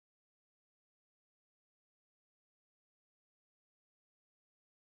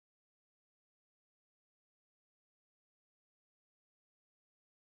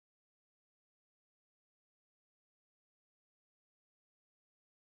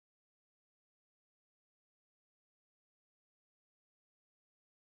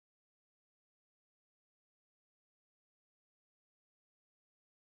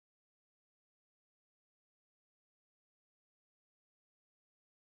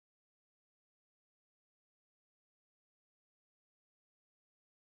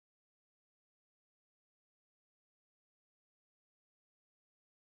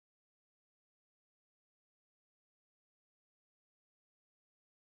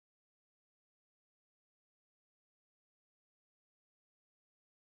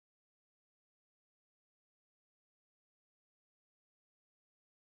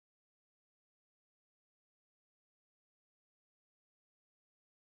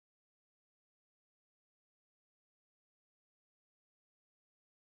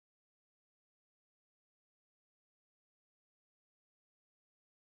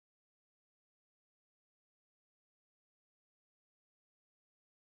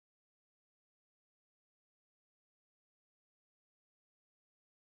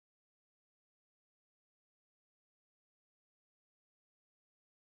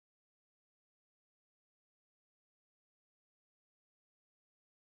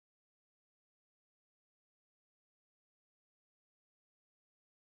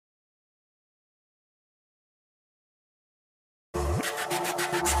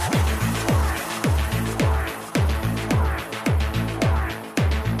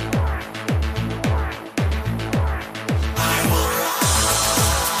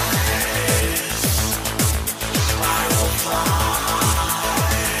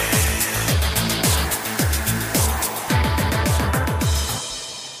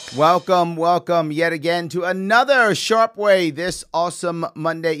Welcome yet again to another Sharpe Way this awesome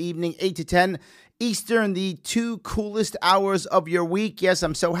Monday evening, 8 to 10 Eastern, the two coolest hours of your week. Yes,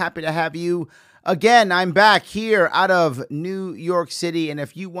 I'm so happy to have you again. I'm back here out of New York City, and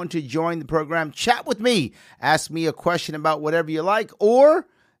if you want to join the program, chat with me, ask me a question about whatever you like, or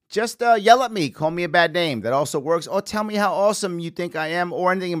just yell at me, call me a bad name. That also works, or tell me how awesome you think I am,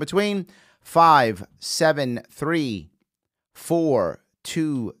 or anything in between.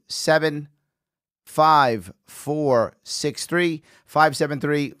 573-427-5463,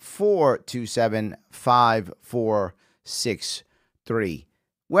 573-427-5463.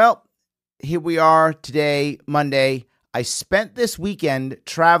 Well, here we are today, Monday. I spent this weekend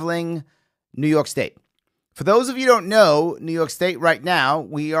traveling New York State. For those of you who don't know, New York State right now,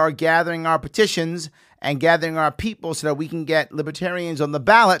 we are gathering our petitions and gathering our people so that we can get libertarians on the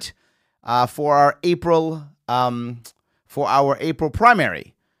ballot for our April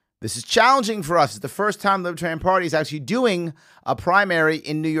primary. This is challenging for us. It's the first time the Libertarian Party is actually doing a primary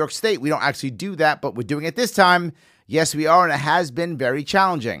in New York State. We don't actually do that, but we're doing it this time. Yes, we are, and it has been very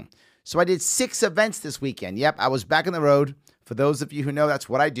challenging. So I did 6 events this weekend. Yep, I was back on the road. For those of you who know, that's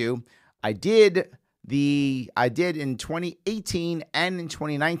what I do. I did in 2018 and in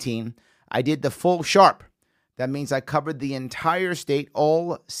 2019, I did the full Sharpe. That means I covered the entire state,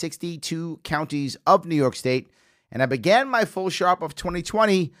 all 62 counties of New York State, and I began my full Sharpe of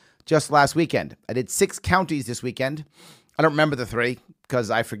 2020 just last weekend. I did 6 counties this weekend. I don't remember the 3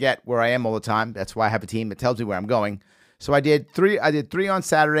 because I forget where I am all the time. That's why I have a team that tells me where I'm going. So I did 3 on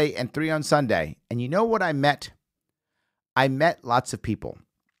Saturday and 3 on Sunday. And you know what I met? I met lots of people.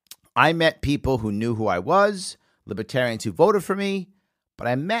 I met people who knew who I was, libertarians who voted for me, but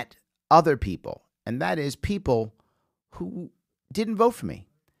I met other people, and that is people who didn't vote for me,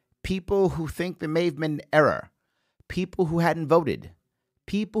 people who think there may have been an error, people who hadn't voted,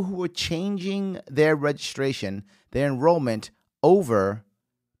 people who were changing their registration, their enrollment over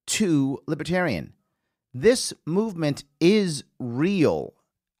to libertarian. This movement is real.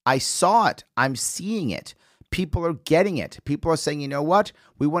 I saw it. I'm seeing it. People are getting it. People are saying, you know what?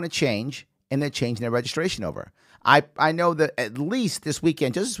 We want to change, and they're changing their registration over. I know that at least this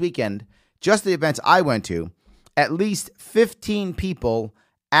weekend, just the events I went to, at least 15 people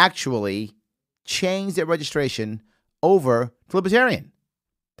actually changed their registration over to libertarian.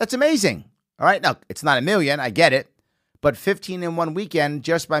 That's amazing. All right. Now, it's not a million. I get it. But 15 in one weekend,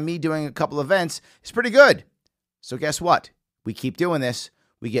 just by me doing a couple events, is pretty good. So guess what? We keep doing this.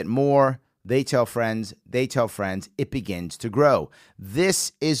 We get more. They tell friends. It begins to grow.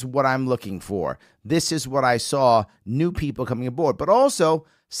 This is what I'm looking for. This is what I saw, new people coming aboard, but also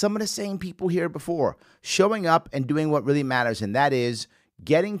some of the same people here before, showing up and doing what really matters, and that is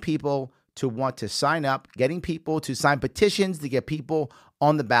getting people to want to sign up, getting people to sign petitions to get people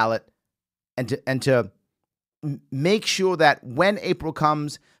on the ballot, and to make sure that when April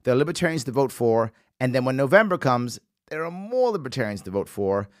comes, there are libertarians to vote for, and then when November comes, there are more libertarians to vote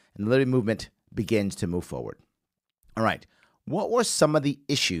for, and the liberty movement begins to move forward. All right, what were some of the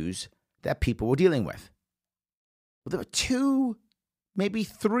issues that people were dealing with? Well, there were 2, maybe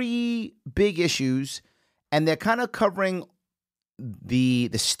 3 big issues, and they're kind of covering the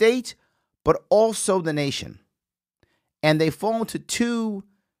state, but also the nation. And they fall into 2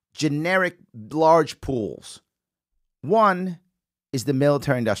 generic large pools. One is the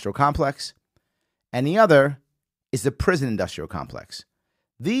military-industrial complex, and the other is the prison-industrial complex.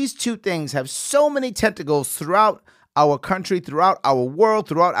 These 2 things have so many tentacles throughout our country, throughout our world,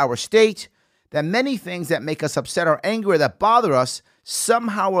 throughout our state, that many things that make us upset or angry or that bother us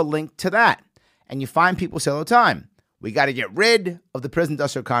somehow are linked to that. And you find people say all the time, we got to get rid of the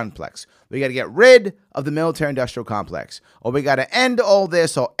prison-industrial complex. We got to get rid of the military-industrial complex. Or we got to end all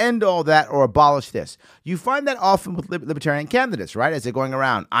this or end all that or abolish this. You find that often with libertarian candidates, right? As they're going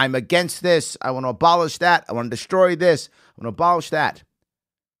around, I'm against this. I want to abolish that. I want to destroy this. I want to abolish that.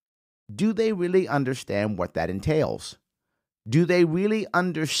 Do they really understand what that entails? Do they really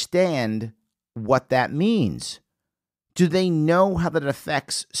understand what that means? Do they know how that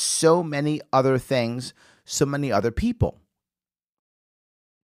affects so many other things, so many other people?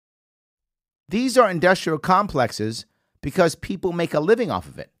 These are industrial complexes because people make a living off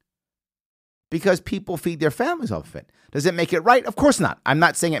of it, because people feed their families off of it. Does it make it right? Of course not. I'm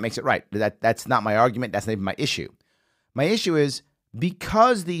not saying it makes it right. That's not my argument. That's not even my issue. My issue is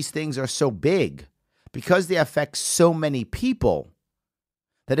because these things are so big, because they affect so many people,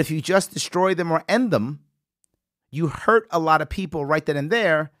 that if you just destroy them or end them, you hurt a lot of people right then and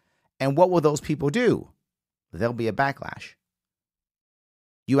there. And what will those people do? There'll be a backlash.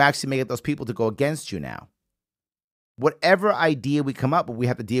 You actually may get those people to go against you now. whatever idea we come up with, we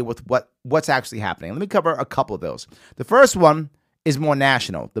have to deal with what's actually happening. Let me cover a couple of those. The first one is more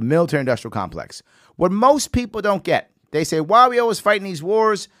national, the military-industrial complex. What most people don't get, they say, why are we always fighting these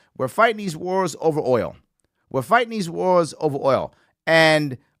wars? We're fighting these wars over oil. We're fighting these wars over oil.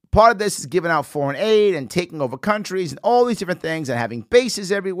 And part of this is giving out foreign aid and taking over countries and all these different things and having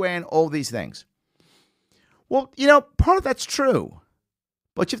bases everywhere and all these things. Well, part of that's true.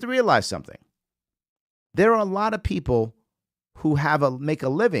 But you have to realize something. There are a lot of people who make a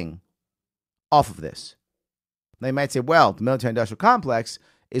living off of this. They might say, well, the military-industrial complex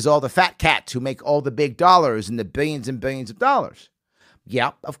is all the fat cats who make all the big dollars and the billions and billions of dollars.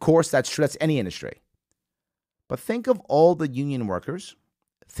 Yeah, of course, that's true. That's any industry. But think of all the union workers.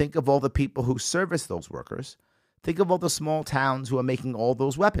 Think of all the people who service those workers. Think of all the small towns who are making all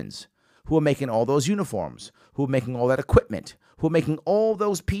those weapons, who are making all those uniforms, who are making all that equipment, who are making all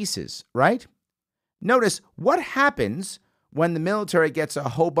those pieces, right? Notice what happens when the military gets a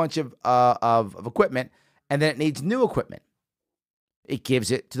whole bunch of equipment and then it needs new equipment. It gives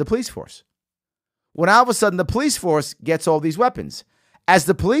it to the police force. When all of a sudden the police force gets all these weapons. As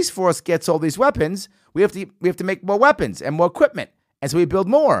the police force gets all these weapons, we have to make more weapons and more equipment. And so we build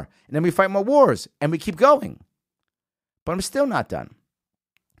more, and then we fight more wars, and we keep going. But I'm still not done.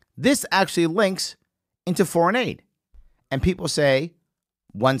 This actually links into foreign aid. And people say,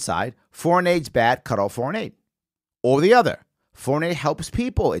 one side, foreign aid's bad, cut off foreign aid. Or the other, foreign aid helps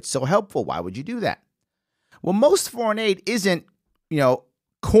people. It's so helpful. Why would you do that? Well, most foreign aid isn't,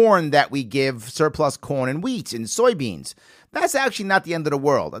 corn that we give, surplus corn and wheat and soybeans. That's actually not the end of the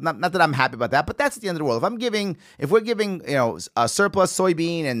world. Not that I'm happy about that, but that's the end of the world. If we're giving, a surplus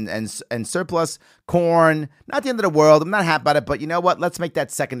soybean and surplus corn, not the end of the world. I'm not happy about it, but you know what? Let's make that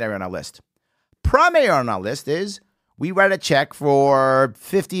secondary on our list. Primary on our list is we write a check for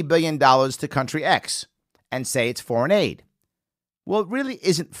 $50 billion to country X and say it's foreign aid. Well, it really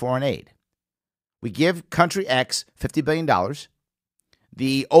isn't foreign aid. We give country X $50 billion.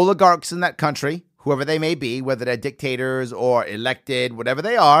 The oligarchs in that country, whoever they may be, whether they're dictators or elected, whatever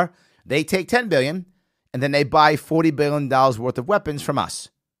they are, they take $10 billion and then they buy $40 billion worth of weapons from us.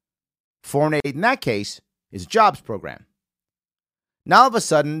 Foreign aid in that case is a jobs program. Now all of a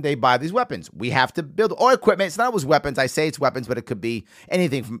sudden they buy these weapons. We have to build all equipment. It's not always weapons. I say it's weapons, but it could be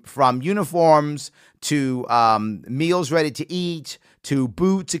anything from uniforms to meals ready to eat to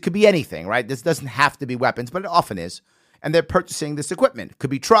boots. It could be anything, right? This doesn't have to be weapons, but it often is. And they're purchasing this equipment. It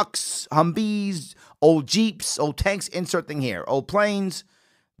could be trucks, Humvees, old Jeeps, old tanks, insert thing here, old planes.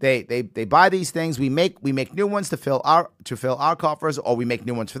 They buy these things. We make new ones to fill our coffers, or we make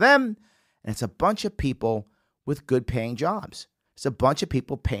new ones for them. And it's a bunch of people with good paying jobs. It's a bunch of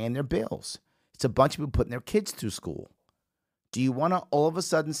people paying their bills. It's a bunch of people putting their kids through school. Do you want to all of a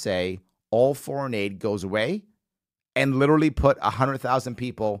sudden say all foreign aid goes away and literally put 100,000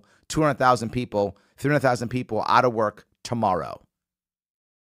 people, 200,000 people, 300,000 people out of work tomorrow?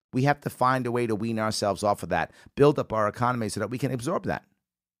 We have to find a way to wean ourselves off of that, build up our economy so that we can absorb that.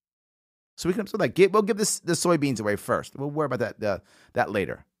 So we can absorb that. We'll give the soybeans away first. We'll worry about that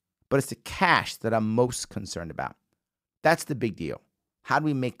later. But it's the cash that I'm most concerned about. That's the big deal. How do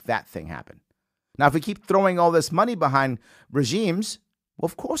we make that thing happen? Now, if we keep throwing all this money behind regimes, well,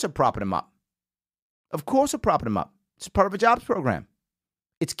 of course we're propping them up. Of course we're propping them up. It's part of a jobs program.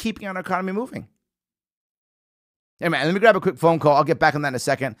 It's keeping our economy moving. Anyway, let me grab a quick phone call. I'll get back on that in a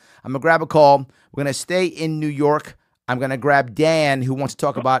second. I'm going to grab a call. We're going to stay in New York. I'm going to grab Dan, who wants to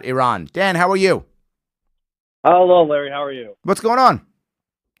talk about Iran. Dan, how are you? Hello, Larry. How are you? What's going on?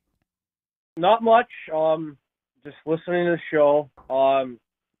 Not much. Just listening to the show.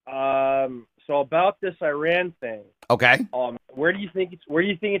 So about this Iran thing. Okay. Where do you think it's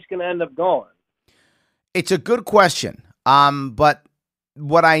going to end up going? It's a good question. But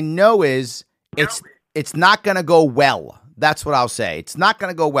what I know is it's not going to go well. That's what I'll say. It's not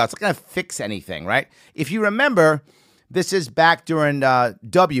going to go well. It's not going to fix anything, right? If you remember, this is back during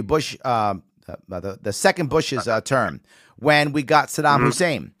Bush, the second Bush's term, when we got Saddam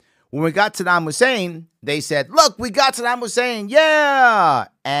Hussein. When we got Saddam Hussein, they said, look, we got Saddam Hussein. Yeah.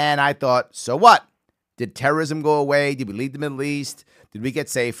 And I thought, so what? Did terrorism go away? Did we leave the Middle East? Did we get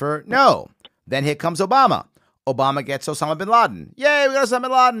safer? No. Then here comes Obama. Obama gets Osama bin Laden. Yay, we got Osama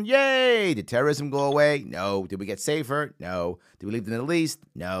bin Laden. Yay. Did terrorism go away? No. Did we get safer? No. Did we leave the Middle East?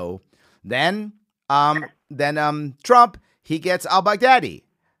 No. Then Trump, he gets al-Baghdadi.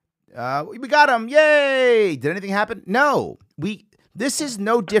 We got him. Yay. Did anything happen? No. This is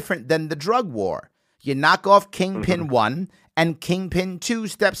no different than the drug war. You knock off Kingpin 1, and Kingpin 2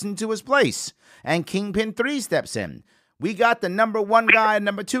 steps into his place, and Kingpin 3 steps in. We got the number 1 guy and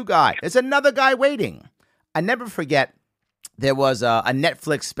number 2 guy. There's another guy waiting. I never forget. There was a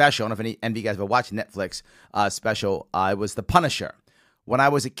Netflix special. I don't know if any of you guys ever watched Netflix special. It was The Punisher. When I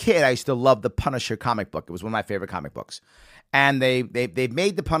was a kid, I used to love The Punisher comic book. It was one of my favorite comic books. And they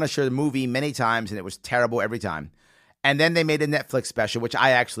made The Punisher movie many times, and it was terrible every time. And then they made a Netflix special, which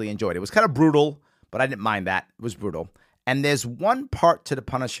I actually enjoyed. It was kind of brutal, but I didn't mind that. It was brutal. And there's one part to the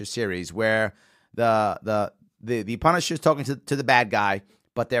Punisher series where the Punisher's talking to the bad guy,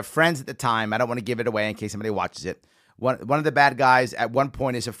 but they're friends at the time. I don't want to give it away in case somebody watches it. One of the bad guys at one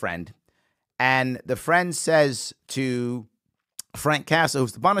point is a friend, and the friend says to Frank Castle,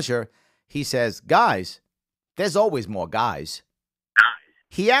 who's the Punisher, he says, "Guys, there's always more guys."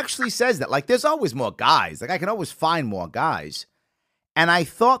 He actually says that, like, there's always more guys. Like, I can always find more guys. And I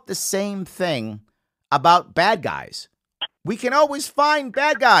thought the same thing about bad guys. We can always find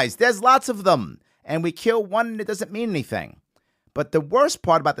bad guys. There's lots of them. And we kill one and it doesn't mean anything. But the worst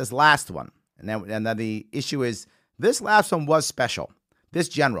part about this last one, and then the issue is, this last one was special, this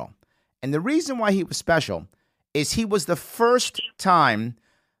general. And the reason why he was special is he was the first time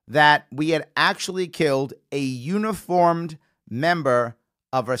that we had actually killed a uniformed member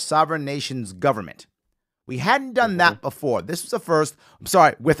of a sovereign nation's government. We hadn't done that before. This was the first,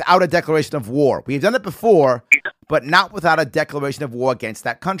 without a declaration of war. We've done it before, but not without a declaration of war against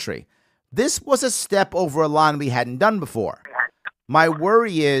that country. This was a step over a line we hadn't done before. My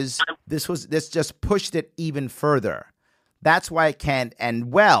worry is this just pushed it even further. That's why it can't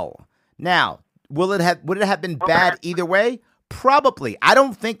end well. Now, would it have been bad either way? Probably. I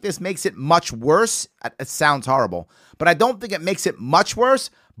don't think this makes it much worse. It sounds horrible, but I don't think it makes it much worse,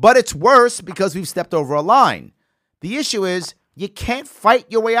 but it's worse because we've stepped over a line. The issue is you can't fight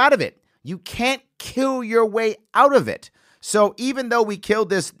your way out of it. You can't kill your way out of it. So even though we killed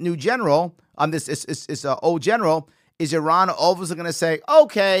this new general, this old general, is Iran all of a sudden going to say,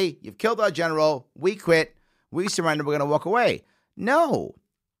 okay, you've killed our general, we quit, we surrender, we're going to walk away? No.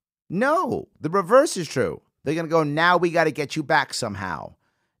 The reverse is true. They're going to go, now we got to get you back somehow.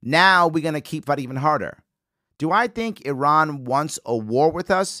 Now we're going to keep fighting even harder. Do I think Iran wants a war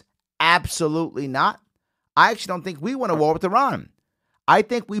with us? Absolutely not. I actually don't think we want a war with Iran. I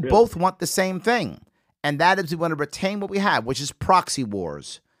think we both want the same thing, and that is we want to retain what we have, which is proxy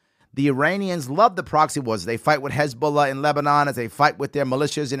wars. The Iranians love the proxy wars. They fight with Hezbollah in Lebanon, as they fight with their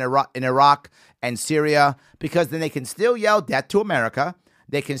militias in Iraq and Syria, because then they can still yell death to America.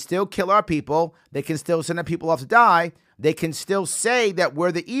 They can still kill our people. They can still send our people off to die. They can still say that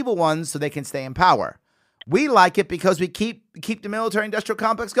we're the evil ones so they can stay in power. We like it because we keep the military-industrial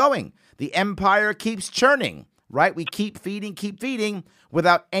complex going. The empire keeps churning, right? We keep feeding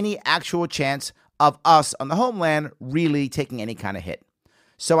without any actual chance of us on the homeland really taking any kind of hit.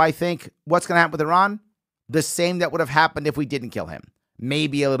 So I think what's going to happen with Iran? The same that would have happened if we didn't kill him.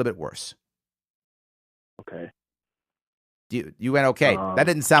 Maybe a little bit worse. Okay. You went okay. That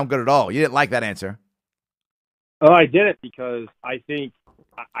didn't sound good at all. You didn't like that answer. Oh, I did it because I think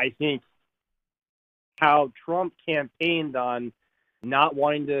how Trump campaigned on not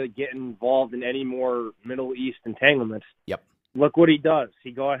wanting to get involved in any more Middle East entanglements. Yep. Look what he does.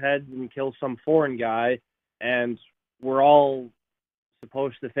 He go ahead and kills some foreign guy, and we're all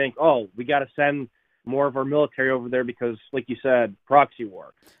supposed to think, oh, we got to send more of our military over there because, like you said, proxy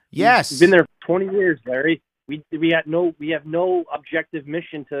war. Yes. We've been there for 20 years, Larry. We have no objective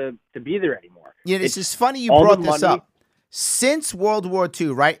mission to be there anymore. Yeah, this is funny you brought this up. Since World War II,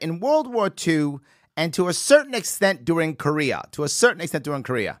 right? In World War II, and to a certain extent during Korea,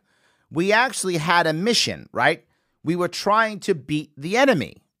 we actually had a mission, right? We were trying to beat the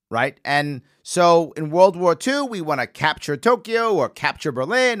enemy, right? And so in World War II, we want to capture Tokyo or capture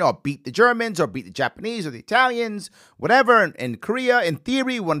Berlin or beat the Germans or beat the Japanese or the Italians, whatever. In Korea, in theory,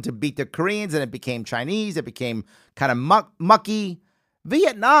 we wanted to beat the Koreans, and it became Chinese. It became kind of mucky.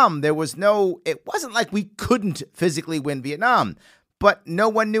 Vietnam, it wasn't like we couldn't physically win Vietnam, but no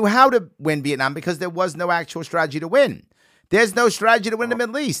one knew how to win Vietnam because there was no actual strategy to win. There's no strategy to win the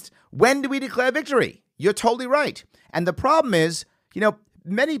Middle East. When do we declare victory? You're totally right. And the problem is,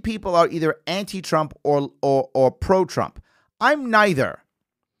 many people are either anti-Trump or pro-Trump. I'm neither.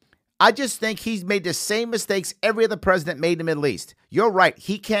 I just think he's made the same mistakes every other president made in the Middle East. You're right.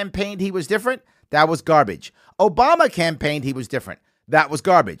 He campaigned, he was different. That was garbage. Obama campaigned, he was different. That was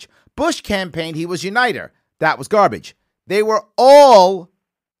garbage. Bush campaigned, he was uniter. That was garbage. They were all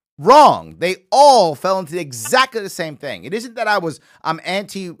wrong. They all fell into exactly the same thing. It isn't that I'm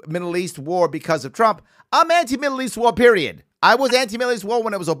anti-Middle East war because of Trump. I'm anti-Middle East war, period. I was anti-Middle East war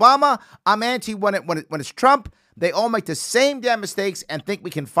when it was Obama. I'm anti when it's Trump. They all make the same damn mistakes and think we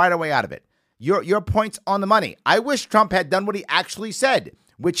can fight our way out of it. Your point's on the money. I wish Trump had done what he actually said,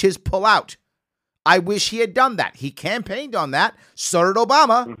 which is pull out. I wish he had done that. He campaigned on that. So did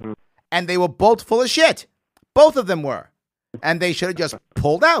Obama. And they were both full of shit. Both of them were. And they should have just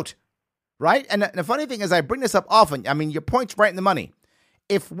pulled out. Right? And the funny thing is, I bring this up often. I mean, your point's right in the money.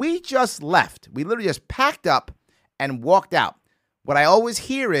 If we just left, we literally just packed up and walked out, what I always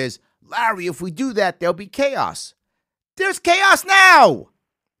hear is, Larry, if we do that, there'll be chaos. There's chaos now.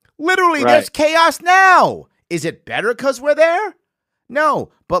 Literally, There's chaos now. Is it better because we're there?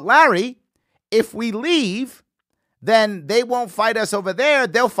 No. But Larry, if we leave, then they won't fight us over there.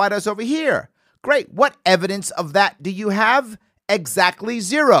 They'll fight us over here. Great. What evidence of that do you have? Exactly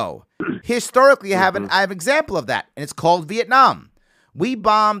zero. Historically, I have an example of that, and it's called Vietnam. We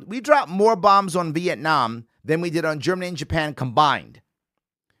dropped more bombs on Vietnam than we did on Germany and Japan combined.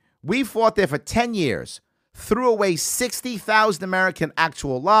 We fought there for 10 years, threw away 60,000 American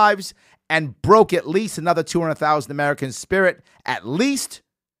actual lives, and broke at least another 200,000 American spirit, at least.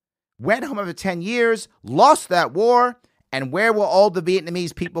 Went home after 10 years, lost that war, and where were all the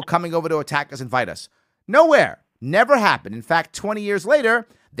Vietnamese people coming over to attack us and fight us? Nowhere. Never happened. In fact, 20 years later,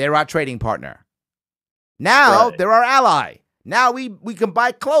 they're our trading partner. Now, they're our ally. Now we can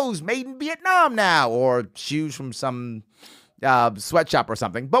buy clothes made in Vietnam now, or shoes from some sweatshop or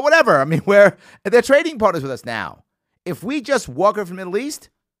something. But whatever. I mean, they're trading partners with us now. If we just walk over from the Middle East,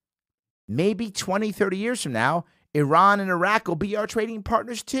 maybe 20, 30 years from now, Iran and Iraq will be our trading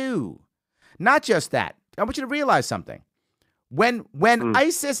partners too. Not just that. I want you to realize something. When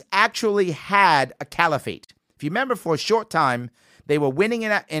ISIS actually had a caliphate, if you remember, for a short time, they were winning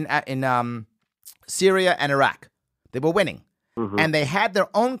in Syria and Iraq. They were winning. And they had their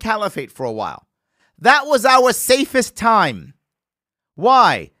own caliphate for a while. That was our safest time.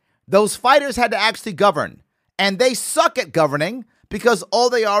 Why? Those fighters had to actually govern. And they suck at governing because all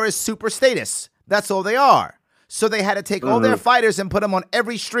they are is super status. That's all they are. So they had to take all their fighters and put them on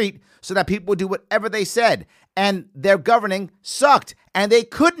every street so that people would do whatever they said. And their governing sucked. And they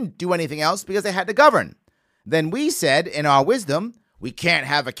couldn't do anything else because they had to govern. Then we said, in our wisdom, we can't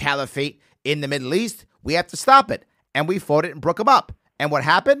have a caliphate in the Middle East. We have to stop it. And we fought it and broke them up. And what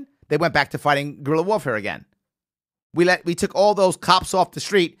happened? They went back to fighting guerrilla warfare again. We took all those cops off the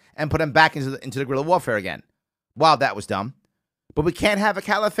street and put them back into the guerrilla warfare again. Wow, that was dumb. But we can't have a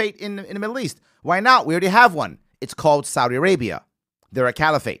caliphate in the Middle East. Why not? We already have one. It's called Saudi Arabia. They're a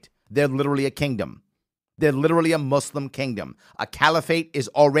caliphate. They're literally a kingdom. They're literally a Muslim kingdom. A caliphate is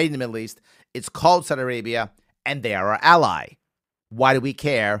already in the Middle East. It's called Saudi Arabia, and they are our ally. Why do we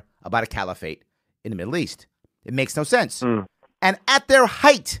care about a caliphate in the Middle East? It makes no sense. And at their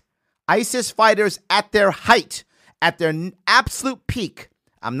height, ISIS fighters at their height, at their absolute peak,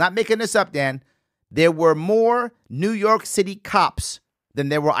 I'm not making this up, Dan, there were more New York City cops than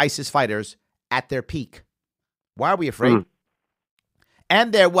there were ISIS fighters at their peak. Why are we afraid?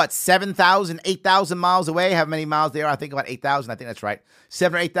 And they're, 7,000, 8,000 miles away? How many miles they are? I think about 8,000. I think that's right.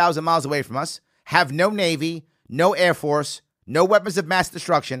 7,000 or 8,000 miles away from us. Have no Navy, no Air Force, no weapons of mass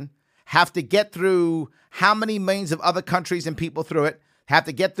destruction. Have to get through how many millions of other countries and people through it. Have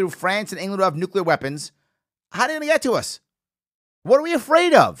to get through France and England who have nuclear weapons. How are they going to get to us? What are we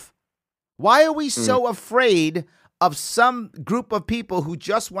afraid of? Why are we so afraid of some group of people who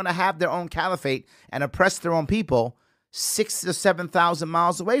just want to have their own caliphate and oppress their own people 6,000 to 7,000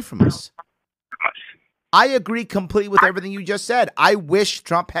 miles away from us? I agree completely with everything you just said. I wish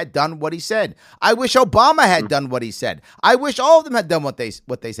Trump had done what he said. I wish Obama had done what he said. I wish all of them had done what they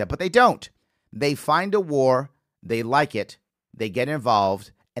said, but they don't. They find a war, they like it, they get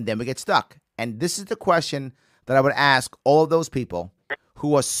involved, and then we get stuck. And this is the question that I would ask all of those people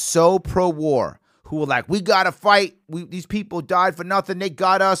who are so pro-war, who are like, we got to fight. These people died for nothing. They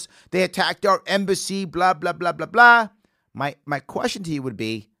got us. They attacked our embassy, blah, blah, blah, blah, blah. My question to you would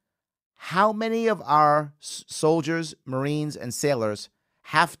be, how many of our soldiers, Marines, and sailors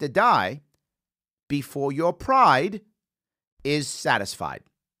have to die before your pride is satisfied?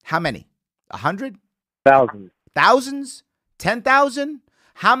 How many? 100? Thousands. Thousands? 10,000?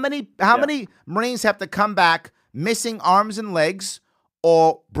 How many Marines have to come back missing arms and legs,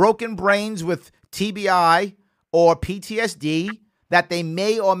 or broken brains with TBI or PTSD that they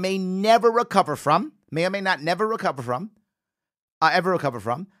may or may never recover from, may or may not never recover from, ever recover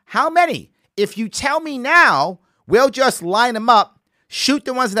from? How many? If you tell me now, we'll just line them up, shoot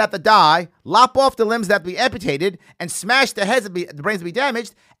the ones that have to die, lop off the limbs that have to be amputated, and smash the heads, the brains will be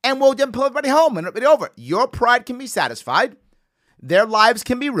damaged, and we'll then pull everybody home and it'll be over. Your pride can be satisfied, their lives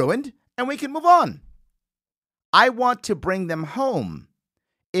can be ruined, and we can move on. I want to bring them home.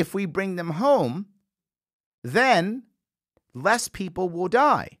 If we bring them home, then less people will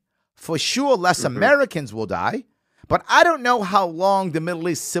die. For sure, less Americans will die. But I don't know how long the Middle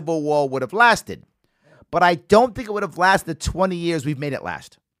East civil war would have lasted. but I don't think it would have lasted 20 years we've made it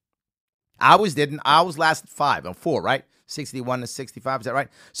last. Ours didn't. Ours lasted 5 or 4, right? 61 to 65, is that right?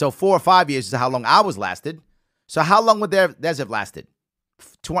 So 4 or 5 years is how long ours lasted. So how long would theirs have lasted?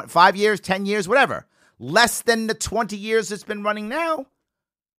 5 years, 10 years, whatever. Less than the 20 years it's been running now.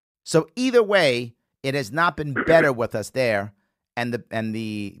 So either way, it has not been better with us there. And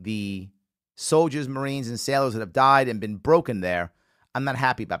the soldiers, Marines, and sailors that have died and been broken there, I'm not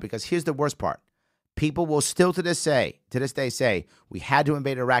happy about, because here's the worst part. People will still to this day say we had to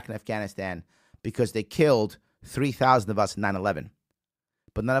invade Iraq and Afghanistan because they killed 3,000 of us in 9/11.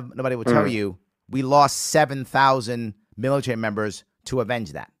 But nobody will tell you we lost 7,000 military members to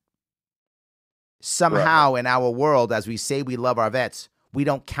avenge that. Somehow in our world, as we say we love our vets, we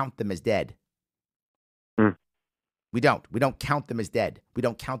don't count them as dead. We don't. We don't count them as dead. We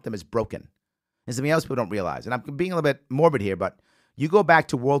don't count them as broken. There's something else people don't realize. And I'm being a little bit morbid here, but you go back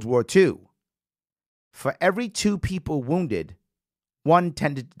to World War II. For every 2 people wounded, 1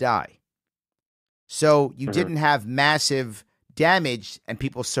 tended to die. So you didn't have massive damage and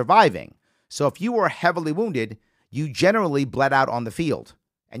people surviving. So if you were heavily wounded, you generally bled out on the field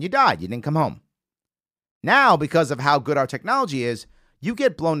and you died. You didn't come home. Now, because of how good our technology is, you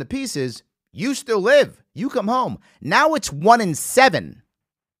get blown to pieces, you still live. You come home. Now it's 1 in 7.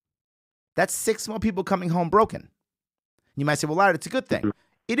 That's 6 more people coming home broken. You might say, well, Larry, it's a good thing.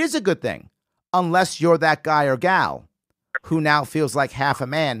 It is a good thing, unless you're that guy or gal who now feels like half a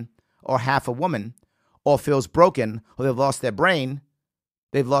man or half a woman, or feels broken, or they've lost their brain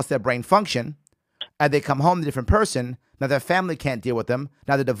function, and they come home a different person. Now their family can't deal with them.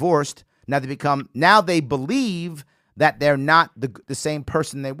 Now they're divorced. Now they believe that they're not the same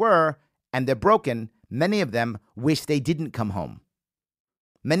person they were, and they're broken. Many of them wish they didn't come home.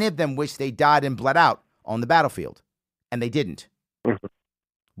 Many of them wish they died and bled out on the battlefield, and they didn't.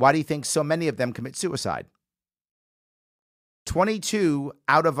 Why do you think so many of them commit suicide? 22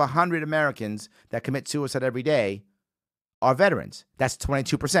 out of 100 Americans that commit suicide every day are veterans. That's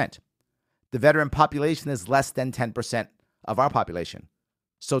 22%. The veteran population is less than 10% of our population.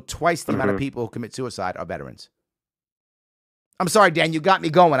 So twice the amount of people who commit suicide are veterans. I'm sorry, Dan, you got me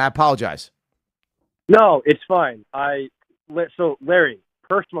going. I apologize. No, it's fine. So Larry,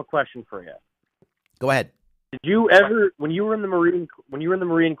 personal question for you. Go ahead. Did you ever, when you were in the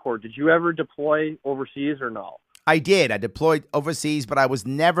Marine Corps, did you ever deploy overseas or no? I did. I deployed overseas, but I was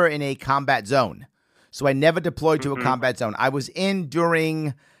never in a combat zone. So I never deployed to a combat zone. I was in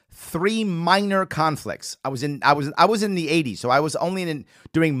during 3 minor conflicts. I was in the 80s, so I was only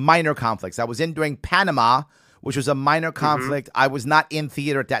during minor conflicts. I was in during Panama, which was a minor conflict. I was not in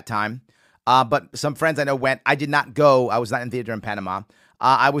theater at that time, but some friends I know went. I did not go. I was not in theater in Panama.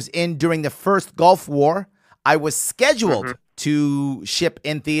 I was in during the first Gulf War. I was scheduled to ship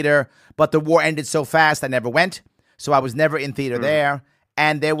in theater, but the war ended so fast I never went. So I was never in theater there.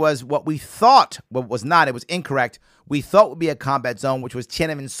 And there was what we thought, what was not, it was incorrect. We thought would be a combat zone, which was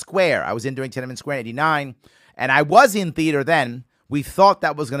Tiananmen Square. I was in during Tiananmen Square in 89, and I was in theater then. We thought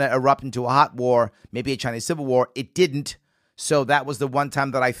that was going to erupt into a hot war, maybe a Chinese civil war. It didn't. So that was the one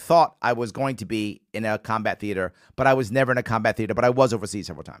time that I thought I was going to be in a combat theater, but I was never in a combat theater, but I was overseas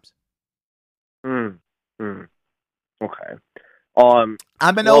several times. Okay. I'm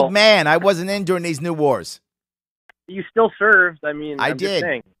an old man. I wasn't in during these new wars. You still served. I mean, I I'm did. Just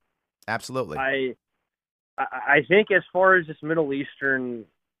saying. Absolutely. I think as far as this Middle Eastern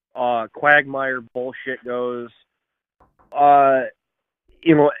quagmire bullshit goes, the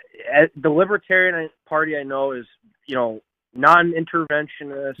Libertarian Party I know is,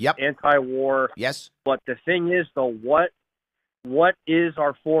 non-interventionist, anti-war. Yes. But the thing is, though, what is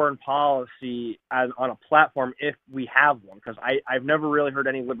our foreign policy on a platform if we have one? Because I've never really heard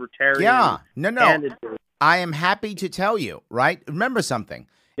any libertarian. Yeah. No. I am happy to tell you, right? Remember something.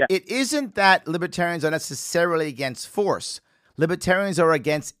 Yeah. It isn't that libertarians are necessarily against force. Libertarians are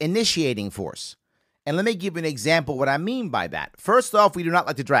against initiating force. And let me give you an example what I mean by that. First off, we do not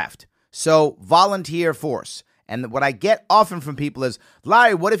like to draft. So volunteer force. And what I get often from people is,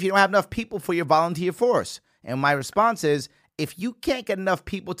 Larry, what if you don't have enough people for your volunteer force? And my response is, if you can't get enough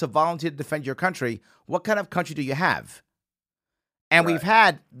people to volunteer to defend your country, what kind of country do you have? And we've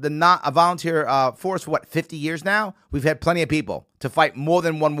had a volunteer force for, 50 years now? We've had plenty of people to fight more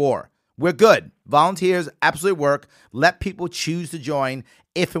than one war. We're good. Volunteers absolutely work. Let people choose to join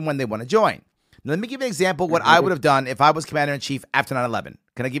if and when they want to join. Now, let me give you an example of what I would have done if I was commander-in-chief after 9/11.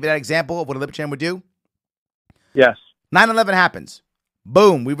 Can I give you that example of what a libertarian would do? Yes. 9/11 happens.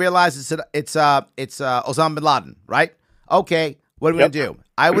 Boom. We realize it's Osama bin Laden, right? Okay, what are we going to do?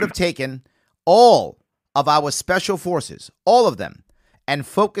 I would have taken all of our special forces, all of them, and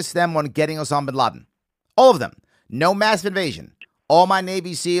focused them on getting Osama bin Laden. All of them. No massive invasion. All my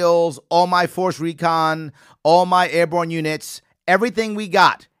Navy SEALs, all my Force Recon, all my airborne units, everything we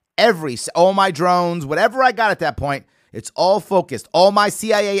got, all my drones, whatever I got at that point, it's all focused. All my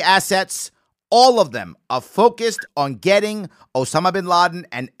CIA assets, all of them are focused on getting Osama bin Laden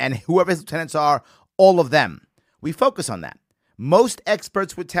and whoever his lieutenants are, all of them. We focus on that. Most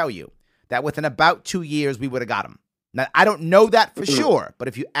experts would tell you that within about 2 years, we would have got him. Now, I don't know that for sure, but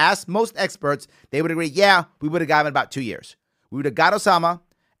if you ask most experts, they would agree, yeah, we would have got him in about 2 years. We would have got Osama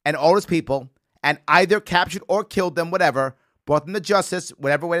and all his people and either captured or killed them, whatever, brought them to justice,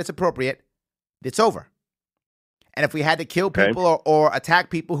 whatever way it's appropriate. It's over. And if we had to kill people or attack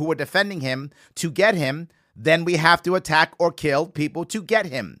people who were defending him to get him, then we have to attack or kill people to get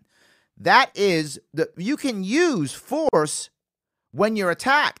him. That is, you can use force when you're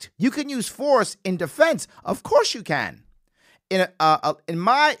attacked. You can use force in defense. Of course you can. In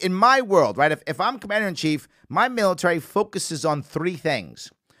my world, right? If I'm commander-in-chief, my military focuses on 3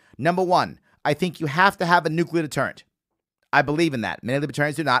 things. Number 1, I think you have to have a nuclear deterrent. I believe in that. Many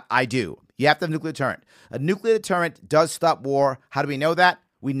libertarians do not. I do. You have to have a nuclear deterrent. A nuclear deterrent does stop war. How do we know that?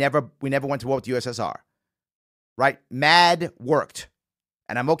 We never went to war with the USSR. Right? MAD worked.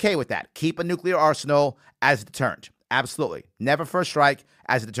 And I'm okay with that. Keep a nuclear arsenal as a deterrent. Absolutely. Never first strike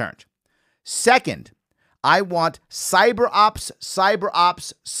as a deterrent. Second, I want cyber ops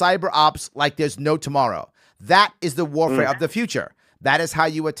like there's no tomorrow. That is the warfare of the future. That is how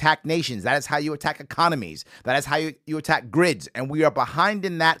you attack nations. That is how you attack economies. That is how you attack grids. And we are behind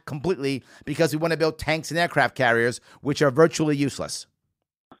in that completely because we want to build tanks and aircraft carriers, which are virtually useless.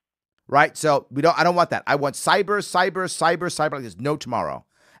 Right? So I don't want that. I want cyber like there's no tomorrow.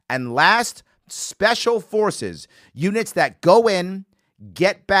 And last, special forces, units that go in,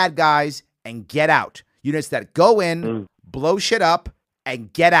 get bad guys, and get out. Units that go in, blow shit up,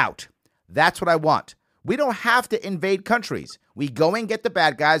 and get out. That's what I want. We don't have to invade countries. We go in, get the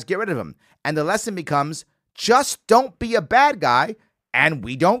bad guys, get rid of them. And the lesson becomes, just don't be a bad guy, and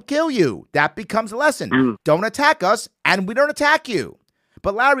we don't kill you. That becomes a lesson. Don't attack us, and we don't attack you.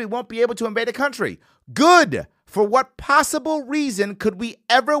 But Larry won't be able to invade a country. Good. For what possible reason could we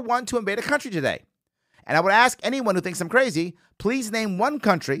ever want to invade a country today? And I would ask anyone who thinks I'm crazy, please name one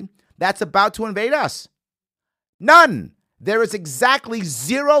country that's about to invade us. None. There is exactly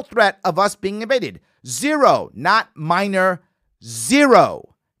zero threat of us being invaded. Zero, not minor,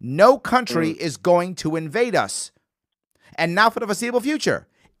 zero. No country is going to invade us. And not for the foreseeable future.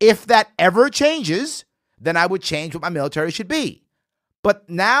 If that ever changes, then I would change what my military should be. But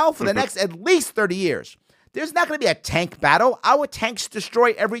now, for the next at least 30 years, there's not going to be a tank battle. Our tanks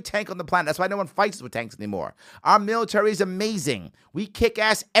destroy every tank on the planet. That's why no one fights with tanks anymore. Our military is amazing. We kick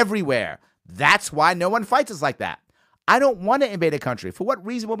ass everywhere. That's why no one fights us like that. I don't want to invade a country. For what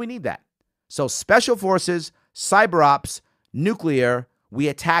reason would we need that? So special forces, cyber ops, nuclear, we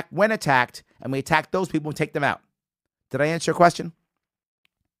attack when attacked, and we attack those people and take them out. Did I answer your question?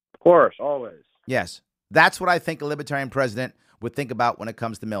 Of course, always. Yes. That's what I think a libertarian president would think about when it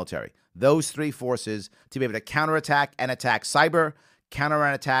comes to military. Those 3 forces to be able to counterattack and attack cyber, counter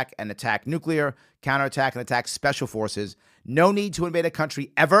and attack nuclear, counterattack and attack special forces. No need to invade a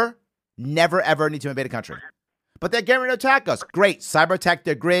country ever. Never, ever need to invade a country. But they're getting ready to attack us. Great. Cyber attack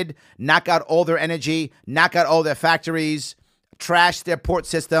their grid, knock out all their energy, knock out all their factories, trash their port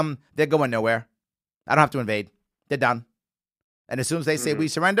system. They're going nowhere. I don't have to invade. They're done. And as soon as they say we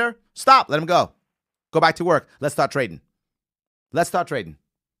surrender, stop. Let them go. Go back to work. Let's start trading. Let's start trading.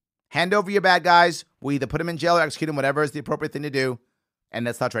 Hand over your bad guys. We either put them in jail or execute them, whatever is the appropriate thing to do, and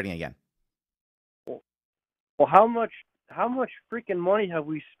let's start trading again. Well, how much freaking money have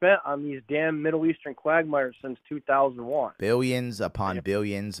we spent on these damn Middle Eastern quagmires since 2001? Billions upon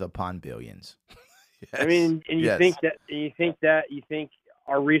billions upon billions. Yes. I mean, and you think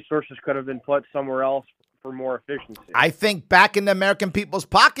our resources could have been put somewhere else for more efficiency. I think back in the American people's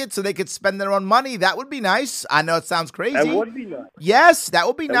pockets so they could spend their own money. That would be nice. I know it sounds crazy. That would be nice. Yes, that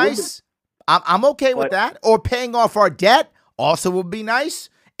would be nice. I'm okay with that. Or paying off our debt also would be nice.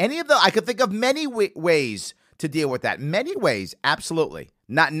 Any of the, I could think of many ways to deal with that. Many ways, absolutely.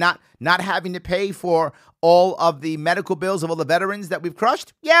 Not having to pay for all of the medical bills of all the veterans that we've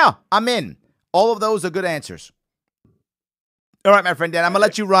crushed. Yeah, I'm in. All of those are good answers. All right, my friend Dan, I'm going to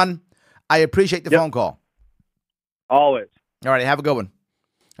let you run. I appreciate the phone call. Always. All right, have a good one.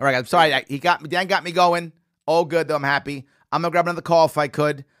 All right, I'm sorry. Dan got me going. All good, though. I'm happy. I'm going to grab another call if I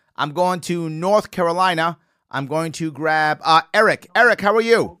could. I'm going to North Carolina. I'm going to grab Eric. Eric, how are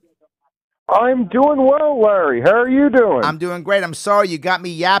you? I'm doing well, Larry. How are you doing? I'm doing great. I'm sorry you got me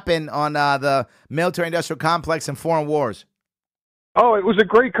yapping on the military-industrial complex and foreign wars. Oh, it was a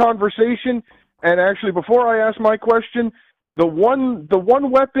great conversation. And actually, before I ask my question, the one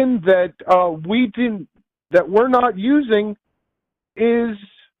weapon that we're not using is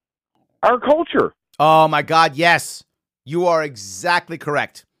our culture. Oh my God, yes. You are exactly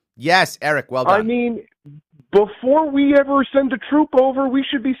correct. Yes, Eric, well done. I mean, before we ever send a troop over, we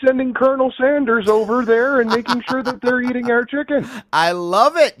should be sending Colonel Sanders over there and making sure that they're eating our chicken. I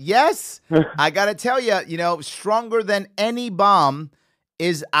love it. Yes. I got to tell you, stronger than any bomb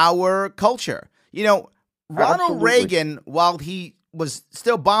is our culture. Ronald Absolutely. Reagan, while he was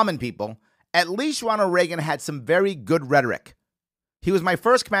still bombing people, at least Ronald Reagan had some very good rhetoric. He was my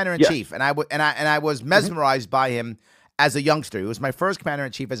first commander-in-chief, and I was mesmerized by him as a youngster. He was my first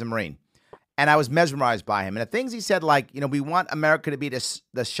commander-in-chief as a Marine, and I was mesmerized by him. And the things he said, like, we want America to be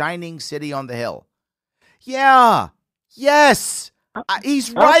the shining city on the hill. Yeah, yes,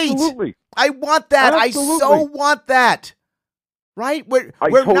 he's right. Absolutely. I want that. Absolutely. I so want that. Right? We're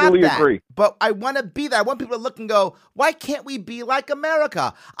totally not that, agree. but I want to be that. I want people to look and go, why can't we be like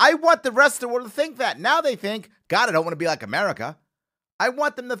America? I want the rest of the world to think that. Now they think, God, I don't want to be like America. I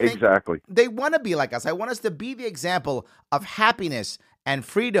want them to think exactly. They want to be like us. I want us to be the example of happiness and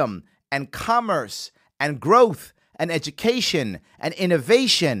freedom and commerce and growth and education and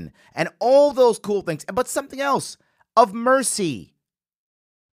innovation and all those cool things. But something else, of mercy,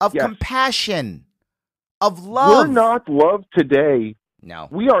 of compassion, of love. We're not loved today. No.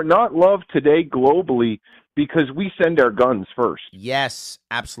 We are not loved today globally because we send our guns first. Yes,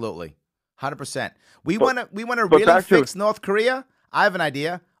 absolutely. 100%. We want to really fix North Korea. I have an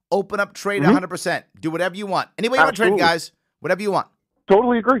idea. Open up trade 100%. Do whatever you want. Any way you want to trade, guys. Whatever you want.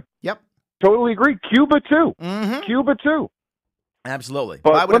 Totally agree. Yep. Totally agree. Cuba too. Mm-hmm. Cuba too. Absolutely.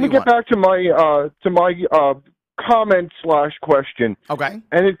 But let me get back to my comment/question. Okay.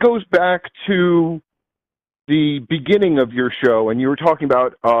 And it goes back to the beginning of your show, and you were talking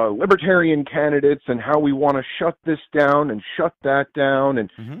about libertarian candidates and how we want to shut this down and shut that down,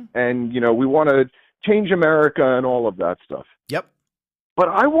 and we want to change America and all of that stuff. Yep. But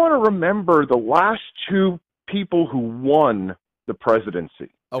I want to remember the last two people who won the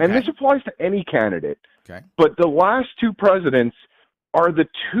presidency. Okay. And this applies to any candidate. Okay. But the last two presidents are the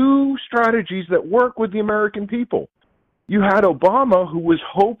two strategies that work with the American people. You had Obama, who was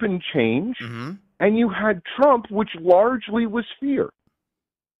hope and change, and you had Trump, which largely was fear.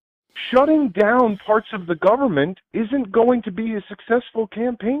 Shutting down parts of the government isn't going to be a successful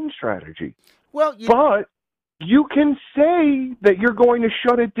campaign strategy. Well, but you can say that you're going to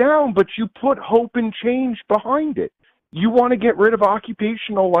shut it down, but you put hope and change behind it. You want to get rid of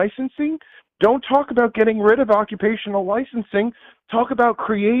occupational licensing? Don't talk about getting rid of occupational licensing. Talk about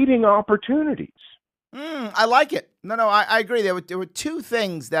creating opportunities. I like it. No, I agree. There were two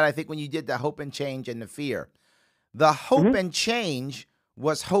things that I think when you did the hope and change and the fear. The hope and change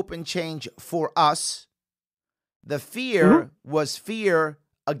was hope and change for us. The fear was fear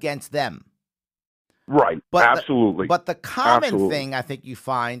against them. Right, absolutely. But the common thing I think you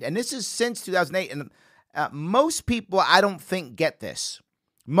find, and this is since 2008, and most people I don't think get this.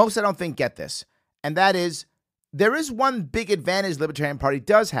 And that is, there is one big advantage the Libertarian Party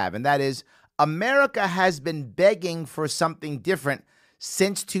does have, and that is America has been begging for something different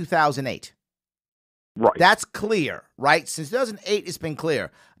since 2008. Right. That's clear, right? Since 2008, it's been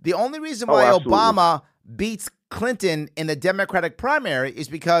clear. The only reason why Obama beats Clinton in the Democratic primary is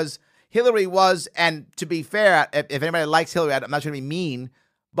because Hillary was, and to be fair, if anybody likes Hillary, I'm not trying to be mean,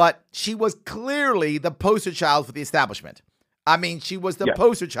 but she was clearly the poster child for the establishment. I mean, she was the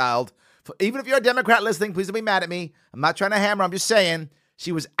poster child. Even if you're a Democrat listening, please don't be mad at me. I'm not trying to hammer. I'm just saying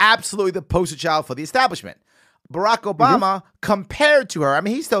she was absolutely the poster child for the establishment. Barack Obama, compared to her, I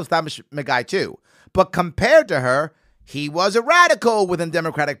mean, he's still an establishment guy too, but compared to her, he was a radical within the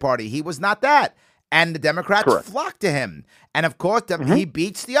Democratic Party. He was not that. And the Democrats flocked to him. And of course, he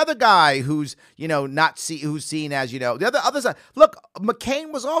beats the other guy who's, who's seen as, the other side. Look,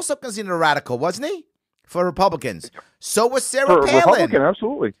 McCain was also considered a radical, wasn't he? For Republicans. So was Sarah Palin. Republican,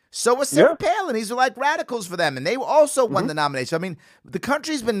 absolutely. So was Sarah Palin. These were like radicals for them. And they also won the nomination. I mean, the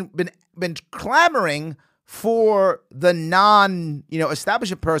country's been clamoring for the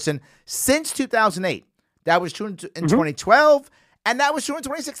establishment person since 2008. That was true in 2012. And that was true in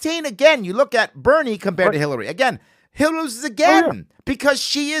 2016. Again, you look at Bernie compared to Hillary. Again, Hillary loses again because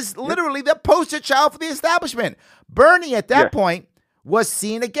she is literally the poster child for the establishment. Bernie at that point was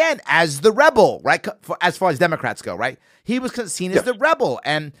seen again as the rebel, right? As far as Democrats go, right? He was seen as the rebel.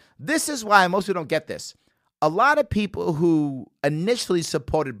 And this is why most people don't get this. A lot of people who initially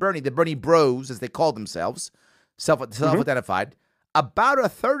supported Bernie, the Bernie bros, as they call themselves, self-identified, about a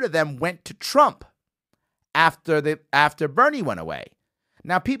third of them went to Trump after Bernie went away.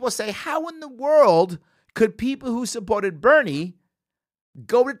 Now, people say, how in the world could people who supported Bernie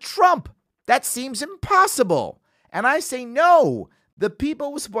go to Trump? That seems impossible. And I say, no. The people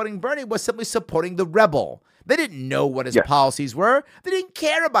who were supporting Bernie were simply supporting the rebel. They didn't know what his policies were. They didn't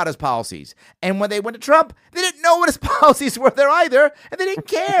care about his policies. And when they went to Trump, they didn't know what his policies were there either, and they didn't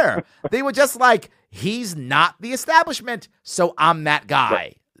care. They were just like, he's not the establishment, so I'm that guy.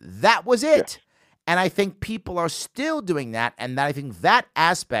 Right. That was it. And I think people are still doing that, and I think that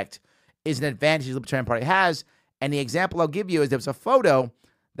aspect is an advantage the Libertarian Party has. And the example I'll give you is there was a photo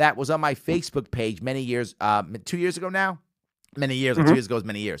that was on my Facebook page many years, 2 years ago now. Many years, 2 years ago is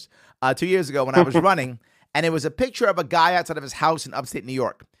many years. 2 years ago when I was running, and it was a picture of a guy outside of his house in upstate New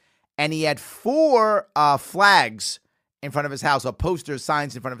York. And he had 4 flags in front of his house, or posters,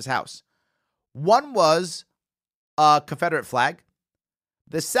 signs in front of his house. One was a Confederate flag.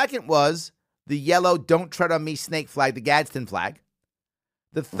 The second was the yellow "Don't Tread on Me" snake flag, the Gadsden flag.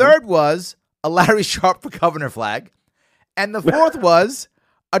 The third was a Larry Sharpe for governor flag. And the fourth was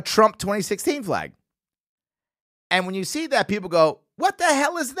a Trump 2016 flag. And when you see that, people go, what the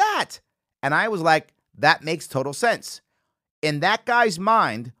hell is that? And I was like, that makes total sense. In that guy's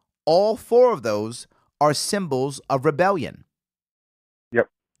mind, all 4 of those are symbols of rebellion. Yep.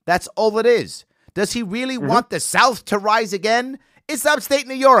 That's all it is. Does he really want the South to rise again? It's upstate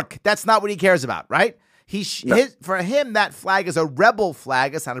New York. That's not what he cares about, right? For him, that flag is a rebel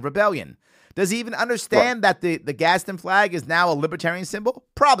flag, a sign of rebellion. Does he even understand that the Gadsden flag is now a libertarian symbol?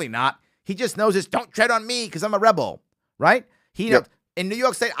 Probably not. He just knows it's "don't tread on me" because I'm a rebel, right? In New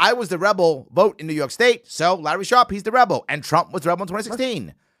York State, I was the rebel vote in New York State, so Larry Sharpe, he's the rebel, and Trump was the rebel in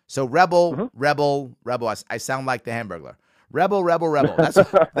 2016. So rebel. I sound like the Hamburglar. Rebel.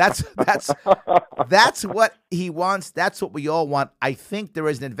 That's what he wants. That's what we all want. I think there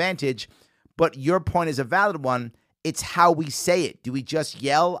is an advantage, but your point is a valid one. It's how we say it. Do we just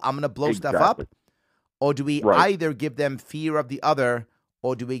yell, "I'm going to blow stuff up"? Or do we either give them fear of the other,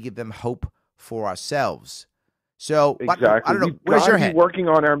 or do we give them hope for ourselves? So exactly. I don't know. Where's your head? We've got to be working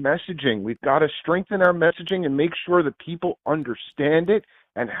on our messaging. We've got to strengthen our messaging and make sure that people understand it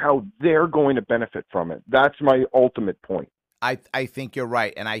and how they're going to benefit from it. That's my ultimate point. I think you're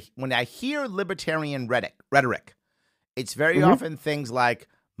right. And when I hear libertarian rhetoric, it's very often things like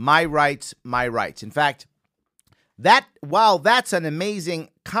my rights, my rights. In fact, while that's an amazing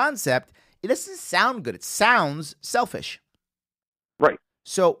concept, it doesn't sound good. It sounds selfish. Right.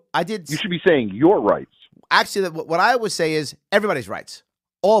 So You should be saying your rights. Actually, what I always say is everybody's rights.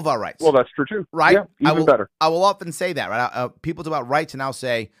 All of our rights. Well, that's true too. Right? Yeah, even better. I will often say that, right? People talk about rights, and I'll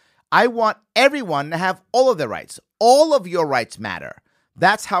say, I want everyone to have all of their rights. All of your rights matter.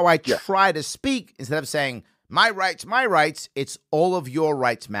 That's how I try to speak. Instead of saying, my rights, it's all of your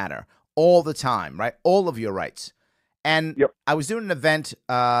rights matter. All the time, right? All of your rights. And I was doing an event,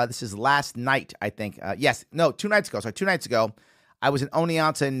 this is last night, I think. 2 nights ago. Sorry, 2 nights ago. I was in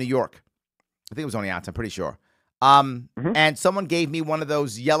Oneonta in New York. I think it was Oneonta, I'm pretty sure. And someone gave me one of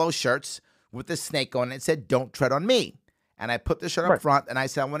those yellow shirts with the snake on it. It said, "Don't tread on me." And I put the shirt up front, and I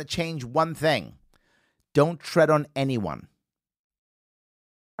said, I want to change one thing. Don't tread on anyone.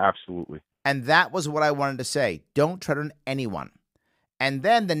 Absolutely. And that was what I wanted to say. Don't tread on anyone. And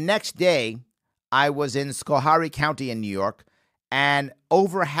then the next day, I was in Schoharie County in New York, and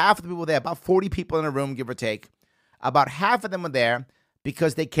over half of the people there, about 40 people in a room, give or take, about half of them were there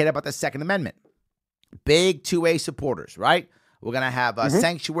because they cared about the Second Amendment. Big 2A supporters, right? We're going to have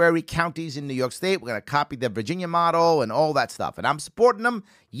sanctuary counties in New York State. We're going to copy the Virginia model and all that stuff. And I'm supporting them.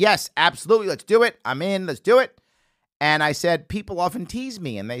 Yes, absolutely. Let's do it. I'm in. Let's do it. And I said, people often tease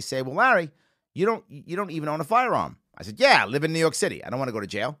me and they say, well, Larry, you don't even own a firearm. I said, yeah, I live in New York City. I don't want to go to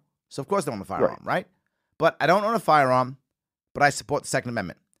jail. So of course I don't own a firearm, right? But I don't own a firearm, but I support the Second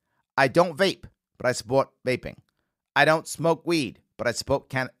Amendment. I don't vape, but I support vaping. I don't smoke weed, but I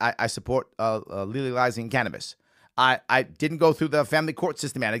support legalizing cannabis. I didn't go through the family court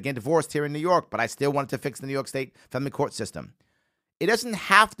system yet. I get divorced here in New York, but I still wanted to fix the New York State family court system. It doesn't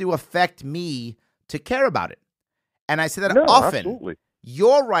have to affect me to care about it. And I say that often. Absolutely.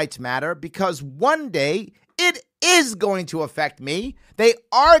 Your rights matter because one day it is going to affect me. They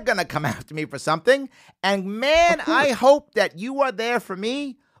are going to come after me for something. And man, I hope that you are there for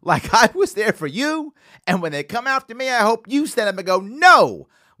me like I was there for you. And when they come after me, I hope you stand up and go, no.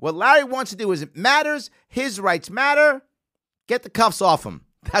 What Larry wants to do is it matters. His rights matter. Get the cuffs off him.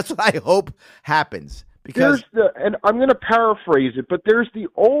 That's what I hope happens. Because and I'm going to paraphrase it, but there's the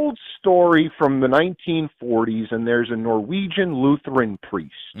old story from the 1940s, and there's a Norwegian Lutheran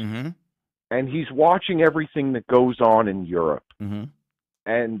priest, and he's watching everything that goes on in Europe,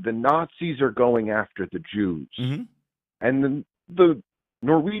 and the Nazis are going after the Jews, and the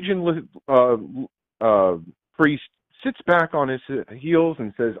Norwegian priest sits back on his heels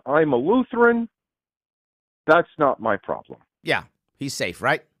and says, "I'm a Lutheran. That's not my problem." Yeah, he's safe,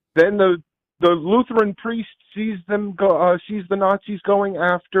 right? Then the Lutheran priest sees the Nazis going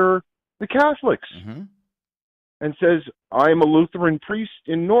after the Catholics, and says, "I'm a Lutheran priest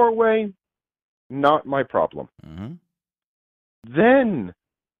in Norway. Not my problem." Then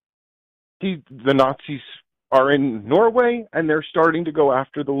the Nazis are in Norway, and they're starting to go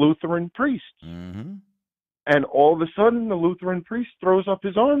after the Lutheran priest. And all of a sudden, the Lutheran priest throws up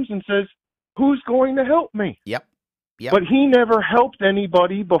his arms and says, "Who's going to help me?" Yep. But he never helped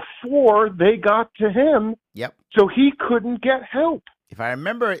anybody before they got to him. So he couldn't get help. If I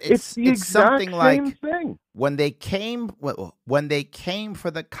remember, it's the exact something like same thing. When they came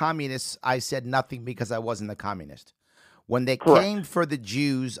for the communists, I said nothing because I wasn't a communist. When they came for the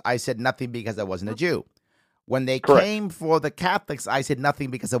Jews, I said nothing because I wasn't a Jew. When they came for the Catholics, I said nothing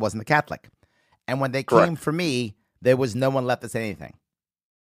because I wasn't a Catholic. And when they came for me, there was no one left to say anything.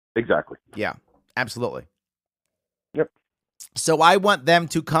 Exactly. Yeah, absolutely. Yep. So I want them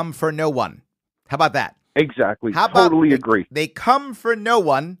to come for no one. How about that? Exactly. How about totally agree. They come for no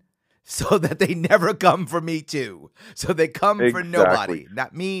one so that they never come for me too. So they come for nobody.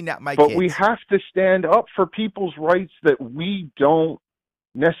 Not me, not my kids. But we have to stand up for people's rights that we don't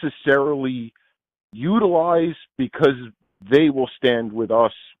necessarily utilize, because they will stand with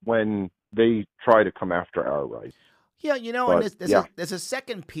us when they try to come after our rights. Yeah, and there's a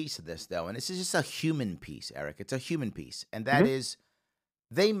second piece of this, though, and this is just a human piece, Eric. It's a human piece, and that is,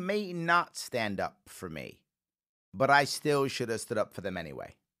 they may not stand up for me, but I still should have stood up for them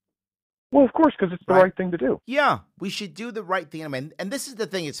anyway. Well, of course, because it's the right thing to do. Yeah, we should do the right thing. I mean, and this is the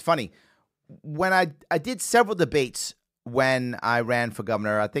thing. It's funny. When I did several debates when I ran for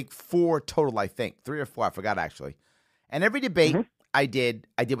governor, I think 4 total, 3 or 4, I forgot actually. And every debate I did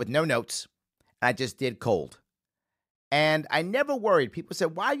with no notes. I just did cold. And I never worried. People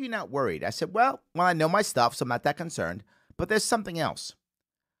said, "Why are you not worried?" I said, well, I know my stuff, so I'm not that concerned. But there's something else.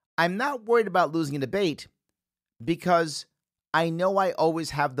 I'm not worried about losing a debate because I know I always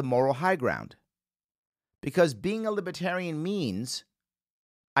have the moral high ground. Because being a libertarian means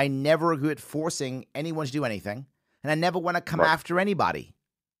I never agree with forcing anyone to do anything, and I never want to come after anybody.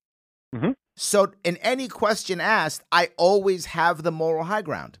 So in any question asked, I always have the moral high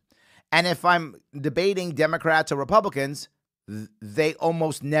ground. And if I'm debating Democrats or Republicans, they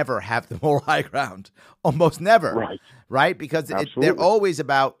almost never have the moral high ground. Almost never. Right? Because they're always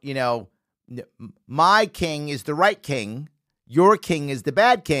about, my king is the right king, your king is the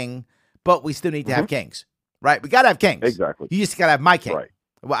bad king, but we still need to have kings. Right? We got to have kings. Exactly. You just got to have my king.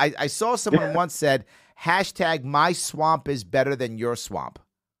 Well, I saw someone once said, hashtag my swamp is better than your swamp.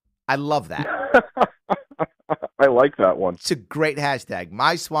 I love that. I like that one. It's a great hashtag.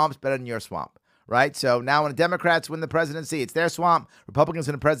 My swamp's better than your swamp, right? So now when the Democrats win the presidency, it's their swamp. Republicans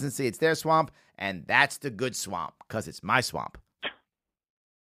win the presidency, it's their swamp. And that's the good swamp because it's my swamp.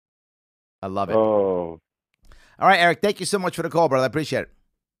 I love it. Oh. All right, Eric, thank you so much for the call, brother. I appreciate it.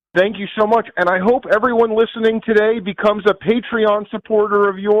 Thank you so much. And I hope everyone listening today becomes a Patreon supporter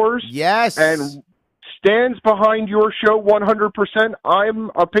of yours. Yes. And stands behind your show 100%.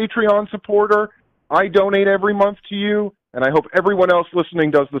 I'm a Patreon supporter. I donate every month to you, and I hope everyone else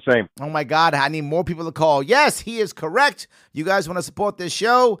listening does the same. Oh, my God. I need more people to call. Yes, he is correct. You guys want to support this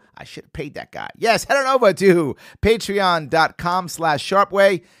show? I should have paid that guy. Yes, head on over to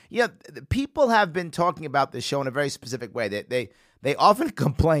patreon.com/Sharpeway. People have been talking about this show in a very specific way. They often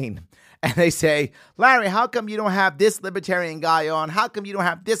complain, and they say, Larry, how come you don't have this libertarian guy on? How come you don't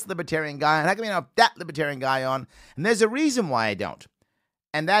have this libertarian guy on? How come you don't have that libertarian guy on? And there's a reason why I don't.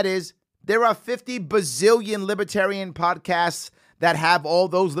 And that is, there are 50 bazillion libertarian podcasts that have all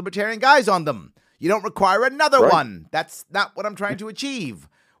those libertarian guys on them. You don't require another one. That's not what I'm trying to achieve.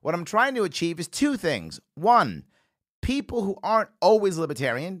 What I'm trying to achieve is 2 things. 1, people who aren't always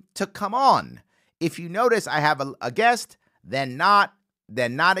libertarian to come on. If you notice, I have a guest, then not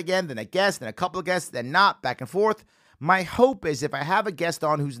again, then a guest, then a couple of guests, then not, back and forth. My hope is if I have a guest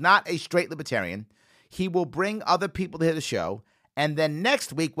on who's not a straight libertarian, he will bring other people to the show. And then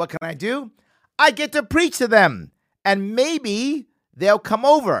next week, what can I do? I get to preach to them. And maybe they'll come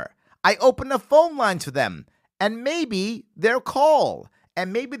over. I open the phone lines for them. And maybe they'll call.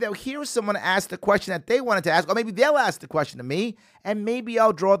 And maybe they'll hear someone ask the question that they wanted to ask. Or maybe they'll ask the question to me. And maybe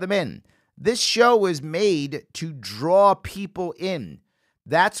I'll draw them in. This show is made to draw people in.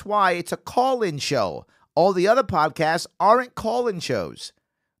 That's why it's a call-in show. All the other podcasts aren't call-in shows.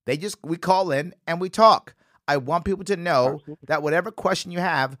 We call in and we talk. I want people to know that whatever question you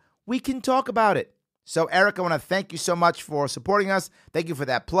have, we can talk about it. So, Eric, I want to thank you so much for supporting us. Thank you for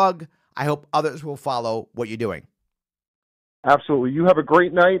that plug. I hope others will follow what you're doing. Absolutely. You have a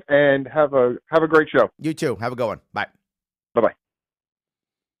great night and have a great show. You too. Have a good one. Bye. Bye-bye.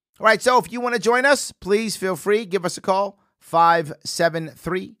 All right, so if you want to join us, please feel free. Give us a call,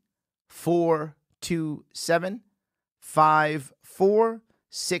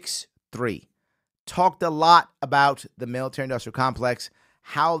 573-427-5463. Talked a lot about the military-industrial complex,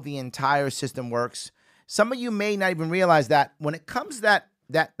 how the entire system works. Some of you may not even realize that when it comes to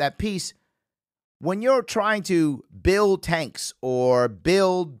that piece, when you're trying to build tanks or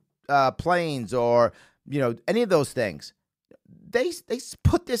build planes or any of those things, they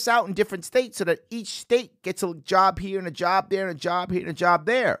put this out in different states so that each state gets a job here and a job there and a job here and a job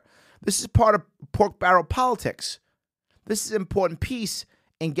there. This is part of pork barrel politics. This is an important piece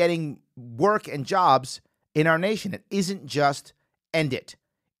in getting work and jobs in our nation. It isn't just end it.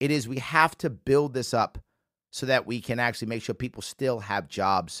 It is we have to build this up so that we can actually make sure people still have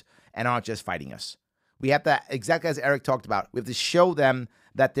jobs and aren't just fighting us. We have to, exactly as Eric talked about, we have to show them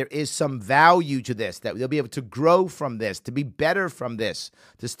that there is some value to this, that they'll be able to grow from this, to be better from this,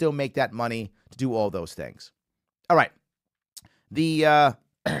 to still make that money, to do all those things. All right. The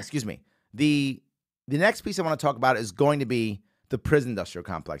next piece I want to talk about is going to be the prison industrial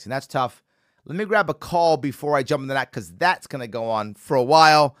complex, and that's tough. Let me grab a call before I jump into that because that's going to go on for a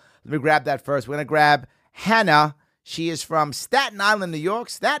while. Let me grab that first. We're going to grab Hannah. She is from Staten Island, New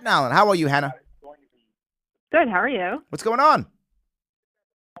York. Staten Island. How are you, Hannah? Good. How are you? What's going on?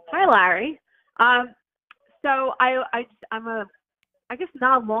 Hi, Larry. So I'm I guess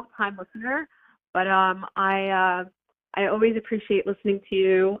not a long time listener, but I always appreciate listening to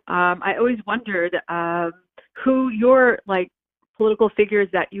you. I always wondered who your political figures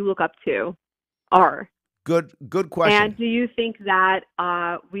that you look up to are. Good question. And do you think that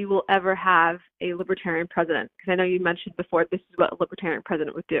we will ever have a libertarian president? Because I know you mentioned before this is what a libertarian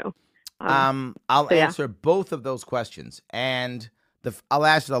president would do. I'll answer both of those questions, and I'll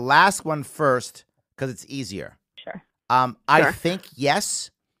answer the last one first because it's easier. Sure. I think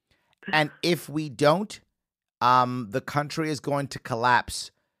yes, and if we don't, the country is going to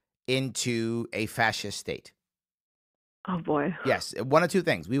collapse into a fascist state. Oh boy. Yes, one of two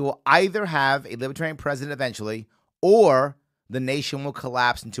things: we will either have a libertarian president eventually, or the nation will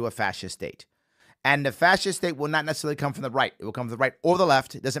collapse into a fascist state. And the fascist state will not necessarily come from the right. It will come from the right or the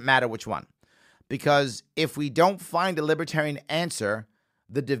left. It doesn't matter which one. Because if we don't find a libertarian answer,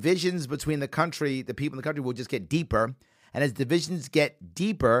 the divisions between the country, the people in the country will just get deeper. And as divisions get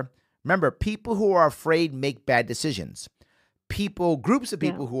deeper, remember, people who are afraid make bad decisions. Groups of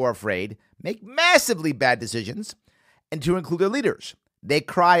people who are afraid make massively bad decisions, and to include their leaders. They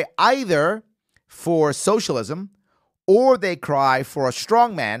cry either for socialism or they cry for a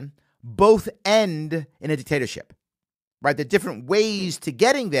strongman. Both end in a dictatorship, right? There are different ways to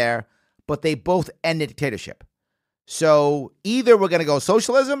getting there, but they both end in dictatorship. So either we're going to go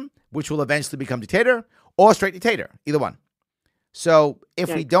socialism, which will eventually become dictator, or straight dictator, either one. So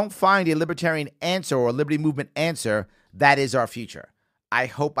if we don't find a libertarian answer or a liberty movement answer, that is our future. I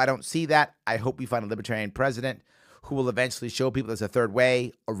hope I don't see that. I hope we find a libertarian president who will eventually show people there's a third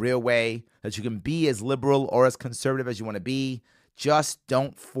way, a real way, that you can be as liberal or as conservative as you want to be. Just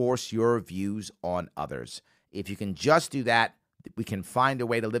don't force your views on others. If you can just do that, we can find a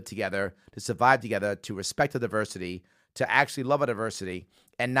way to live together, to survive together, to respect the diversity, to actually love a diversity,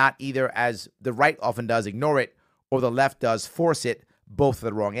 and not either, as the right often does, ignore it, or the left does, force it. Both are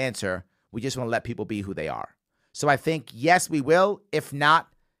the wrong answer. We just want to let people be who they are. So I think, yes, we will. If not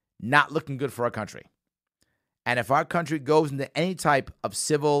looking good for our country. And if our country goes into any type of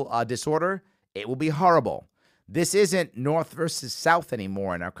civil disorder, it will be horrible. This isn't North versus South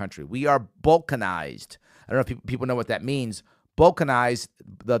anymore in our country. We are Balkanized. I don't know if people know what that means. Balkanized,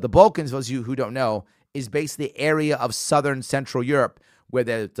 the Balkans, those of you who don't know, is basically the area of southern Central Europe where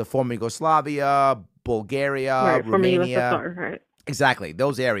there's the former Yugoslavia, Bulgaria, Romania. Right. Exactly,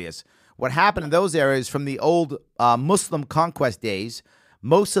 those areas. What happened in those areas from the old Muslim conquest days,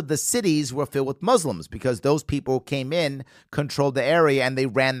 most of the cities were filled with Muslims because those people came in, controlled the area, and they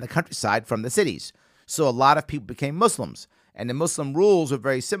ran the countryside from the cities. So a lot of people became Muslims. And the Muslim rules were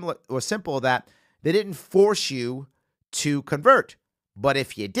very similar or simple that they didn't force you to convert. But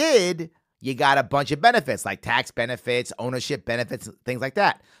if you did, you got a bunch of benefits like tax benefits, ownership benefits, things like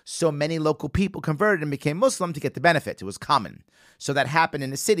that. So many local people converted and became Muslim to get the benefits. It was common. So that happened in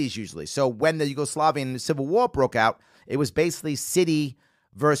the cities usually. So when the Yugoslavian Civil War broke out, it was basically city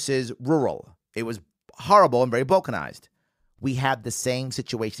versus rural. It was horrible and very balkanized. We have the same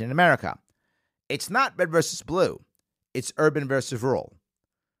situation in America. It's not red versus blue. It's urban versus rural.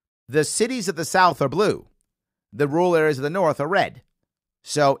 The cities of the South are blue. The rural areas of the North are red.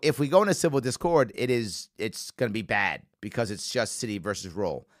 So if we go into civil discord, it's going to be bad because it's just city versus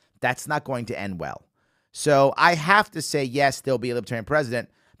rural. That's not going to end well. So I have to say, yes, there'll be a libertarian president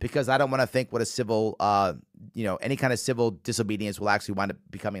because I don't want to think what a civil, any kind of civil disobedience will actually wind up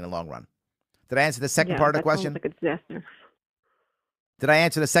becoming in the long run. Did I answer the second part of the question? Sounds like a disaster. Did I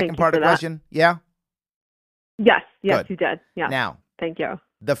answer the second part of the question? Yeah? Yes, Good. you did. Yeah. Now, thank you.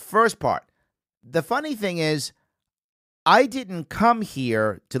 The first part. The funny thing is, I didn't come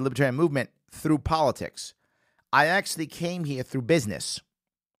here to the libertarian movement through politics. I actually came here through business.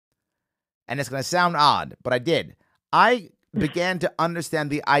 And it's going to sound odd, but I did. I began to understand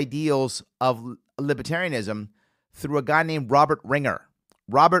the ideals of libertarianism through a guy named Robert Ringer.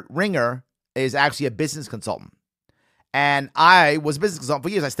 Robert Ringer is actually a business consultant. And I was a business consultant for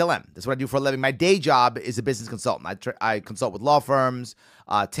years. I still am. That's what I do for a living. My day job is a business consultant. I consult with law firms,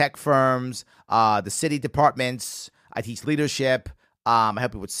 tech firms, the city departments. I teach leadership. I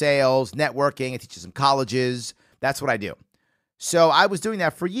help you with sales, networking. I teach you some colleges. That's what I do. So I was doing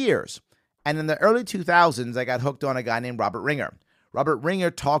that for years. And in the early 2000s, I got hooked on a guy named Robert Ringer. Robert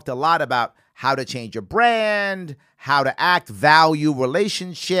Ringer talked a lot about how to change your brand, how to act, value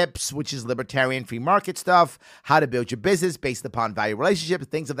relationships, which is libertarian free market stuff, how to build your business based upon value relationships,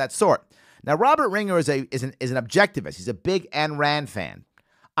 things of that sort. Now, Robert Ringer is an objectivist. He's a big Ayn Rand fan.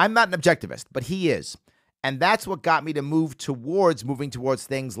 I'm not an objectivist, but he is. And that's what got me to moving towards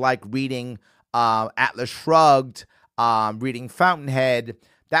things like reading Atlas Shrugged, reading Fountainhead.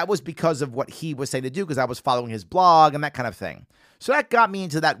 That was because of what he was saying to do, because I was following his blog and that kind of thing. So that got me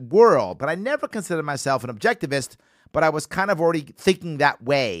into that world, but I never considered myself an objectivist, but I was kind of already thinking that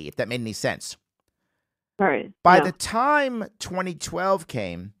way, if that made any sense. All right. By the time 2012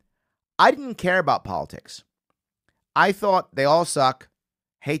 came, I didn't care about politics. I thought they all suck,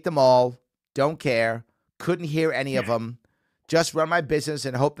 hate them all, don't care, couldn't hear any of them, just run my business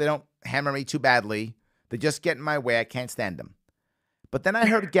and hope they don't hammer me too badly. They just get in my way. I can't stand them. But then I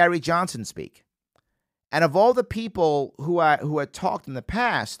heard Gary Johnson speak. And of all the people who had talked in the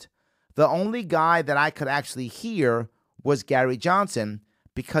past, the only guy that I could actually hear was Gary Johnson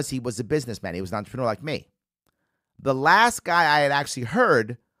because he was a businessman. He was an entrepreneur like me. The last guy I had actually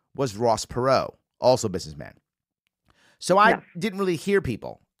heard was Ross Perot, also a businessman. So I didn't really hear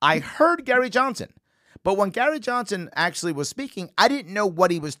people. I heard Gary Johnson. But when Gary Johnson actually was speaking, I didn't know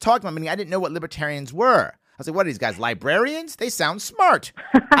what he was talking about. I mean, I didn't know what libertarians were. I was like, what are these guys, librarians? They sound smart.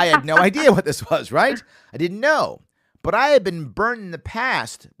 I had no idea what this was, right? I didn't know. But I had been burned in the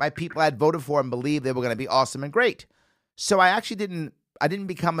past by people I had voted for and believed they were going to be awesome and great. So I actually didn't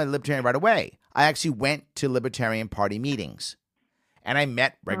become a libertarian right away. I actually went to Libertarian Party meetings. And I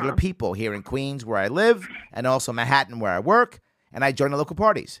met regular people here in Queens where I live and also Manhattan where I work. And I joined the local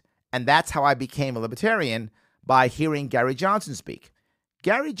parties. And that's how I became a libertarian, by hearing Gary Johnson speak.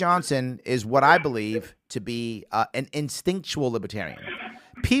 Gary Johnson is what I believe to be an instinctual libertarian.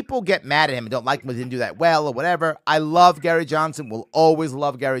 People get mad at him and don't like him because he didn't do that well or whatever. I love Gary Johnson, will always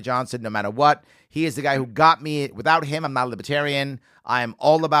love Gary Johnson no matter what. He is the guy who got me. Without him, I'm not a libertarian. I am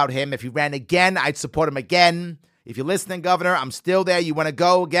all about him. If he ran again, I'd support him again. If you're listening, Governor, I'm still there. You want to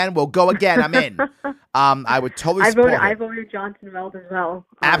go again? We'll go again. I'm in. I would totally support him. I voted Johnson Weld as well.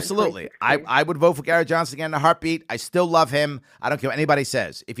 Absolutely. I would vote for Gary Johnson again in a heartbeat. I still love him. I don't care what anybody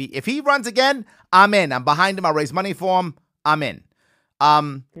says. If he runs again, I'm in. I'm behind him. I'll raise money for him. I'm in.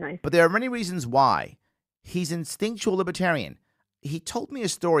 Nice. But there are many reasons why. He's instinctual libertarian. He told me a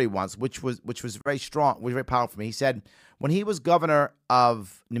story once, which was very strong, was very powerful for me. He said when he was governor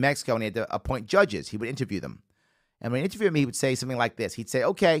of New Mexico and he had to appoint judges, he would interview them. And when he interviewed me, he would say something like this. He'd say,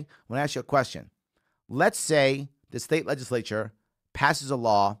 okay, I'm going to ask you a question. Let's say the state legislature passes a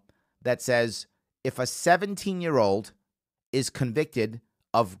law that says if a 17-year-old is convicted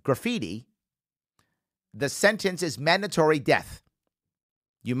of graffiti, the sentence is mandatory death.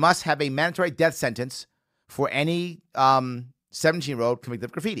 You must have a mandatory death sentence for any 17-year-old convicted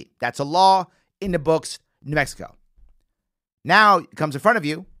of graffiti. That's a law in the books, New Mexico. Now it comes in front of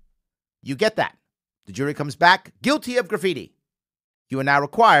you. You get that. The jury comes back guilty of graffiti. You are now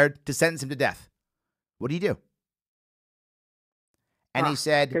required to sentence him to death. What do you do? And he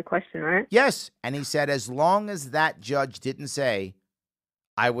said, good question, right? Yes. And he said, as long as that judge didn't say,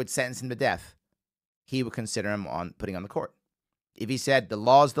 I would sentence him to death, he would consider him on putting on the court. If he said, the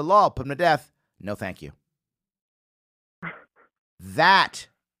law is the law, put him to death, no thank you. That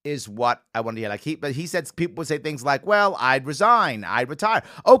is what I wanted to hear. But he said people would say things like, well, I'd resign, I'd retire.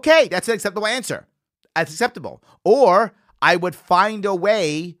 Okay, that's an acceptable answer. That's acceptable. Or I would find a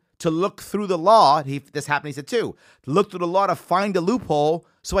way to look through the law. This happened, he said too, to look through the law to find a loophole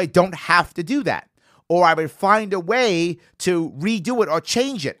so I don't have to do that. Or I would find a way to redo it or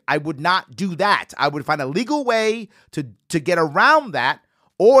change it. I would not do that. I would find a legal way to get around that,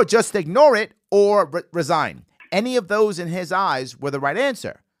 or just ignore it or resign. Any of those in his eyes were the right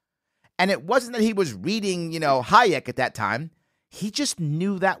answer. And it wasn't that he was reading, Hayek at that time. He just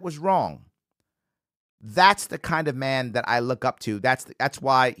knew that was wrong. That's the kind of man that I look up to. That's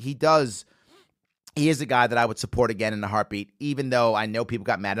why he is a guy that I would support again in a heartbeat, even though I know people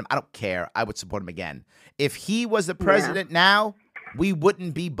got mad at him. I don't care. I would support him again. If he was the president now, we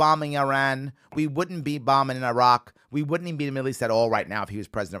wouldn't be bombing Iran. We wouldn't be bombing in Iraq. We wouldn't even be in the Middle East at all right now if he was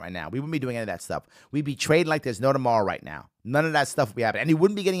president right now. We wouldn't be doing any of that stuff. We'd be trading like there's no tomorrow right now. None of that stuff would be happening. And he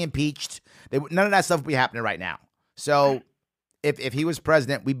wouldn't be getting impeached. None of that stuff would be happening right now. So if he was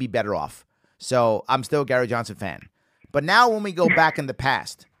president, we'd be better off. So I'm still a Gary Johnson fan. But now when we go back in the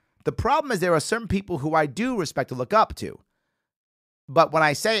past, the problem is there are certain people who I do respect to look up to. But when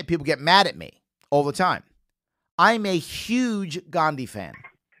I say it, people get mad at me all the time. I'm a huge Gandhi fan.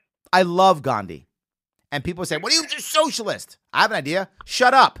 I love Gandhi. And people say, well, you're a socialist. I have an idea.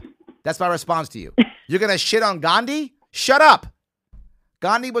 Shut up. That's my response to you. You're going to shit on Gandhi? Shut up.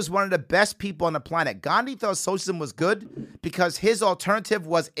 Gandhi was one of the best people on the planet. Gandhi thought socialism was good because his alternative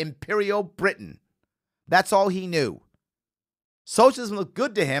was Imperial Britain. That's all he knew. Socialism looked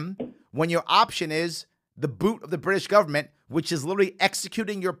good to him when your option is the boot of the British government, which is literally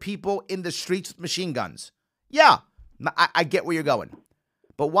executing your people in the streets with machine guns. Yeah, I get where you're going.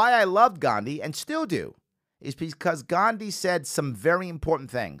 But why I loved Gandhi, and still do, is because Gandhi said some very important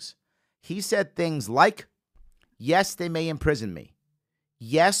things. He said things like, yes, they may imprison me.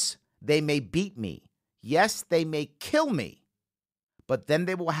 Yes, they may beat me. Yes, they may kill me. But then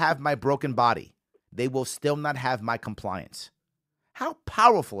they will have my broken body. They will still not have my compliance. How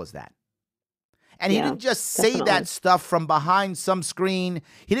powerful is that? And he didn't just say that stuff from behind some screen.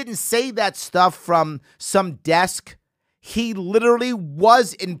 He didn't say that stuff from some desk. He literally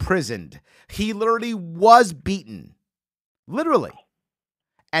was imprisoned. He literally was beaten. Literally.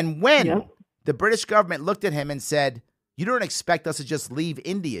 And when the British government looked at him and said, you don't expect us to just leave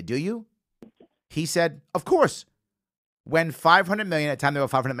India, do you? He said, of course. When 500 million, at the time there were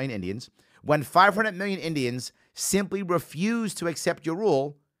 500 million Indians, when 500 million Indians simply refuse to accept your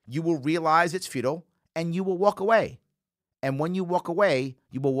rule, you will realize it's futile and you will walk away. And when you walk away,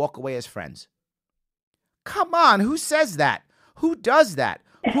 you will walk away as friends. Come on, who says that? Who does that?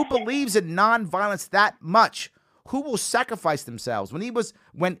 Who believes in nonviolence that much? Who will sacrifice themselves? When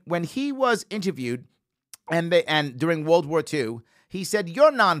he was interviewed and during World War II, he said,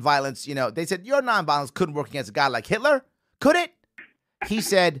 your nonviolence, they said your nonviolence couldn't work against a guy like Hitler. Could it? He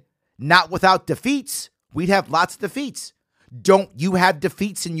said, not without defeats. We'd have lots of defeats. Don't you have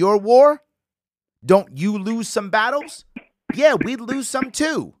defeats in your war? Don't you lose some battles? Yeah, we'd lose some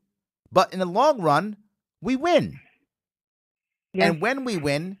too. But in the long run, we win. Yeah. And when we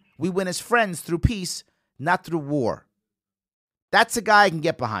win as friends through peace, not through war. That's a guy I can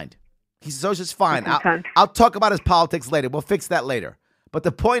get behind. He's a socialist, fine. I'll talk about his politics later. We'll fix that later. But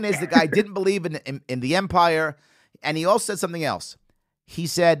the point is the guy didn't believe in the empire. And he also said something else. He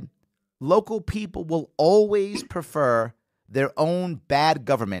said, local people will always prefer their own bad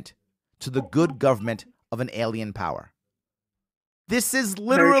government to the good government of an alien power. This is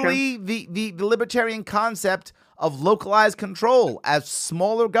literally the libertarian concept of localized control as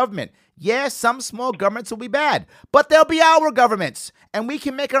smaller government. Yes, some small governments will be bad, but they'll be our governments, and we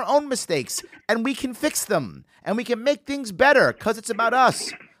can make our own mistakes, and we can fix them, and we can make things better because it's about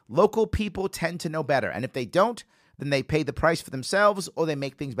us. Local people tend to know better, and if they don't, then they pay the price for themselves, or they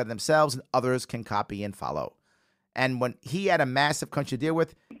make things better themselves, and others can copy and follow. And when he had a massive country to deal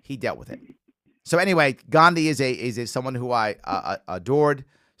with, he dealt with it. So anyway, Gandhi is someone who I adored.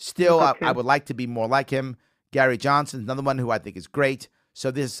 Still, I would like to be more like him. Gary Johnson, another one who I think is great. So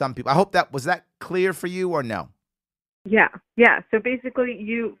this is some people. I hope was that clear for you or no? Yeah. So basically,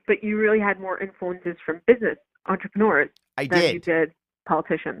 you really had more influences from business entrepreneurs than you did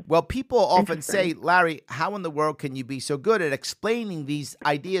politicians. Well, people often say, Larry, how in the world can you be so good at explaining these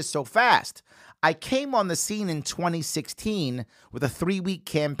ideas so fast? I came on the scene in 2016 with a 3-week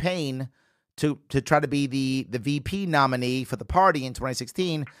campaign to try to be the VP nominee for the party in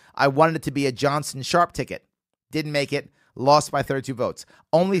 2016. I wanted it to be a Johnson Sharpe ticket. Didn't make it. Lost by 32 votes.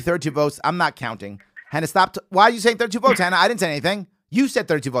 Only 32 votes. I'm not counting. Hannah, stop. Why are you saying 32 votes, Hannah? I didn't say anything. You said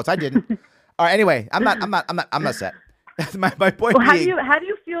 32 votes. I didn't. All right. Anyway, I'm not set. my point. Well, how do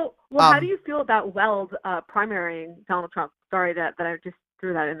you feel? Well, how do you feel about Weld primarying Donald Trump? Sorry that I just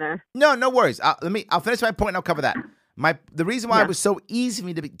threw that in there. No worries. I'll finish my point and I'll cover that. The reason why it was so easy for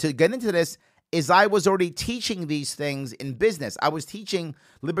me to get into this is I was already teaching these things in business. I was teaching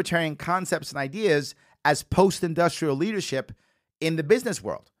libertarian concepts and ideas as post-industrial leadership in the business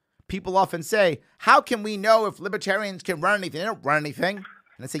world. People often say, how can we know if libertarians can run anything? They don't run anything. And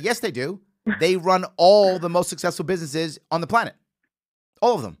I say, yes, they do. They run all the most successful businesses on the planet.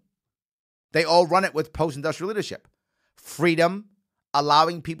 All of them. They all run it with post-industrial leadership. Freedom,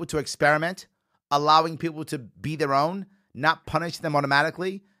 allowing people to experiment, allowing people to be their own, not punish them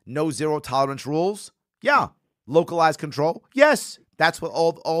automatically, no zero tolerance rules. Yeah. Localized control. Yes. That's what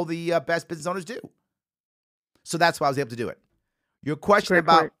all the best business owners do. So that's why I was able to do it. Your question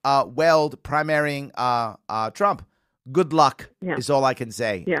about Weld primarying Trump, good luck is all I can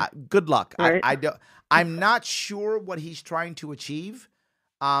say. Yeah. Good luck. Right. I'm not sure what he's trying to achieve.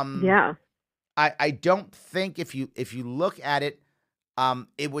 I don't think if you look at it,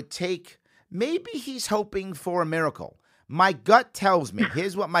 it would take, maybe he's hoping for a miracle. My gut tells me,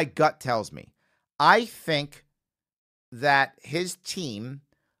 here's what my gut tells me. I think that his team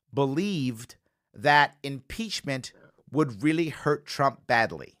believed that impeachment would really hurt Trump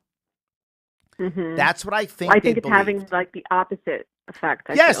badly. Mm-hmm. That's what I think. I think it's believed. having like the opposite effect.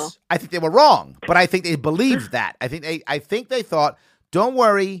 I think they were wrong, but I think they believed that. I think they thought, don't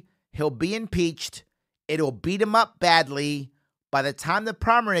worry, he'll be impeached. It'll beat him up badly. By the time the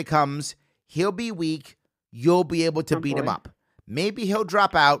primary comes, he'll be weak. You'll be able to beat him up. Maybe he'll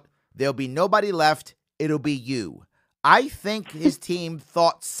drop out. There'll be nobody left. It'll be you. I think his team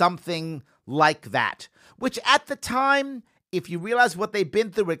thought something like that, which at the time, if you realize what they've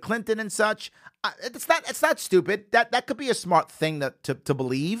been through with Clinton and such, it's not stupid. That could be a smart thing to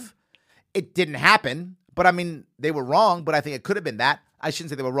believe. It didn't happen, but I mean, they were wrong, but I think it could have been that. I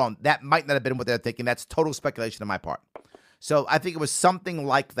shouldn't say they were wrong. That might not have been what they're thinking. That's total speculation on my part. So I think it was something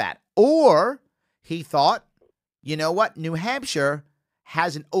like that. Or he thought, you know what? New Hampshire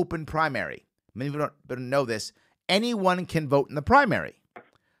has an open primary. Many people don't know this. Anyone can vote in the primary.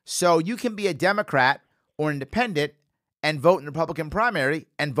 So you can be a Democrat or independent and vote in the Republican primary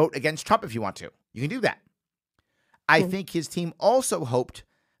and vote against Trump if you want to. You can do that. I think his team also hoped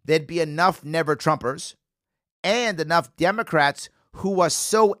there'd be enough never Trumpers and enough Democrats who were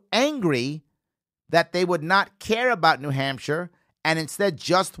so angry that they would not care about New Hampshire and instead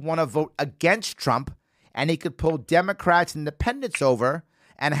just want to vote against Trump, and he could pull Democrats and independents over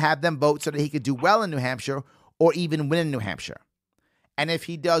and have them vote so that he could do well in New Hampshire or even win in New Hampshire. And if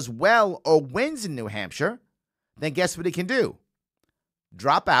he does well or wins in New Hampshire, then guess what he can do?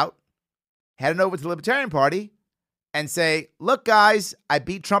 Drop out, head on over to the Libertarian Party, and say, look, guys, I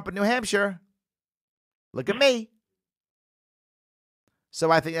beat Trump in New Hampshire. Look at me. So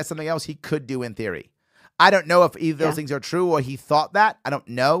I think that's something else he could do in theory. I don't know if either of those things are true or he thought that. I don't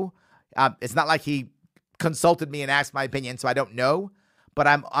know. It's not like he consulted me and asked my opinion, so I don't know. But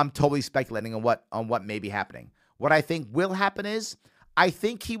I'm totally speculating on what may be happening. What I think will happen is I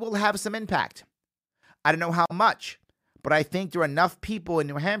think he will have some impact. I don't know how much, but I think there are enough people in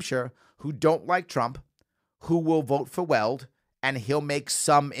New Hampshire who don't like Trump who will vote for Weld, and he'll make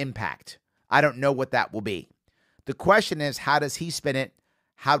some impact. I don't know what that will be. The question is, how does he spin it?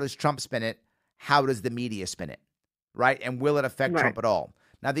 How does Trump spin it? How does the media spin it? Right? And will it affect Trump at all?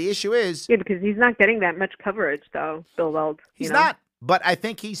 Now, the issue is... Yeah, because he's not getting that much coverage, though, Bill Weld. He's not, but I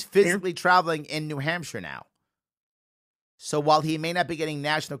think he's physically traveling in New Hampshire now. So while he may not be getting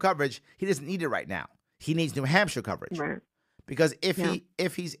national coverage, he doesn't need it right now. He needs New Hampshire coverage. Right. Because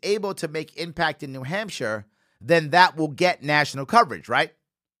if he's able to make impact in New Hampshire, then that will get national coverage, right?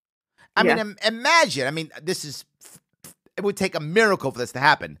 I mean, imagine. I mean, it would take a miracle for this to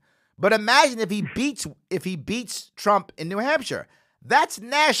happen. But imagine if he beats Trump in New Hampshire. That's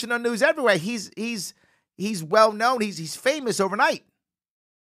national news everywhere. He's well known. He's famous overnight.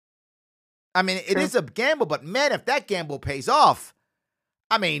 I mean, it is a gamble, but man, if that gamble pays off,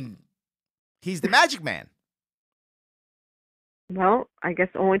 I mean, he's the magic man. Well, I guess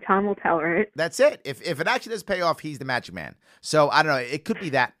only time will tell, right? That's it. If it actually does pay off, he's the magic man. So I don't know. It could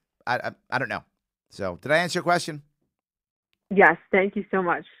be that. I don't know. So did I answer your question? Yes. Thank you so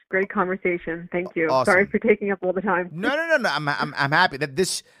much. Great conversation. Thank you. Awesome. Sorry for taking up all the time. No. I'm happy that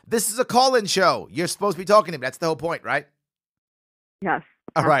this is a call-in show. You're supposed to be talking to me. That's the whole point, right? Yes.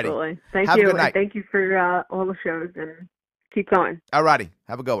 All righty. Absolutely. Thank Have you. a good night. And thank you for all the shows, and keep going. All righty.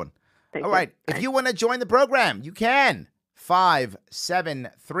 Have a good one. Thank all you. right. Bye. If you want to join the program, you can.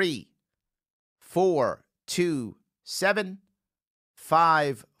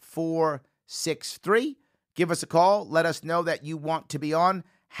 573-427-5463. Give us a call. Let us know that you want to be on.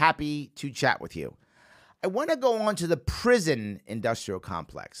 Happy to chat with you. I want to go on to the prison industrial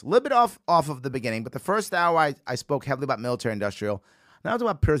complex. A little bit off of the beginning, but the first hour I spoke heavily about military industrial. Now I'll talk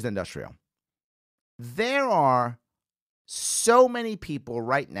about prison industrial. There are so many people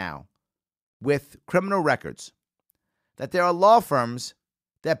right now with criminal records that there are law firms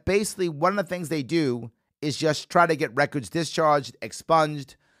that basically one of the things they do is just try to get records discharged,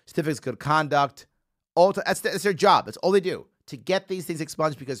 expunged, certificates of good conduct. That's their job. That's all they do, to get these things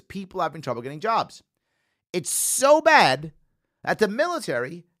expunged because people are having trouble getting jobs. It's so bad that the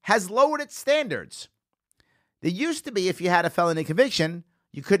military has lowered its standards. There used to be, if you had a felony conviction,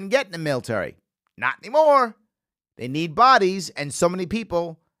 you couldn't get in the military. Not anymore. They need bodies, and so many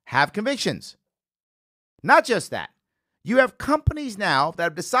people have convictions. Not just that. You have companies now that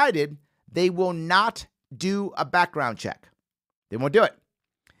have decided they will not do a background check. They won't do it.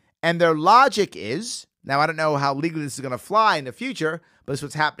 And their logic is, now I don't know how legally this is going to fly in the future, but this is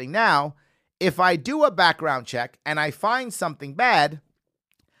what's happening now. If I do a background check and I find something bad,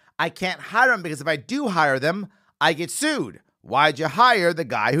 I can't hire them because if I do hire them, I get sued. Why'd you hire the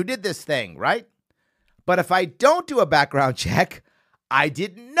guy who did this thing, right? But if I don't do a background check, I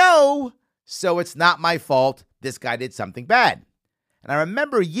didn't know, so it's not my fault. This guy did something bad. And I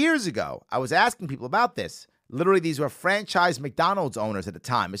remember years ago, I was asking people about this. Literally, these were franchise McDonald's owners at the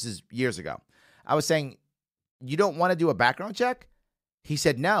time. This is years ago. I was saying, you don't want to do a background check? He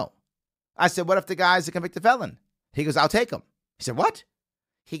said, no. I said, what if the guy's a convicted felon? He goes, I'll take him. He said, what?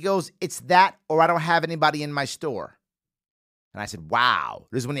 He goes, it's that or I don't have anybody in my store. And I said, wow.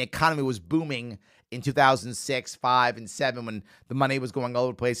 This is when the economy was booming in 2006, 5, and 7, when the money was going all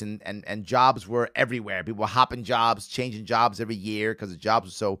over the place and jobs were everywhere. People were hopping jobs, changing jobs every year because the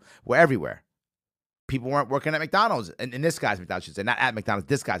jobs were everywhere. People weren't working at McDonald's. And this guy's McDonald's, I should say, not at McDonald's,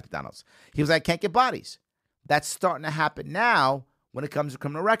 this guy's McDonald's. He was like, can't get bodies. That's starting to happen now when it comes to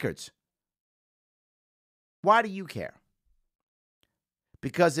criminal records. Why do you care?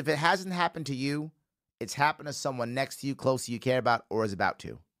 Because if it hasn't happened to you, it's happened to someone next to you, close to you, care about, or is about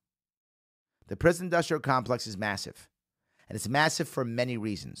to. The prison industrial complex is massive. And it's massive for many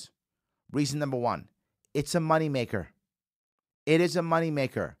reasons. Reason number one, it's a moneymaker. It is a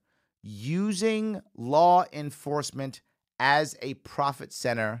moneymaker. Using law enforcement as a profit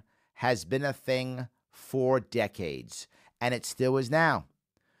center has been a thing for decades. And it still is now.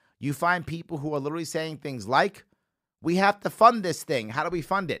 You find people who are literally saying things like, we have to fund this thing. How do we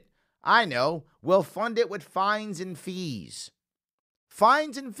fund it? I know. We'll fund it with fines and fees.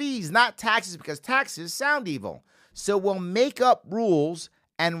 Fines and fees, not taxes, because taxes sound evil. So we'll make up rules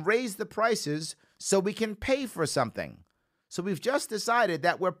and raise the prices so we can pay for something. So we've just decided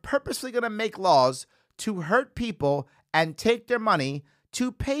that we're purposely going to make laws to hurt people and take their money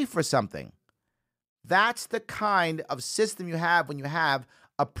to pay for something. That's the kind of system you have when you have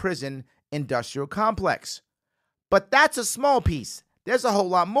a prison industrial complex. But that's a small piece. There's a whole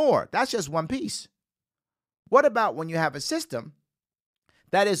lot more. That's just one piece. What about when you have a system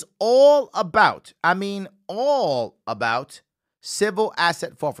that is all about civil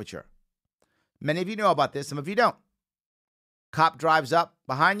asset forfeiture? Many of you know about this. Some of you don't. Cop drives up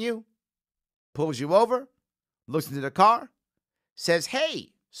behind you, pulls you over, looks into the car, says,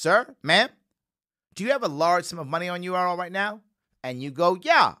 hey, sir, ma'am, do you have a large sum of money on you right now? And you go,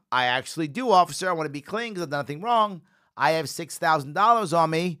 yeah, I actually do, officer. I want to be clean because I've done nothing wrong. I have $6,000 on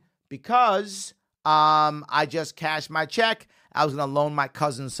me because I just cashed my check. I was going to loan my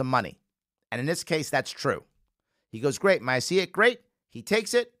cousin some money. And in this case, that's true. He goes, great. May I see it? Great. He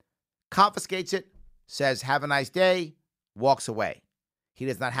takes it, confiscates it, says, have a nice day, walks away. He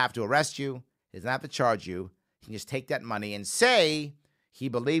does not have to arrest you. He does not have to charge you. He can just take that money and say he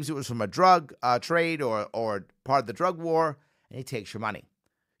believes it was from a drug trade or part of the drug war, and he takes your money.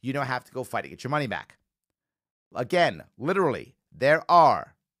 You don't have to go fight to get your money back. Again, literally, there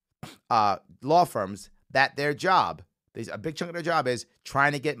are law firms that their job, a big chunk of their job is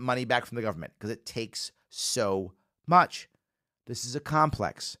trying to get money back from the government because it takes so much. This is a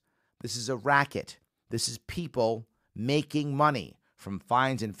complex. This is a racket. This is people making money from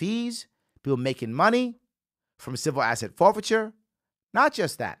fines and fees, people making money from civil asset forfeiture. Not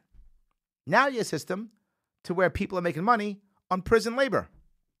just that. Now you have a system to where people are making money on prison labor.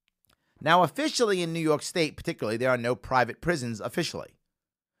 Now, officially in New York State, particularly, there are no private prisons officially.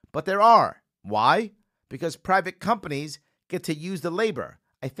 But there are. Why? Because private companies get to use the labor.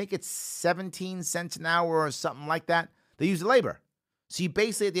 I think it's 17 cents an hour or something like that. They use the labor. So you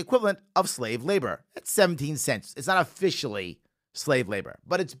basically get the equivalent of slave labor. It's 17 cents. It's not officially slave labor,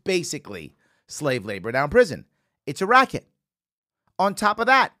 but it's basically slave labor down in prison. It's a racket. On top of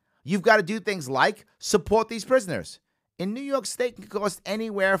that, you've got to do things like support these prisoners. in New York State can cost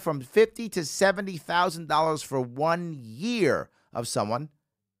anywhere from $50,000 to $70,000 for 1 year of someone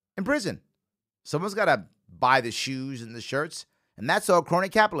in prison. Someone's got to buy the shoes and the shirts, and that's all crony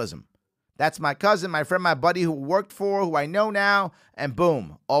capitalism. That's my cousin, my friend, my buddy who worked for, who I know now, and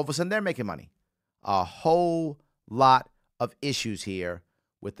boom, all of a sudden they're making money. A whole lot of issues here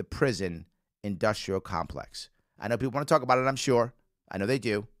with the prison industrial complex. I know people want to talk about it, I'm sure. I know they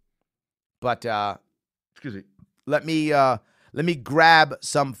do. But excuse me. Let me grab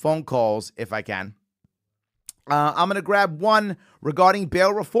some phone calls if I can. I'm going to grab one regarding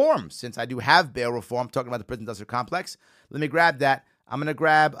bail reform, since I do have bail reform, talking about the prison industrial complex. Let me grab that. I'm going to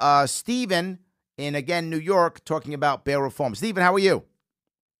grab Stephen in, again, New York, talking about bail reform. Stephen, how are you?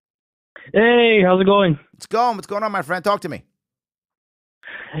 Hey, how's it going? It's going. What's going on, my friend? Talk to me.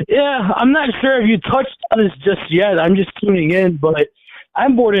 Yeah, I'm not sure if you touched on this just yet. I'm just tuning in, but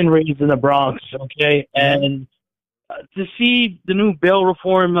I'm born and raised in the Bronx, okay? And to see the new bail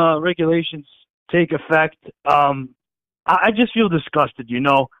reform regulations take effect, I just feel disgusted, you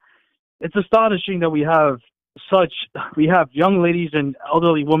know. It's astonishing that we have young ladies and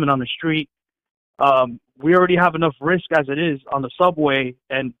elderly women on the street. We already have enough risk as it is on the subway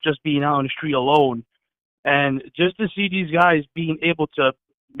and just being out on the street alone. And just to see these guys being able to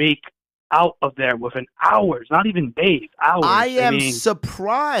make out of there within hours, not even days, hours. I am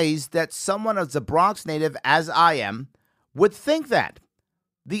surprised that someone as a Bronx native, as I am, would think that.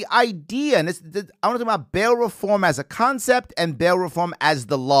 The idea, and I want to talk about bail reform as a concept and bail reform as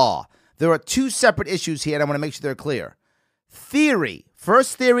the law. There are two separate issues here, and I want to make sure they're clear. Theory,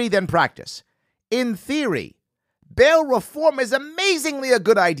 first theory, then practice. In theory, bail reform is amazingly a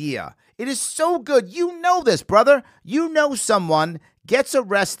good idea. It is so good. You know this, brother. You know someone gets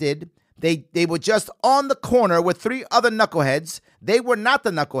arrested. They were just on the corner with 3 other knuckleheads. They were not the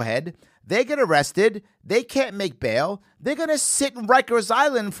knucklehead. They get arrested. They can't make bail. They're going to sit in Rikers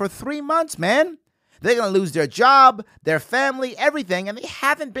Island for 3 months, man. They're going to lose their job, their family, everything, and they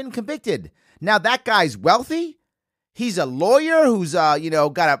haven't been convicted. Now, that guy's wealthy. He's a lawyer who's, got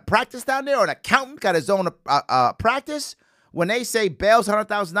a practice down there, or an accountant, got his own practice. When they say bail's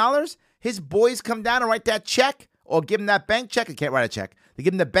 $100,000, his boys come down and write that check or give him that bank check. He can't write a check. They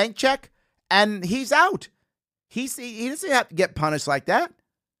give him the bank check, and he's out. He doesn't have to get punished like that.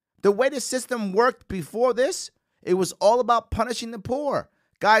 The way the system worked before this, it was all about punishing the poor.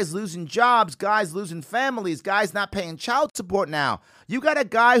 Guys losing jobs, guys losing families, guys not paying child support now. You got a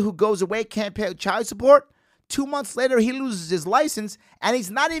guy who goes away, can't pay child support. 2 months later, he loses his license, and he's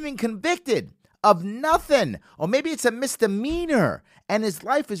not even convicted of nothing. Or maybe it's a misdemeanor, and his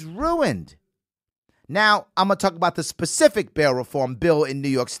life is ruined. Now, I'm going to talk about the specific bail reform bill in New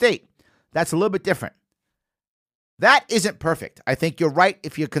York State. That's a little bit different. That isn't perfect. I think you're right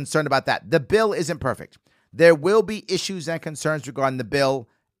if you're concerned about that. The bill isn't perfect. There will be issues and concerns regarding the bill,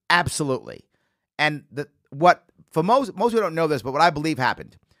 absolutely. And for most people don't know this, but what I believe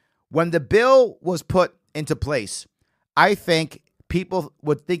happened, when the bill was put into place, I think people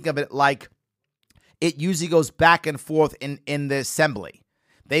would think of it like it usually goes back and forth in the assembly.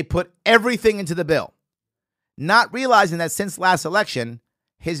 They put everything into the bill, not realizing that since last election,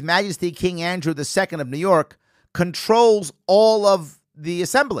 His Majesty King Andrew II of New York controls all of the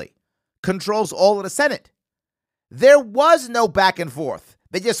assembly, controls all of the Senate. There was no back and forth.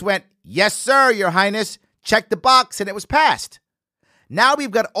 They just went, yes, sir, your highness, check the box, and it was passed. Now we've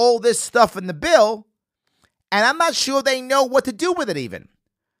got all this stuff in the bill, and I'm not sure they know what to do with it even.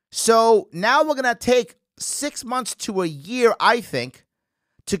 So now we're going to take 6 months to a year, I think,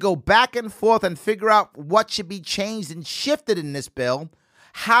 to go back and forth and figure out what should be changed and shifted in this bill,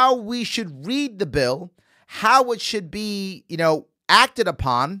 how we should read the bill, how it should be, acted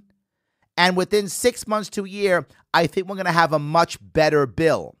upon. And within 6 months to a year, I think we're going to have a much better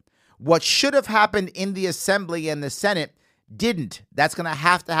bill. What should have happened in the Assembly and the Senate didn't. That's going to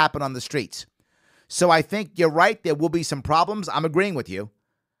have to happen on the streets. So I think you're right. There will be some problems. I'm agreeing with you.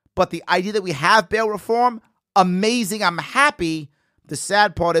 But the idea that we have bail reform, amazing. I'm happy. The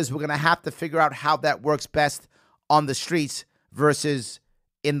sad part is we're going to have to figure out how that works best on the streets versus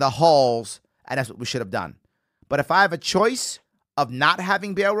in the halls. And that's what we should have done. But if I have a choice of not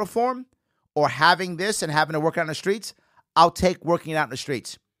having bail reform or having this and having to work out in the streets, I'll take working out in the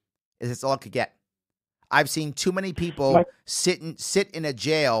streets. It's all I could get. I've seen too many people sit in a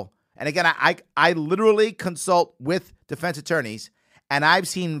jail. And again, I literally consult with defense attorneys, and I've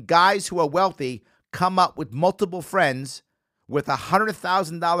seen guys who are wealthy come up with multiple friends with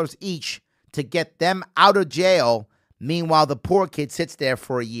 $100,000 each to get them out of jail. Meanwhile, the poor kid sits there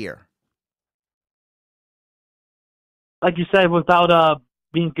for a year. Like you said, without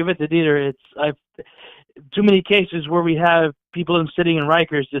being convicted either, too many cases where we have people sitting in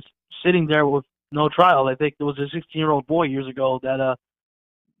Rikers just sitting there with no trial. I think there was a 16-year-old boy years ago that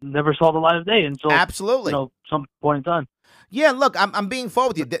never saw the light of day until absolutely some point in time. Yeah, look, I'm being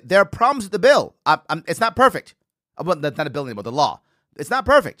forward with you. There are problems with the bill. It's not perfect. Well, that's not a bill anymore. The law. It's not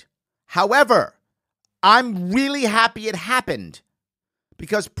perfect. However, I'm really happy it happened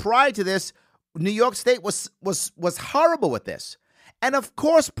because prior to this, New York State was horrible with this. And of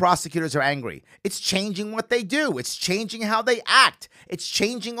course, prosecutors are angry. It's changing what they do. It's changing how they act. It's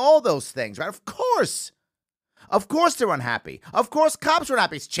changing all those things, right? Of course. Of course they're unhappy. Of course cops are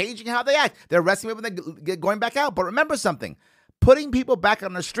unhappy. It's changing how they act. They're arresting people and they're going back out. But remember something. Putting people back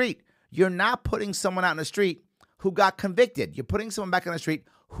on the street, you're not putting someone out on the street who got convicted. You're putting someone back on the street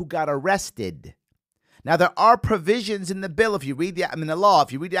who got arrested. Now, there are provisions in the bill. If you read the law,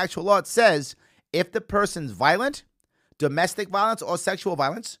 if you read the actual law, it says if the person's violent, domestic violence or sexual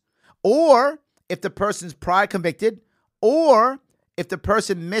violence, or if the person's prior convicted, or if the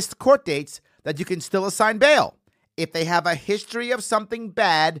person missed court dates, that you can still assign bail. If they have a history of something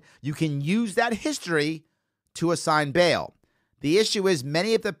bad, you can use that history to assign bail. The issue is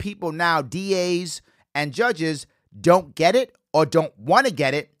many of the people now, DAs and judges, don't get it or don't want to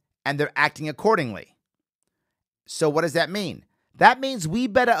get it, and they're acting accordingly. So what does that mean? That means we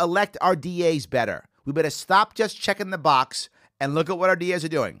better elect our DAs better. We better stop just checking the box and look at what our DAs are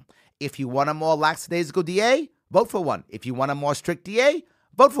doing. If you want a more lackadaisical DA, vote for one. If you want a more strict DA,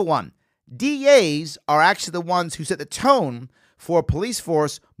 vote for one. DAs are actually the ones who set the tone for a police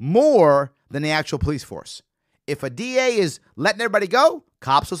force more than the actual police force. If a DA is letting everybody go,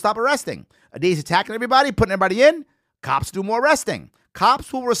 cops will stop arresting. A DA is attacking everybody, putting everybody in, cops do more arresting.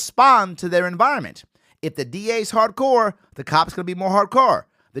 Cops will respond to their environment. If the DA is hardcore, the cop's going to be more hardcore.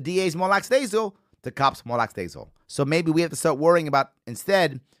 The DA is more lackadaisical, the cop's more lackadaisical. So maybe we have to start worrying about,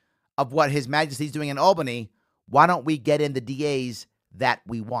 instead of what His Majesty's doing in Albany, why don't we get in the DAs that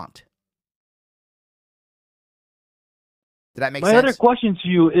we want? Did that make sense? My other question to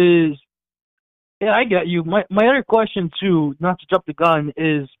you is, yeah, I get you. My other question too, not to jump the gun,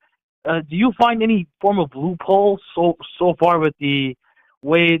 is do you find any form of loophole so far with the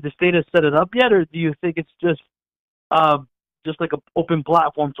way the state has set it up yet, or do you think it's just like an open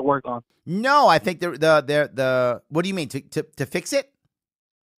platform to work on? No, I think the what do you mean to fix it?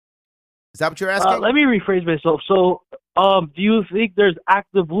 Is that what you're asking? Let me rephrase myself. So, do you think there's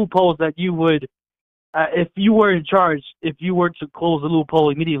active loopholes that you would, if you were in charge, if you were to close the loophole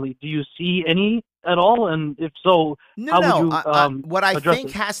immediately, do you see any at all? And if so, how would you what I think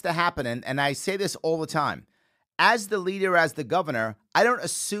it? has to happen, and I say this all the time, as the leader, as the governor, I don't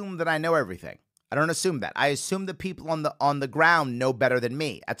assume that I know everything. I don't assume that. I assume the people on the ground know better than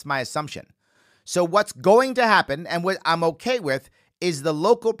me. That's my assumption. So what's going to happen, and what I'm okay with, is the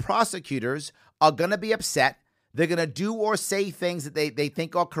local prosecutors are going to be upset. They're going to do or say things that they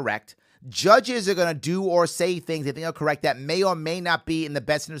think are correct. Judges are going to do or say things they think are correct that may or may not be in the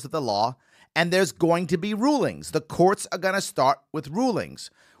best interest of the law. And there's going to be rulings. The courts are going to start with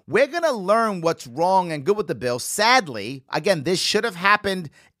rulings. We're going to learn what's wrong and good with the bill. Sadly, again, this should have happened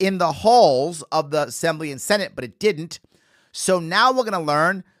in the halls of the Assembly and Senate, but it didn't. So now we're going to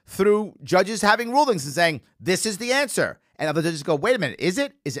learn through judges having rulings and saying, this is the answer. And other judges go, wait a minute, is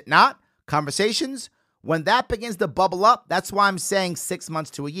it? Is it not? Conversations. When that begins to bubble up, that's why I'm saying 6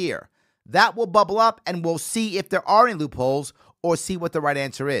 months to a year. That will bubble up and we'll see if there are any loopholes or see what the right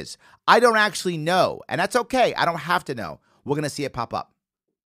answer is. I don't actually know, and that's okay. I don't have to know. We're going to see it pop up.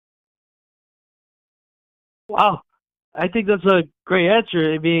 Wow. I think that's a great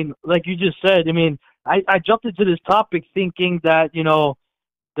answer. I mean, like you just said, I mean, I jumped into this topic thinking that,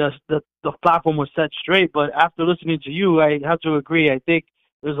 the platform was set straight, but after listening to you, I have to agree. I think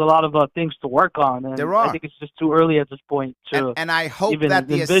there's a lot of things to work on, and there are. I think it's just too early at this point to. And I hope that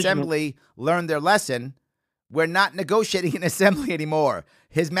the Assembly learned their lesson. We're not negotiating in Assembly anymore.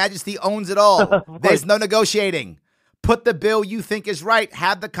 His Majesty owns it all. There's no negotiating. Put the bill you think is right.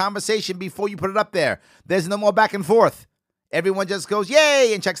 Have the conversation before you put it up there. There's no more back and forth. Everyone just goes,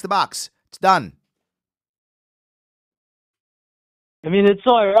 yay, and checks the box. It's done. I mean, it's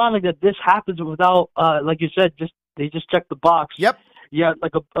so ironic that this happens without, like you said, they just check the box. Yep. Yeah,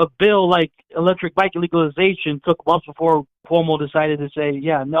 like a bill like electric bike legalization took months before Cuomo decided to say,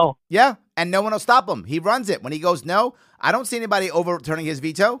 yeah, no. Yeah, and no one will stop him. He runs it. When he goes no, I don't see anybody overturning his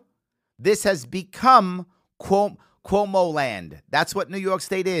veto. This has become Cuomo land. That's what New York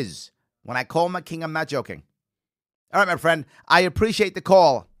State is. When I call him a king, I'm not joking. All right, my friend. I appreciate the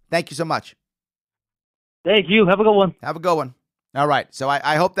call. Thank you so much. Thank you. Have a good one. Have a good one. All right. So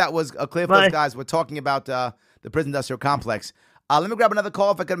I hope that was clear for those guys. We're talking about the prison industrial complex. Let me grab another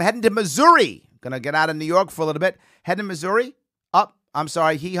call. If I could, I'm heading to Missouri Going to get out of New York for a little bit. Head to Missouri. Up. I'm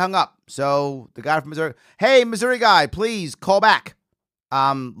sorry. He hung up. So the guy from Missouri. Hey, Missouri guy, please call back.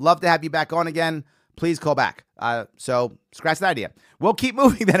 Love to have you back on again. Please call back. So scratch that idea. We'll keep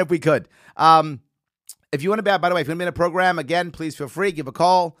moving then if we could. If you want to be, by the way, if you want to be in a program, again, please feel free. Give a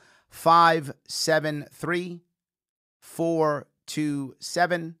call.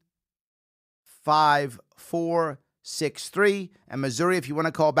 573-427-5463. And Missouri, if you want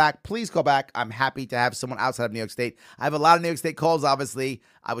to call back, please call back. I'm happy to have someone outside of New York State. I have a lot of New York State calls, obviously.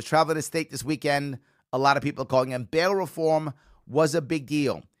 I was traveling the state this weekend. A lot of people calling in. Bail reform was a big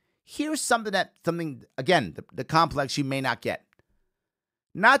deal. Here's something again, the complex you may not get.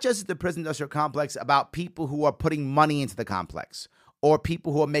 Not just the prison industrial complex about people who are putting money into the complex or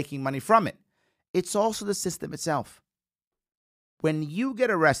people who are making money from it. It's also the system itself. When you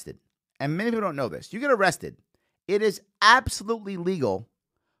get arrested, and many people don't know this, you get arrested, it is absolutely legal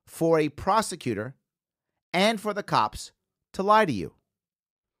for a prosecutor and for the cops to lie to you.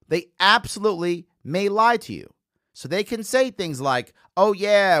 They absolutely may lie to you. So they can say things like, oh,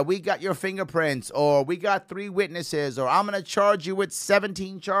 yeah, we got your fingerprints, or we got 3 witnesses, or I'm going to charge you with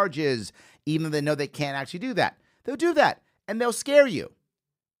 17 charges, even though they know they can't actually do that. They'll do that, and they'll scare you.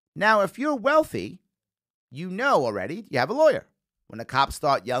 Now, if you're wealthy, you know already you have a lawyer. When the cops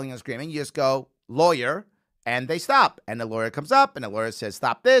start yelling and screaming, you just go, lawyer, and they stop. And the lawyer comes up, and the lawyer says,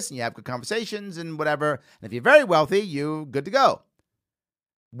 stop this, and you have good conversations and whatever. And if you're very wealthy, you're good to go.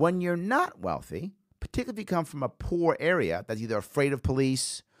 When you're not wealthy, particularly if you come from a poor area that's either afraid of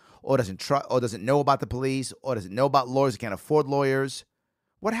police or doesn't know about the police or doesn't know about lawyers, can't afford lawyers,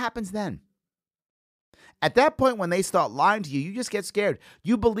 what happens then? At that point, when they start lying to you, you just get scared.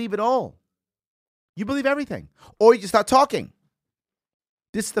 You believe it all. You believe everything. Or you just start talking.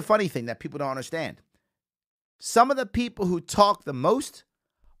 This is the funny thing that people don't understand. Some of the people who talk the most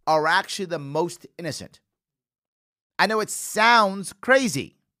are actually the most innocent. I know it sounds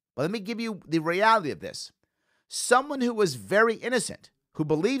crazy, but let me give you the reality of this. Someone who was very innocent, who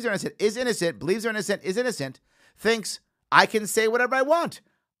believes they're innocent, is innocent, believes they're innocent, is innocent, thinks, I can say whatever I want.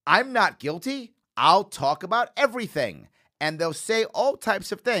 I'm not guilty. I'll talk about everything. And they'll say all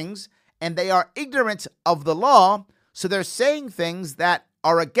types of things, and they are ignorant of the law, so they're saying things that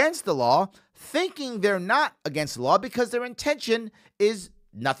are against the law, thinking they're not against the law because their intention is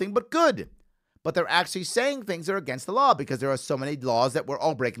nothing but good. But they're actually saying things that are against the law because there are so many laws that we're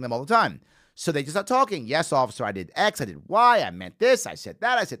all breaking them all the time. So they just start talking. Yes, officer, I did X, I did Y, I meant this, I said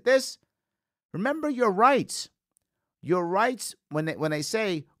that, I said this. Remember your rights. Your rights, when they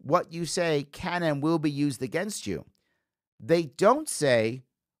say what you say can and will be used against you, they don't say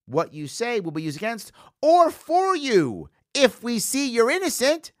what you say will be used against or for you. If we see you're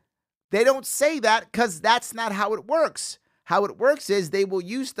innocent, they don't say that because that's not how it works. How it works is they will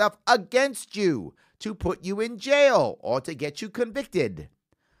use stuff against you to put you in jail or to get you convicted.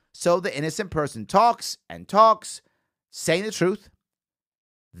 So the innocent person talks and talks, saying the truth.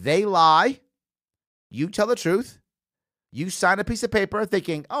 They lie. You tell the truth. You sign a piece of paper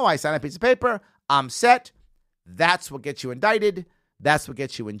thinking, oh, I signed a piece of paper. I'm set. That's what gets you indicted. That's what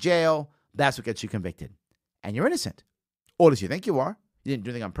gets you in jail. That's what gets you convicted. And you're innocent. Or at least you think you are. You didn't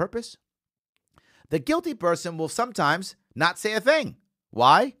do anything on purpose. The guilty person will sometimes not say a thing.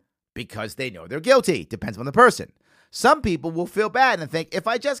 Why? Because they know they're guilty. Depends on the person. Some people will feel bad and think, if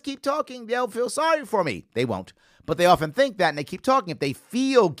I just keep talking, they'll feel sorry for me. They won't. But they often think that and they keep talking if they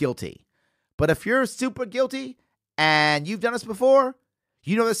feel guilty. But if you're super guilty and you've done this before,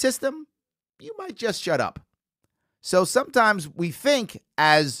 you know the system, you might just shut up. So sometimes we think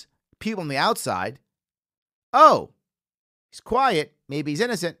as people on the outside, oh, he's quiet. Maybe he's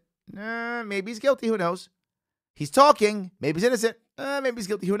innocent. Maybe he's guilty. Who knows? He's talking. Maybe he's innocent. Maybe he's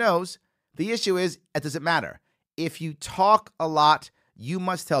guilty. Who knows? The issue is, it doesn't matter. If you talk a lot, you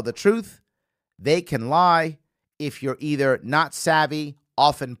must tell the truth. They can lie. If you're either not savvy,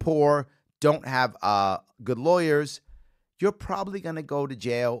 often poor, don't have good lawyers, you're probably going to go to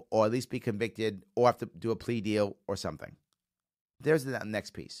jail or at least be convicted or have to do a plea deal or something. There's the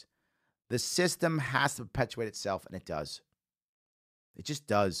next piece. The system has to perpetuate itself, and it does. It just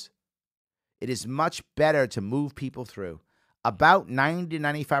does. It is much better to move people through. About 90 to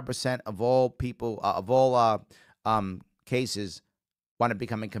 95% of all people, cases wind up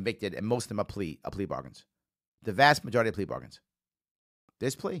becoming convicted, and most of them are plea bargains. The vast majority of plea bargains.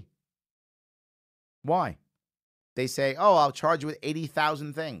 There's plea. Why? They say, oh, I'll charge you with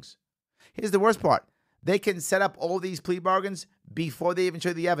 80,000 things. Here's the worst part. They can set up all these plea bargains before they even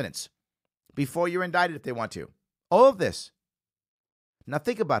show the evidence, before you're indicted if they want to. All of this. Now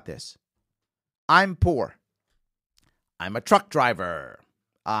think about this. I'm poor. I'm a truck driver.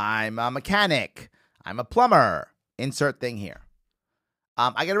 I'm a mechanic. I'm a plumber. Insert thing here.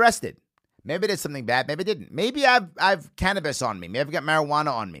 I get arrested. Maybe I did something bad. Maybe I didn't. Maybe I've cannabis on me. Maybe I've got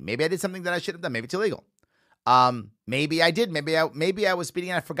marijuana on me. Maybe I did something that I shouldn't have done. Maybe it's illegal. Maybe I did. Maybe I was speeding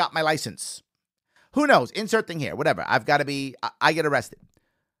and I forgot my license. Who knows? Insert thing here. Whatever. I get arrested.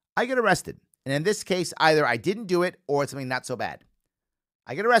 I get arrested. And in this case, either I didn't do it or it's something not so bad.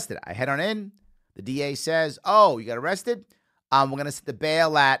 I get arrested. I head on in. The DA says, oh, you got arrested? We're going to set the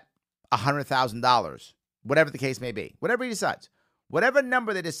bail at $100,000. Whatever the case may be. Whatever he decides. Whatever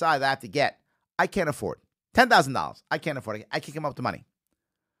number they decide I have to get, I can't afford. $10,000. I can't afford it. I can't come up with the money.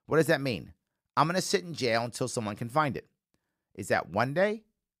 What does that mean? I'm going to sit in jail until someone can find it. Is that 1 day?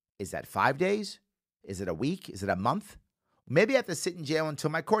 Is that 5 days? Is it a week? Is it a month? Maybe I have to sit in jail until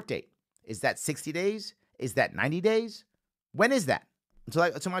my court date. Is that 60 days? Is that 90 days? When is that?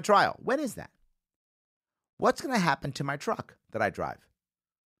 Until my trial. When is that? What's going to happen to my truck that I drive?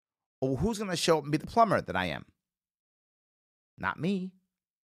 Or who's going to show up and be the plumber that I am? Not me.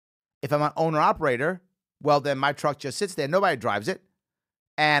 If I'm an owner-operator, well, then my truck just sits there. Nobody drives it.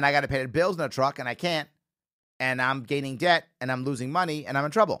 And I got to pay the bills in the truck, and I can't. And I'm gaining debt, and I'm losing money, and I'm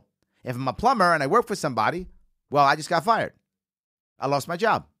in trouble. If I'm a plumber and I work for somebody, well, I just got fired. I lost my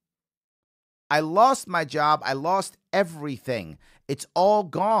job. I lost my job. I lost everything. It's all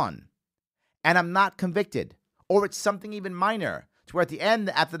gone. And I'm not convicted. Or it's something even minor, to where at the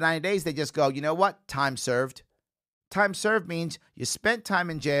end, after 90 days, they just go, you know what? Time served. Time served means you spent time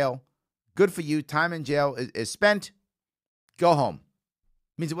in jail. Good for you. Time in jail is spent. Go home.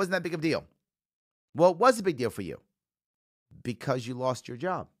 Means it wasn't that big of a deal. Well, it was a big deal for you because you lost your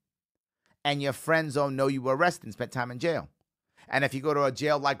job. And your friends don't know you were arrested and spent time in jail. And if you go to a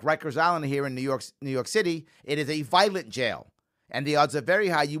jail like Rikers Island here in New York City, it is a violent jail. And the odds are very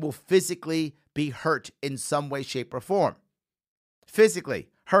high you will physically be hurt in some way, shape, or form. Physically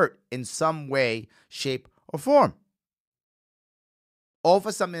hurt in some way, shape, or form. All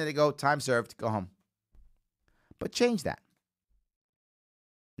for something that they go, time served, go home. But change that.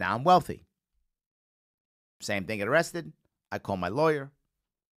 Now I'm wealthy. Same thing, get arrested. I call my lawyer.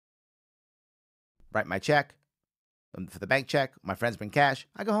 Write my check. For the bank check, my friends bring cash.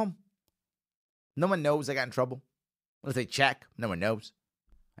 I go home. No one knows I got in trouble. When they check, no one knows.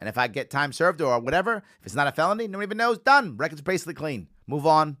 And if I get time served or whatever, if it's not a felony, no one even knows. Done. Record's basically clean. Move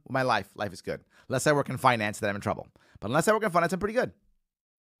on with my life. Life is good. Unless I work in finance, then I'm in trouble. But unless I work in finance, I'm pretty good.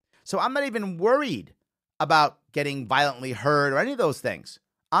 So I'm not even worried about getting violently hurt or any of those things.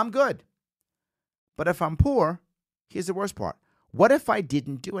 I'm good. But if I'm poor, here's the worst part. What if I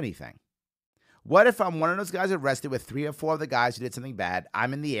didn't do anything? What if I'm one of those guys arrested with 3 or 4 of the guys who did something bad?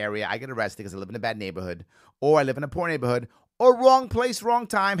 I'm in the area. I get arrested because I live in a bad neighborhood, or I live in a poor neighborhood, or wrong place, wrong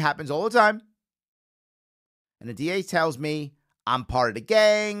time. Happens all the time. And the DA tells me I'm part of the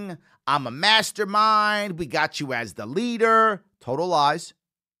gang. I'm a mastermind. We got you as the leader. Total lies.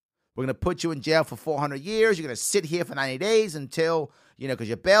 We're going to put you in jail for 400 years. You're going to sit here for 90 days until, because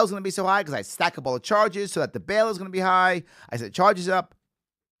your bail's going to be so high because I stack up all the charges so that the bail is going to be high. I set charges up.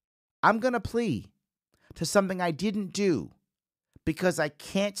 I'm going to plea to something I didn't do because I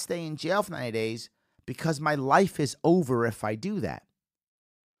can't stay in jail for 90 days because my life is over if I do that.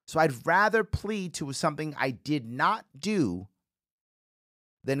 So I'd rather plead to something I did not do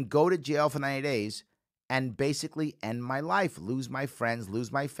than go to jail for 90 days and basically end my life, lose my friends,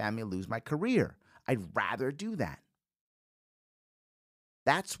 lose my family, lose my career. I'd rather do that.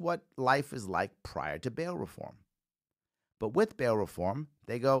 That's what life is like prior to bail reform. But with bail reform,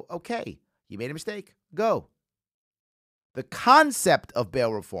 they go, okay, you made a mistake, go. The concept of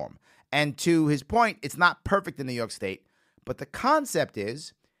bail reform, and to his point, it's not perfect in New York State, but the concept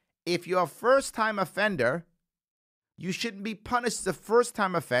is if you're a first-time offender, you shouldn't be punished as a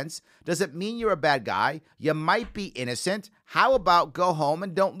first-time offense. Doesn't mean you're a bad guy. You might be innocent. How about go home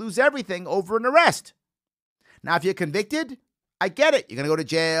and don't lose everything over an arrest? Now, if you're convicted, I get it. You're going to go to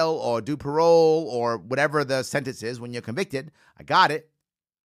jail or do parole or whatever the sentence is when you're convicted. I got it.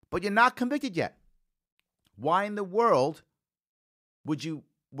 But you're not convicted yet. Why in the world would you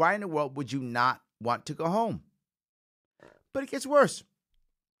not want to go home? But it gets worse.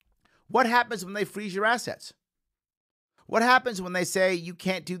 What happens when they freeze your assets? What happens when they say you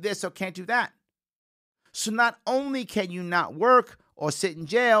can't do this or can't do that? So not only can you not work or sit in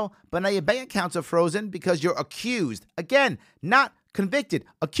jail, but now your bank accounts are frozen because you're accused. Again, not convicted,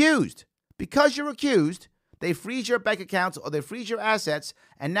 accused. Because you're accused, they freeze your bank accounts or they freeze your assets,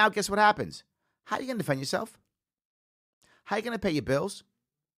 and now guess what happens? How are you going to defend yourself? How are you going to pay your bills?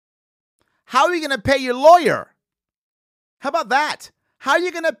 How are you going to pay your lawyer? How about that? How are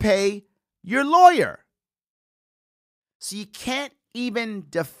you going to pay your lawyer? So you can't even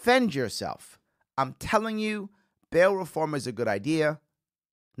defend yourself. I'm telling you, bail reform is a good idea.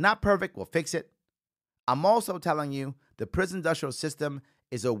 Not perfect, we'll fix it. I'm also telling you the prison industrial system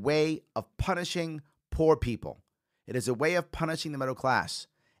is a way of punishing poor people. It is a way of punishing the middle class.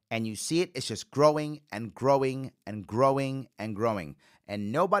 And you see it, it's just growing and growing and growing and growing.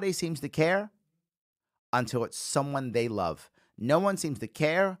 And nobody seems to care until it's someone they love. No one seems to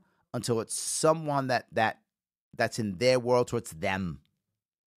care until it's someone that's in their world, so it's them.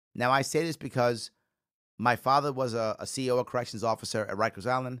 Now, I say this because my father was a CEO, a corrections officer at Rikers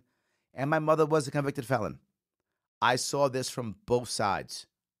Island, and my mother was a convicted felon. I saw this from both sides.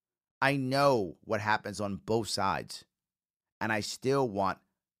 I know what happens on both sides, and I still want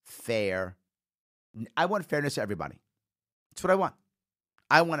I want fairness to everybody. That's what I want.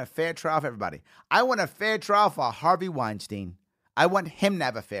 I want a fair trial for everybody. I want a fair trial for Harvey Weinstein. I want him to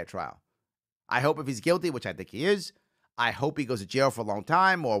have a fair trial. I hope if he's guilty, which I think he is, I hope he goes to jail for a long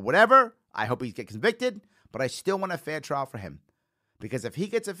time or whatever. I hope he gets convicted, but I still want a fair trial for him. Because if he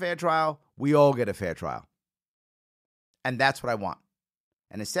gets a fair trial, we all get a fair trial. And that's what I want.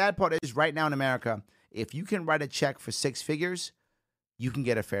 And the sad part is right now in America, if you can write a check for 6 figures, you can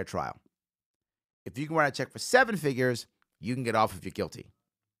get a fair trial. If you can write a check for 7 figures, you can get off if you're guilty.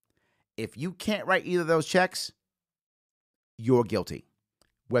 If you can't write either of those checks, you're guilty,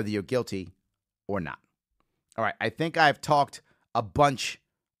 whether you're guilty or not. All right, I think I've talked a bunch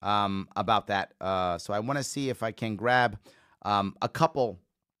about that, so I want to see if I can grab a couple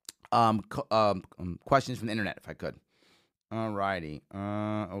questions from the internet, if I could. All righty,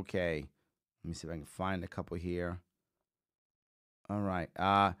 okay. Let me see if I can find a couple here. All right.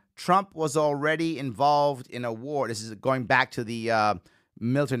 Trump was already involved in a war. This is going back to the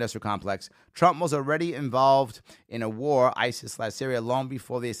military-industrial complex. Trump was already involved in a war, ISIS/Syria, long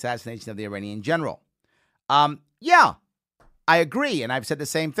before the assassination of the Iranian general. Yeah, I agree, and I've said the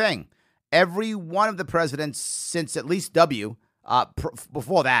same thing. Every one of the presidents since at least W,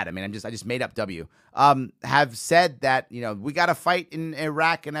 before that, I just made up W, have said that, we got to fight in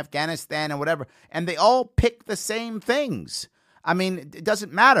Iraq and Afghanistan and whatever, and they all pick the same things. I mean, it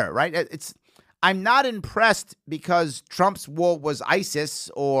doesn't matter, right? I'm not impressed because Trump's war was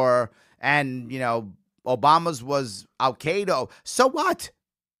ISIS and Obama's was Al Qaeda. So what?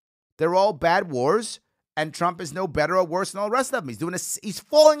 They're all bad wars, and Trump is no better or worse than all the rest of them. He's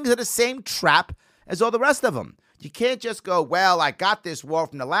falling into the same trap as all the rest of them. You can't just go, well, I got this war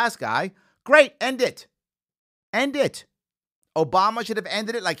from the last guy. Great, end it. End it. Obama should have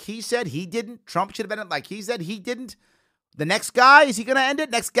ended it like he said he didn't. Trump should have ended it like he said he didn't. The next guy, is he going to end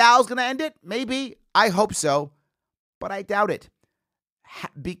it? Next gal's going to end it? Maybe. I hope so. But I doubt it.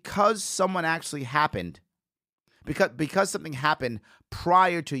 Because something happened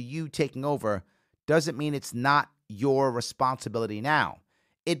prior to you taking over, doesn't mean it's not your responsibility now.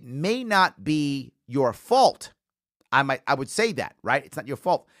 It may not be your fault. I would say that, right? It's not your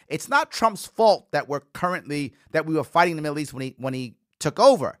fault. It's not Trump's fault that we were fighting in the Middle East when he took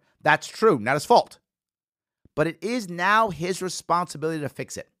over. That's true. Not his fault. But it is now his responsibility to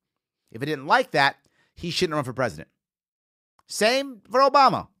fix it. If he didn't like that, he shouldn't run for president. Same for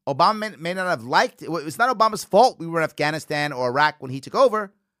Obama. Obama may not have liked it. It's not Obama's fault we were in Afghanistan or Iraq when he took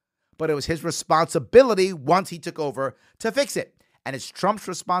over, but it was his responsibility once he took over to fix it. And it's Trump's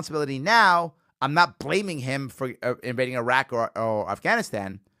responsibility now. I'm not blaming him for invading Iraq or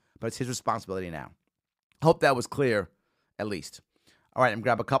Afghanistan, but it's his responsibility now. Hope that was clear, at least. All right, I'm going to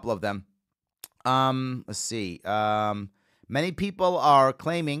grab a couple of them. Let's see. Many people are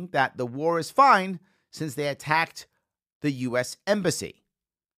claiming that the war is fine since they attacked the U.S. embassy.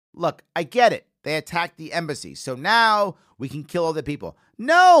 Look, I get it. They attacked the embassy. So now we can kill other people.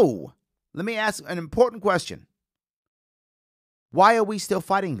 No! Let me ask an important question. Why are we still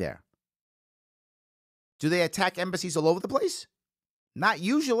fighting there? Do they attack embassies all over the place? Not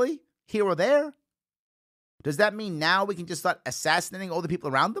usually, here or there. Does that mean now we can just start assassinating all the people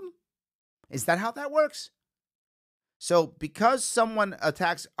around them? Is that how that works? So because someone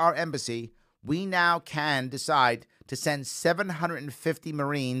attacks our embassy, we now can decide to send 750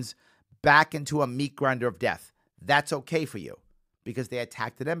 Marines back into a meat grinder of death. That's okay for you because they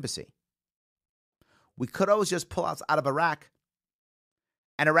attacked an embassy. We could always just pull us out of Iraq.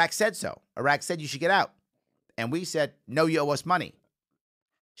 And Iraq said so. Iraq said you should get out. And we said, no, you owe us money.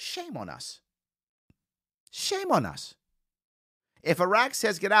 Shame on us. Shame on us. If Iraq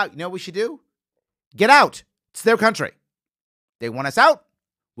says get out, you know what we should do? Get out. It's their country. They want us out.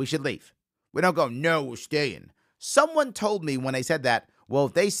 We should leave. We don't go, no, we're staying. Someone told me when they said that, well,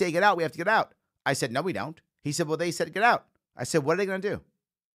 if they say get out, we have to get out. I said, no, we don't. He said, well, they said get out. I said, what are they going to do?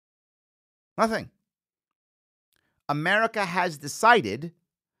 Nothing. America has decided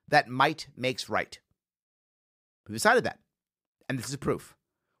that might makes right. We've decided that. And this is proof.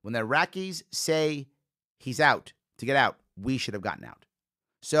 When the Iraqis say he's out to get out, we should have gotten out.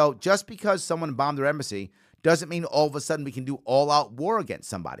 So just because someone bombed their embassy doesn't mean all of a sudden we can do all-out war against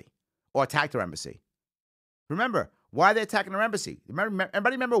somebody or attack their embassy. Remember, why are they attacking their embassy?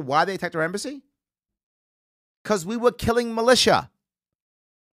 Everybody remember why they attacked their embassy? Because we were killing militia.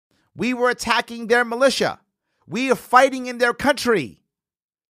 We were attacking their militia. We are fighting in their country.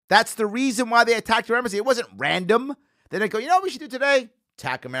 That's the reason why they attacked their embassy. It wasn't random. They didn't go, you know what we should do today?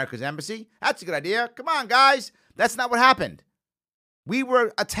 Attack America's embassy. That's a good idea. Come on, guys. That's not what happened. We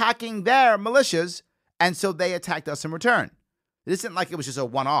were attacking their militias, and so they attacked us in return. It isn't like it was just a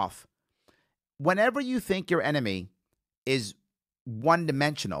one-off. Whenever you think your enemy is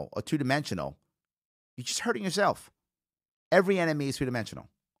one-dimensional or two-dimensional, you're just hurting yourself. Every enemy is three-dimensional.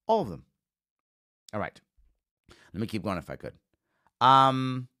 All of them. All right. Let me keep going if I could.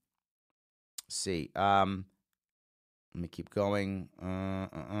 Let's see. Let me keep going.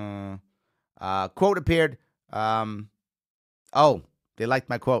 Quote appeared. Oh, they liked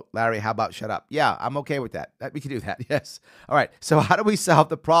my quote. Larry, how about shut up? Yeah, I'm okay with that. We can do that. Yes. All right. So how do we solve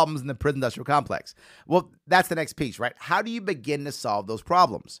the problems in the prison industrial complex? Well, that's the next piece, right? How do you begin to solve those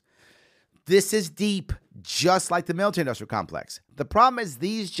problems? This is deep, just like the military industrial complex. The problem is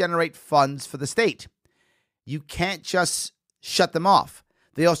these generate funds for the state. You can't just shut them off.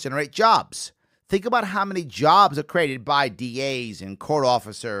 They also generate jobs. Think about how many jobs are created by DAs and court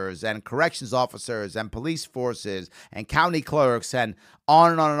officers and corrections officers and police forces and county clerks and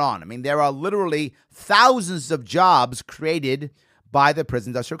on and on and on. I mean, there are literally thousands of jobs created by the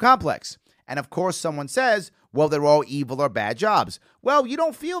prison industrial complex. And of course, someone says, well, they're all evil or bad jobs. Well, you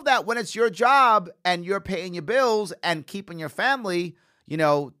don't feel that when it's your job and you're paying your bills and keeping your family,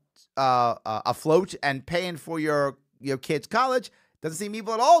 afloat and paying for your kids' college. Doesn't seem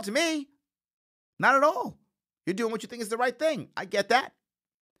evil at all to me. Not at all. You're doing what you think is the right thing. I get that.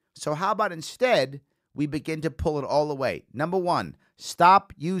 So how about instead we begin to pull it all away? Number one,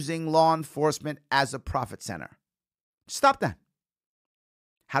 stop using law enforcement as a profit center. Stop that.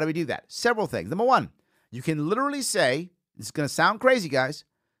 How do we do that? Several things. Number one, you can literally say, this is going to sound crazy, guys,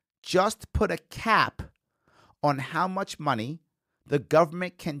 just put a cap on how much money the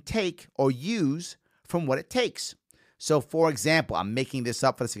government can take or use from what it takes. So, for example, I'm making this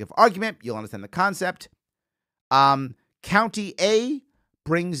up for the sake of argument. You'll understand the concept. County A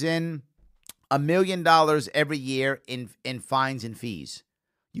brings in $1 million every year in fines and fees.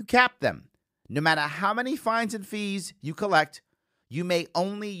 You cap them. No matter how many fines and fees you collect, you may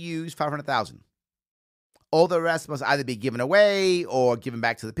only use $500,000. All the rest must either be given away or given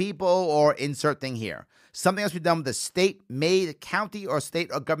back to the people or insert thing here. Something else be done with the state the county or state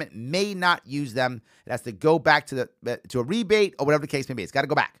or government may not use them. It has to go back to a rebate or whatever the case may be. It's got to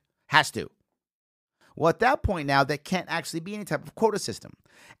go back. Has to. Well, at that point now, there can't actually be any type of quota system.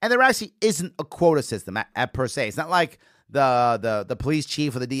 And there actually isn't a quota system per se. It's not like the police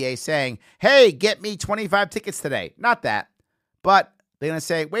chief or the DA saying, hey, get me 25 tickets today. Not that. But they're going to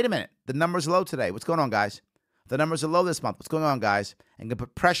say, wait a minute, the numbers are low today. What's going on, guys? The numbers are low this month. What's going on, guys? And going to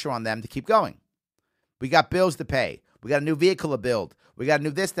put pressure on them to keep going. We got bills to pay. We got a new vehicle to build. We got a new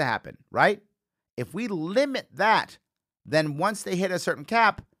this to happen, right? If we limit that, then once they hit a certain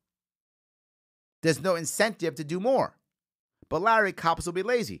cap, there's no incentive to do more. But Larry, cops will be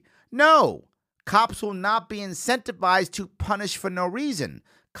lazy. No, cops will not be incentivized to punish for no reason.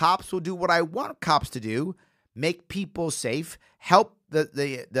 Cops will do what I want cops to do, make people safe, help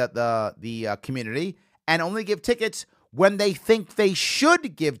the community, and only give tickets when they think they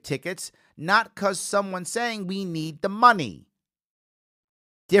should give tickets, not because someone's saying we need the money.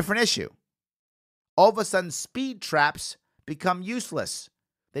 Different issue. All of a sudden, speed traps become useless.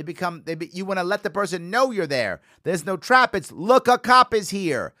 You want to let the person know you're there. There's no trap. It's, look, a cop is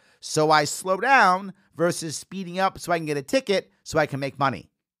here. So I slow down versus speeding up so I can get a ticket so I can make money.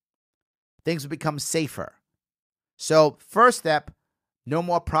 Things will become safer. So first step, no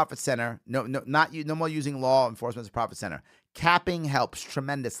more profit center. No more using law enforcement as a profit center. Capping helps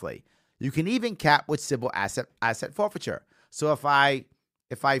tremendously. You can even cap with civil asset forfeiture. So if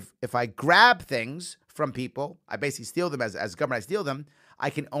I grab things from people, I basically steal them as government. I steal them. I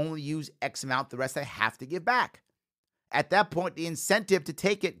can only use X amount. The rest I have to give back. At that point, the incentive to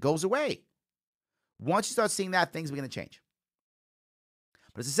take it goes away. Once you start seeing that, things are going to change.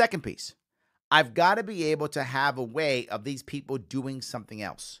 But it's the second piece. I've got to be able to have a way of these people doing something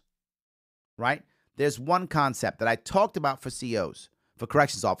else, right? There's one concept that I talked about for COs, for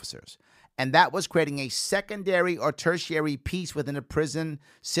corrections officers, and that was creating a secondary or tertiary piece within the prison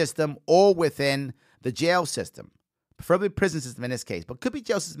system or within the jail system. preferably prison system in this case, but could be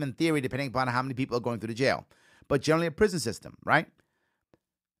jail system in theory, depending upon how many people are going through the jail, but generally a prison system, right?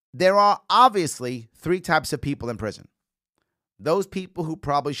 There are obviously 3 types of people in prison. Those people who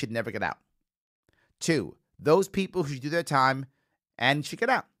probably should never get out. 2, those people who should do their time and should get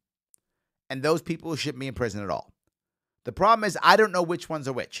out. And those people who shouldn't be in prison at all. The problem is I don't know which ones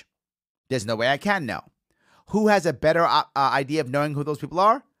are which. There's no way I can know. Who has a better idea of knowing who those people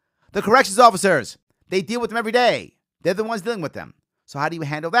are? The corrections officers. They deal with them every day. They're the ones dealing with them. So how do you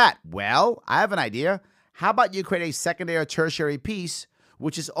handle that? Well, I have an idea. How about you create a secondary or tertiary piece,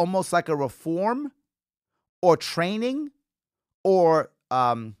 which is almost like a reform or training or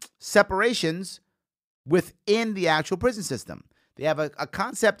separations within the actual prison system. They have a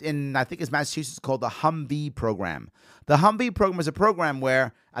concept in, I think it's Massachusetts, called the Humvee program. The Humvee program is a program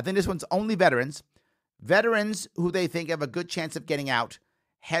where, I think this one's only veterans who they think have a good chance of getting out,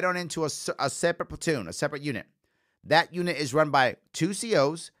 head on into a separate platoon, a separate unit. That unit is run by 2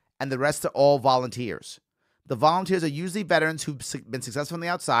 COs, and the rest are all volunteers. The volunteers are usually veterans who've been successful on the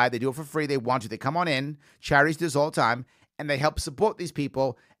outside. They do it for free. They want to. They come on in. Charities do this all the time, and they help support these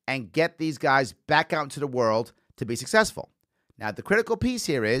people and get these guys back out into the world to be successful. Now, the critical piece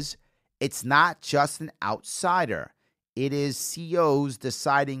here is it's not just an outsider. It is COs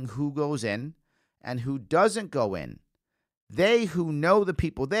deciding who goes in and who doesn't go in. They who know the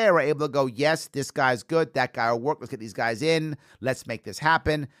people there are able to go, yes, this guy's good, that guy will work, let's get these guys in, let's make this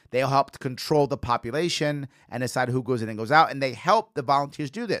happen. They'll help to control the population and decide who goes in and goes out, and they help the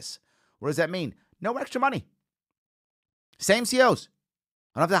volunteers do this. What does that mean? No extra money. Same COs.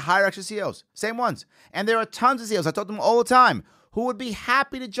 I don't have to hire extra COs. Same ones. And there are tons of COs, I talk to them all the time, who would be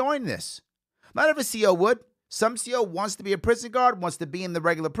happy to join this. Not every CO would. Some CO wants to be a prison guard, wants to be in the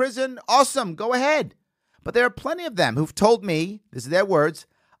regular prison. Awesome, go ahead. But there are plenty of them who've told me, this is their words,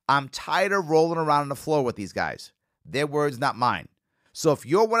 I'm tired of rolling around on the floor with these guys. Their words, not mine. So if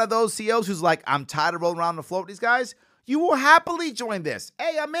you're one of those COs who's like, I'm tired of rolling around on the floor with these guys, you will happily join this.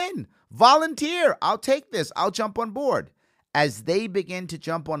 Hey, I'm in. Volunteer. I'll take this. I'll jump on board. As they begin to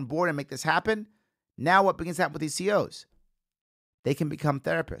jump on board and make this happen, now what begins to happen with these COs? They can become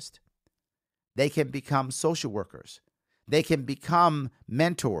therapists. They can become social workers. They can become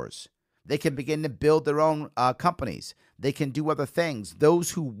mentors. They can begin to build their own companies. They can do other things.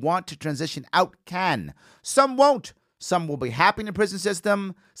 Those who want to transition out can. Some won't. Some will be happy in the prison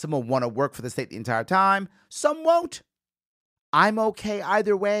system. Some will want to work for the state the entire time. Some won't. I'm okay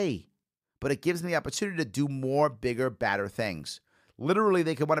either way. But it gives me the opportunity to do more, bigger, badder things. Literally,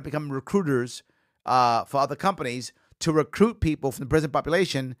 they could want to become recruiters for other companies to recruit people from the prison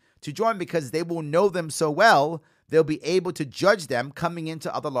population to join because they will know them so well, they'll be able to judge them coming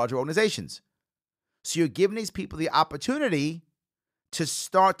into other larger organizations. So you're giving these people the opportunity to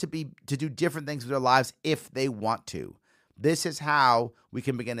start to do different things with their lives if they want to. This is how we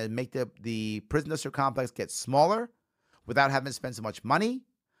can begin to make the prison industrial complex get smaller without having to spend so much money,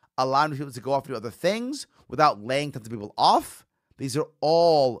 allowing people to go off and do other things without laying tons of people off. These are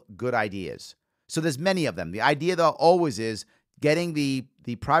all good ideas. So there's many of them. The idea, though, always is getting the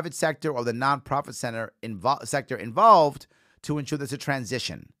private sector or the nonprofit sector involved to ensure there's a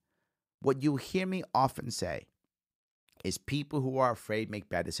transition. What you hear me often say is people who are afraid make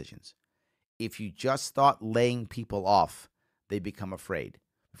bad decisions. If you just start laying people off, they become afraid.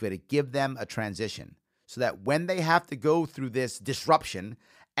 We've got to give them a transition so that when they have to go through this disruption,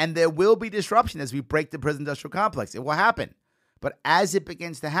 and there will be disruption as we break the prison industrial complex, it will happen. But as it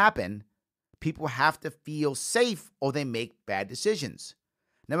begins to happen, people have to feel safe or they make bad decisions.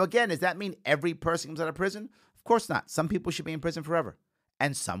 Now, again, does that mean every person comes out of prison? Of course not. Some people should be in prison forever,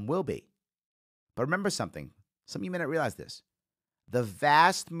 and some will be. But remember something. Some of you may not realize this. The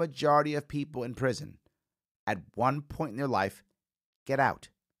vast majority of people in prison at one point in their life get out.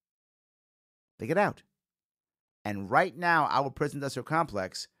 They get out. And right now, our prison industrial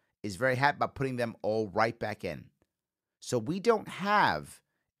complex is very happy about putting them all right back in. So we don't have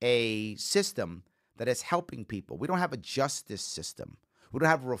a system that is helping people. We don't have a justice system. We don't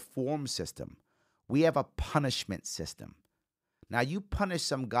have a reform system. We have a punishment system. Now, you punish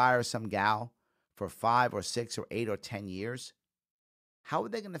some guy or some gal for 5 or 6 or 8 or 10 years. How are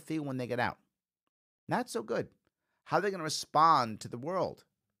they going to feel when they get out? Not so good. How are they going to respond to the world?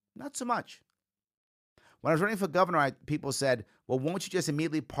 Not so much. When I was running for governor, people said, well, won't you just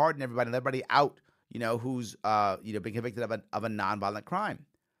immediately pardon everybody and let everybody out, who's been convicted of a nonviolent crime?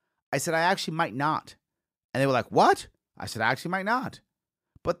 I said, I actually might not. And they were like, what? I said, I actually might not.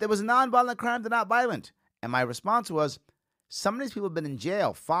 But there was a nonviolent crime, they're not violent. And my response was, some of these people have been in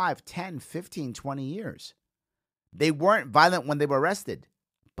jail 5, 10, 15, 20 years. They weren't violent when they were arrested,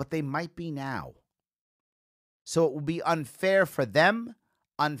 but they might be now. So it will be unfair for them,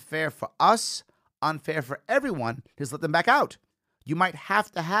 unfair for us, unfair for everyone to just let them back out. You might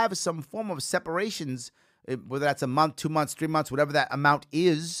have to have some form of separations, whether that's a month, 2 months, 3 months, whatever that amount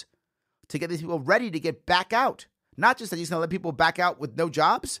is, to get these people ready to get back out. Not just that you're just going to let people back out with no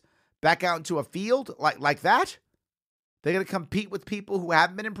jobs, back out into a field like that. They're going to compete with people who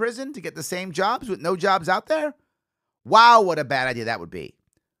haven't been in prison to get the same jobs with no jobs out there. Wow, what a bad idea that would be.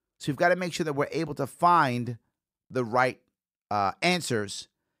 So we've got to make sure that we're able to find the right answers,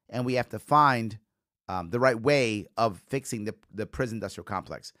 and we have to find the right way of fixing the prison industrial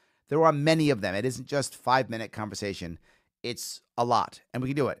complex. There are many of them. It isn't just 5-minute conversation. It's a lot, and we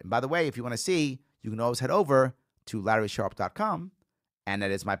can do it. And by the way, if you want to see, you can always head over to LarrySharpe.com, and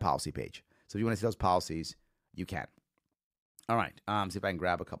that is my policy page. So if you want to see those policies, you can. All right. See if I can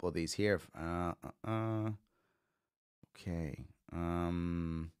grab a couple of these here. Okay.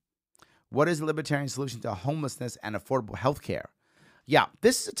 What is the libertarian solution to homelessness and affordable health care? Yeah,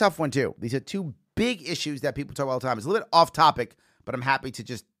 this is a tough one, too. These are two big issues that people talk about all the time. It's a little bit off topic, but I'm happy to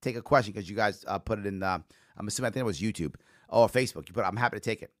just take a question because you guys put it in, I'm assuming, I think it was YouTube or Facebook. I'm happy to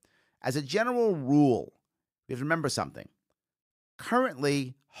take it. As a general rule, we have to remember something.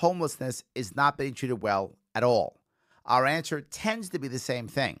 Currently, homelessness is not being treated well at all. Our answer tends to be the same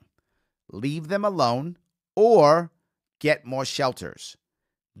thing. Leave them alone or get more shelters.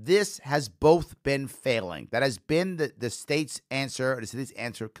 This has both been failing. That has been the state's answer, the city's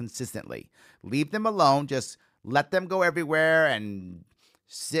answer consistently. Leave them alone. Just let them go everywhere and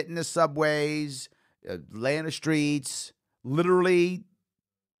sit in the subways, lay in the streets, literally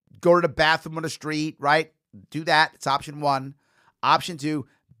go to the bathroom on the street, right? Do that. It's option one. Option two,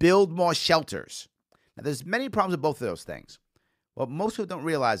 build more shelters. Now, there's many problems with both of those things. What most people don't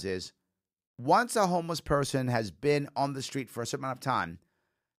realize is once a homeless person has been on the street for a certain amount of time,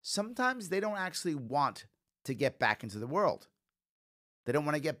 sometimes they don't actually want to get back into the world. They don't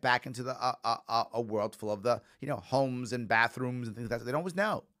want to get back into a world full of the homes and bathrooms and things like that. They don't always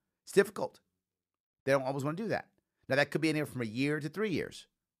know. It's difficult. They don't always want to do that. Now, that could be anywhere from a year to 3 years.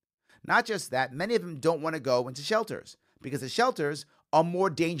 Not just that, many of them don't want to go into shelters because the shelters are more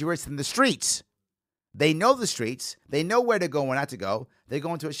dangerous than the streets. They know the streets. They know where to go and where not to go. They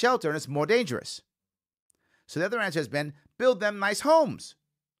go into a shelter, and it's more dangerous. So the other answer has been build them nice homes.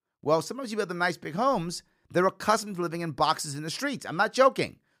 Well, sometimes you build them nice big homes, they're accustomed to living in boxes in the streets. I'm not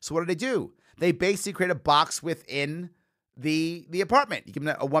joking. So what do? They basically create a box within the apartment. You give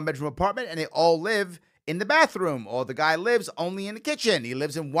them a one-bedroom apartment, and they all live in the bathroom. Or the guy lives only in the kitchen. He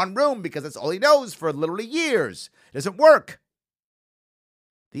lives in one room because that's all he knows for literally years. It doesn't work.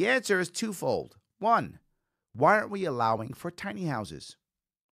 The answer is twofold. One, why aren't we allowing for tiny houses?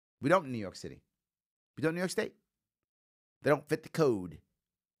 We don't in New York City. We don't in New York State. They don't fit the code.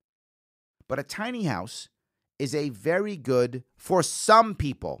 But a tiny house is a very good, for some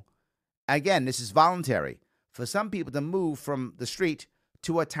people, again, this is voluntary, for some people to move from the street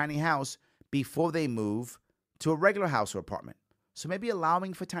to a tiny house before they move to a regular house or apartment. So maybe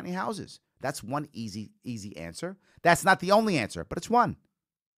allowing for tiny houses. That's one easy answer. That's not the only answer, but it's one.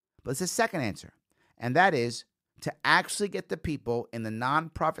 But it's a second answer. And that is to actually get the people in the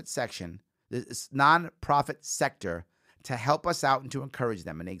nonprofit section, this nonprofit sector, to help us out and to encourage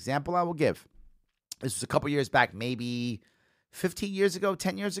them. An example I will give, this was a couple years back, maybe 15 years ago,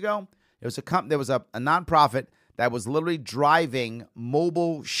 10 years ago. There was a nonprofit that was literally driving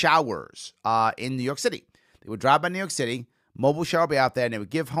mobile showers in New York City. They would drive by New York City, mobile shower would be out there, and they would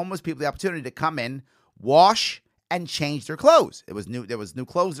give homeless people the opportunity to come in, wash, and change their clothes. There was new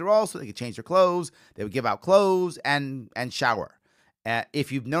clothes there also. They could change their clothes. They would give out clothes and shower.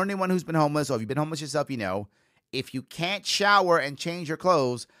 If you've known anyone who's been homeless, or if you've been homeless yourself, you know, if you can't shower and change your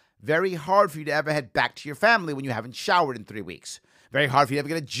clothes, very hard for you to ever head back to your family when you haven't showered in 3 weeks. Very hard for you to ever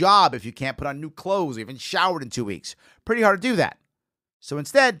get a job if you can't put on new clothes or even showered in 2 weeks. Pretty hard to do that. So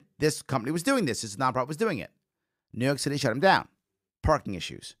instead, this company was doing this. This nonprofit was doing it. New York City shut them down. Parking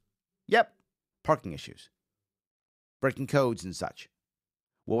issues. Yep, parking issues. Breaking codes and such.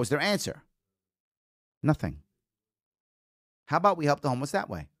 What was their answer? Nothing. How about we help the homeless that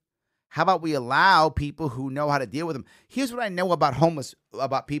way? How about we allow people who know how to deal with them? Here's what I know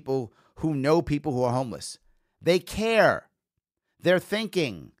about people who know people who are homeless. They care. They're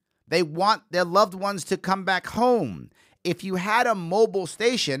thinking. They want their loved ones to come back home. If you had a mobile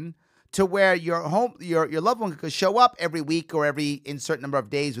station to where your loved one could show up every week or every insert number of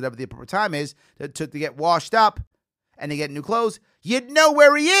days, whatever the appropriate time is, to get washed up and to get new clothes, you'd know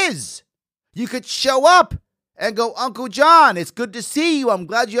where he is. You could show up and go, Uncle John, it's good to see you. I'm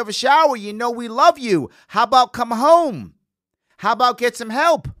glad you have a shower. You know we love you. How about come home? How about get some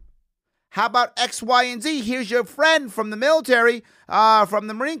help? How about X, Y, and Z? Here's your friend from the military, from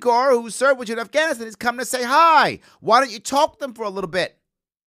the Marine Corps who served with you in Afghanistan. He's coming to say hi. Why don't you talk to them for a little bit?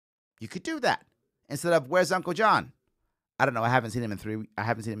 You could do that instead of, where's Uncle John? I don't know. I haven't seen him in 2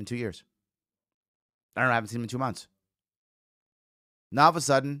 years. I don't know. I haven't seen him in 2 months. Now all of a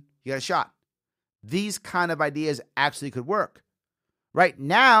sudden, you got a shot. These kind of ideas actually could work. Right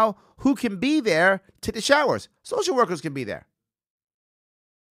now, who can be there to the showers? Social workers can be there.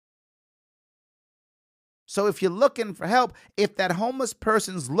 So if you're looking for help, if that homeless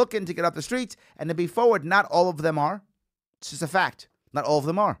person's looking to get off the streets and to be forward, not all of them are. It's just a fact. Not all of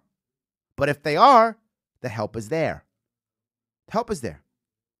them are. But if they are, the help is there. Help is there.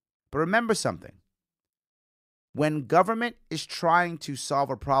 But remember something. When government is trying to solve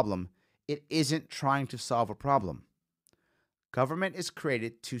a problem, it isn't trying to solve a problem. Government is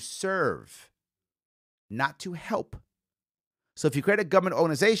created to serve, not to help. So if you create a government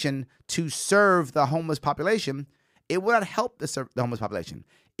organization to serve the homeless population, it will not help the homeless population.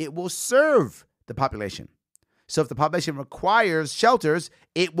 It will serve the population. So if the population requires shelters,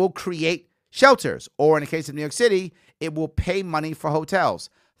 it will create shelters. Or in the case of New York City, it will pay money for hotels.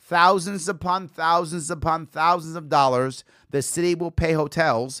 Thousands upon thousands upon thousands of dollars, the city will pay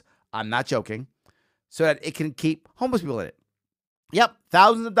hotels, I'm not joking, so that it can keep homeless people in it. Yep,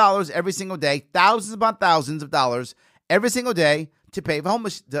 thousands of dollars every single day, thousands upon thousands of dollars every single day to pay for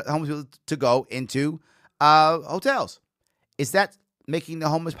homeless people to go into hotels. Is that making the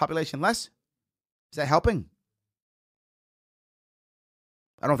homeless population less? Is that helping?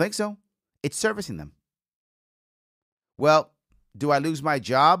 I don't think so. It's servicing them. Well, do I lose my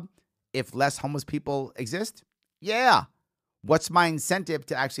job if less homeless people exist? Yeah. What's my incentive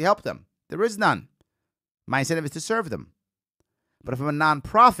to actually help them? There is none. My incentive is to serve them. But if I'm a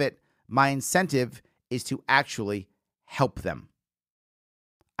nonprofit, my incentive is to actually help them.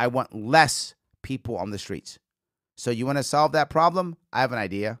 I want less people on the streets. So you want to solve that problem? I have an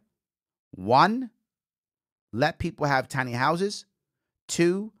idea. 1, let people have tiny houses.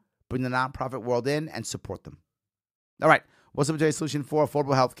 2, bring the nonprofit world in and support them. All right. What's up with today's solution for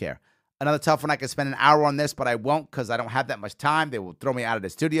affordable health care? Another tough one. I could spend an hour on this, but I won't because I don't have that much time. They will throw me out of the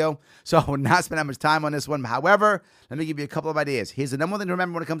studio. So I will not spend that much time on this one. However, let me give you a couple of ideas. Here's the number one thing to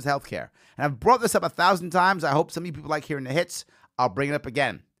remember when it comes to healthcare. And I've brought this up 1,000 times. I hope some of you people like hearing the hits. I'll bring it up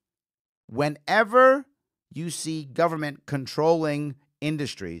again. Whenever you see government controlling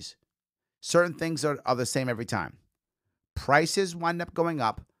industries, certain things are the same every time. Prices wind up going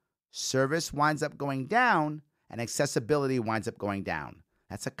up, service winds up going down, and accessibility winds up going down.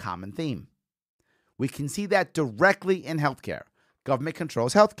 That's a common theme. We can see that directly in healthcare. Government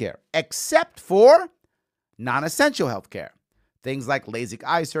controls healthcare, except for non-essential healthcare. Things like LASIK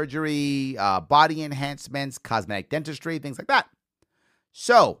eye surgery, body enhancements, cosmetic dentistry, things like that.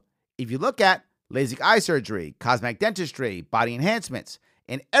 So if you look at LASIK eye surgery, cosmetic dentistry, body enhancements,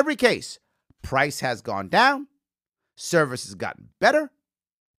 in every case, price has gone down, service has gotten better,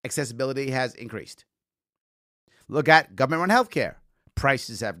 accessibility has increased. Look at government-run healthcare.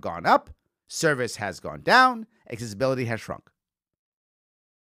 Prices have gone up, service has gone down, accessibility has shrunk.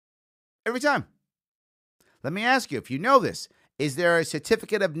 Every time. Let me ask you, if you know this, is there a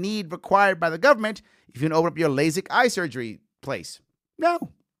certificate of need required by the government if you can open up your LASIK eye surgery place?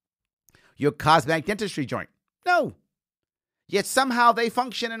 No. Your cosmetic dentistry joint? No. Yet somehow they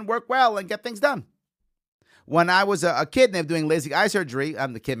function and work well and get things done. When I was a kid and they were doing LASIK eye surgery,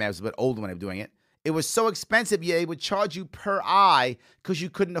 I'm the kid, man, I was a bit older when they were doing it. It was so expensive, they would charge you per eye because you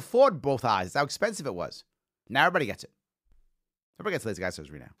couldn't afford both eyes. That's how expensive it was. Now everybody gets it. Everybody gets LASIK eye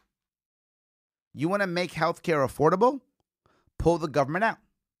surgery now. You want to make healthcare affordable? Pull the government out.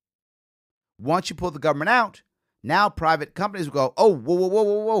 Once you pull the government out, now private companies will go, oh,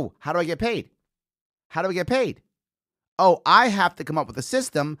 whoa. How do I get paid? How do I get paid? Oh, I have to come up with a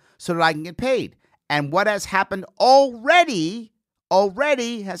system so that I can get paid. And what has happened already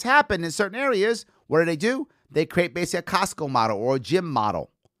has happened in certain areas. What do? They create basically a Costco model or a gym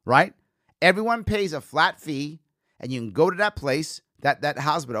model, right? Everyone pays a flat fee, and you can go to that place, that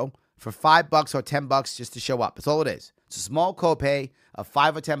hospital, for $5 or $10 just to show up. That's all it is. It's a small copay of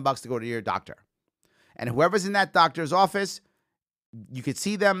 $5 or $10 to go to your doctor. And whoever's in that doctor's office, you could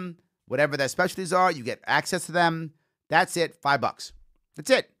see them, whatever their specialties are, you get access to them. That's it, $5. That's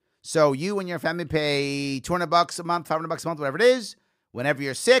it. So you and your family pay $200 a month, $500 a month, whatever it is. Whenever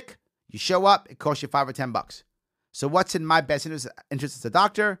you're sick, you show up, it costs you $5 or $10. So what's in my best interest as a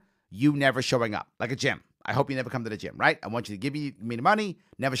doctor? You never showing up, like a gym. I hope you never come to the gym, right? I want you to give me the money,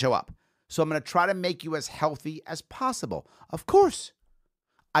 never show up. So I'm going to try to make you as healthy as possible. Of course,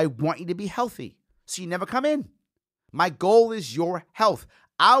 I want you to be healthy, so you never come in. My goal is your health.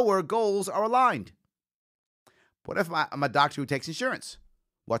 our goals are aligned. What if I'm a doctor who takes insurance?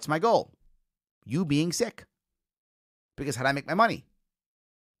 What's my goal? You being sick. Because how do I make my money?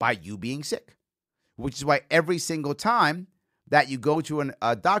 By you being sick. Which is why every single time that you go to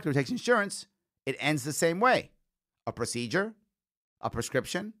a doctor who takes insurance, it ends the same way. A procedure, a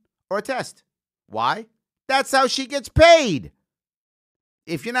prescription, or a test. Why? That's how she gets paid.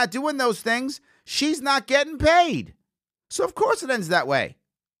 If you're not doing those things, she's not getting paid. So of course it ends that way.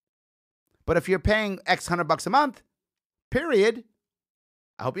 But if you're paying X $100 a month, period,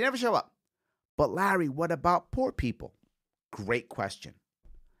 I hope you never show up. But Larry, what about poor people? Great question.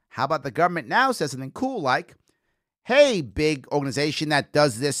 How about the government now says something cool like, hey, big organization that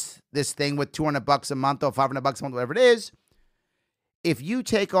does this thing with $200 a month or $500 a month, whatever it is, if you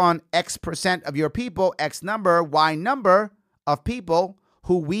take on X percent of your people, X number, Y number of people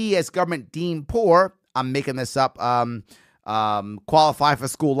who we as government deem poor, I'm making this up, qualify for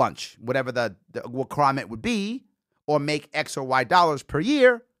school lunch, whatever the requirement would be, or make X or Y dollars per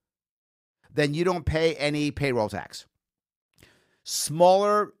year, then you don't pay any payroll tax.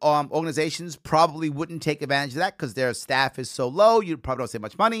 Smaller organizations probably wouldn't take advantage of that because their staff is so low, you probably don't save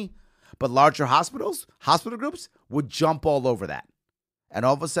much money. But larger hospitals, hospital groups would jump all over that. And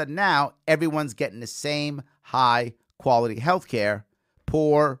all of a sudden now, everyone's getting the same high quality health care.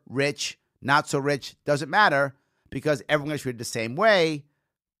 Poor, rich, not so rich, doesn't matter because everyone is treated the same way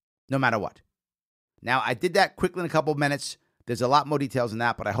no matter what. Now, I did that quickly in a couple of minutes. There's a lot more details in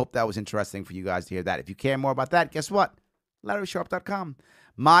that, but I hope that was interesting for you guys to hear that. If you care more about that, guess what? LarrySharpe.com.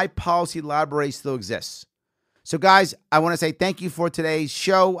 My policy library still exists. So, guys, I want to say thank you for today's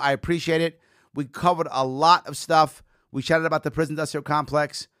show. I appreciate it. We covered a lot of stuff. We chatted about the prison-industrial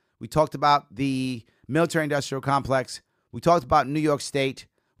complex. We talked about the military-industrial complex. We talked about New York State.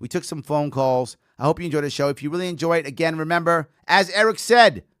 We took some phone calls. I hope you enjoyed the show. If you really enjoy it, again, remember, as Eric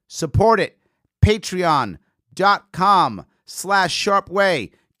said, support it.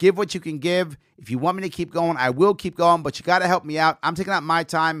 Patreon.com/SharpeWay. Give what you can give. If you want me to keep going, I will keep going, but you got to help me out. I'm taking out my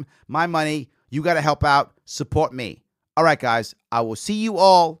time, my money. You got to help out. Support me. All right, guys. I will see you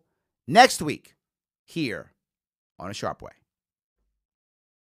all next week here on A Sharpe Way.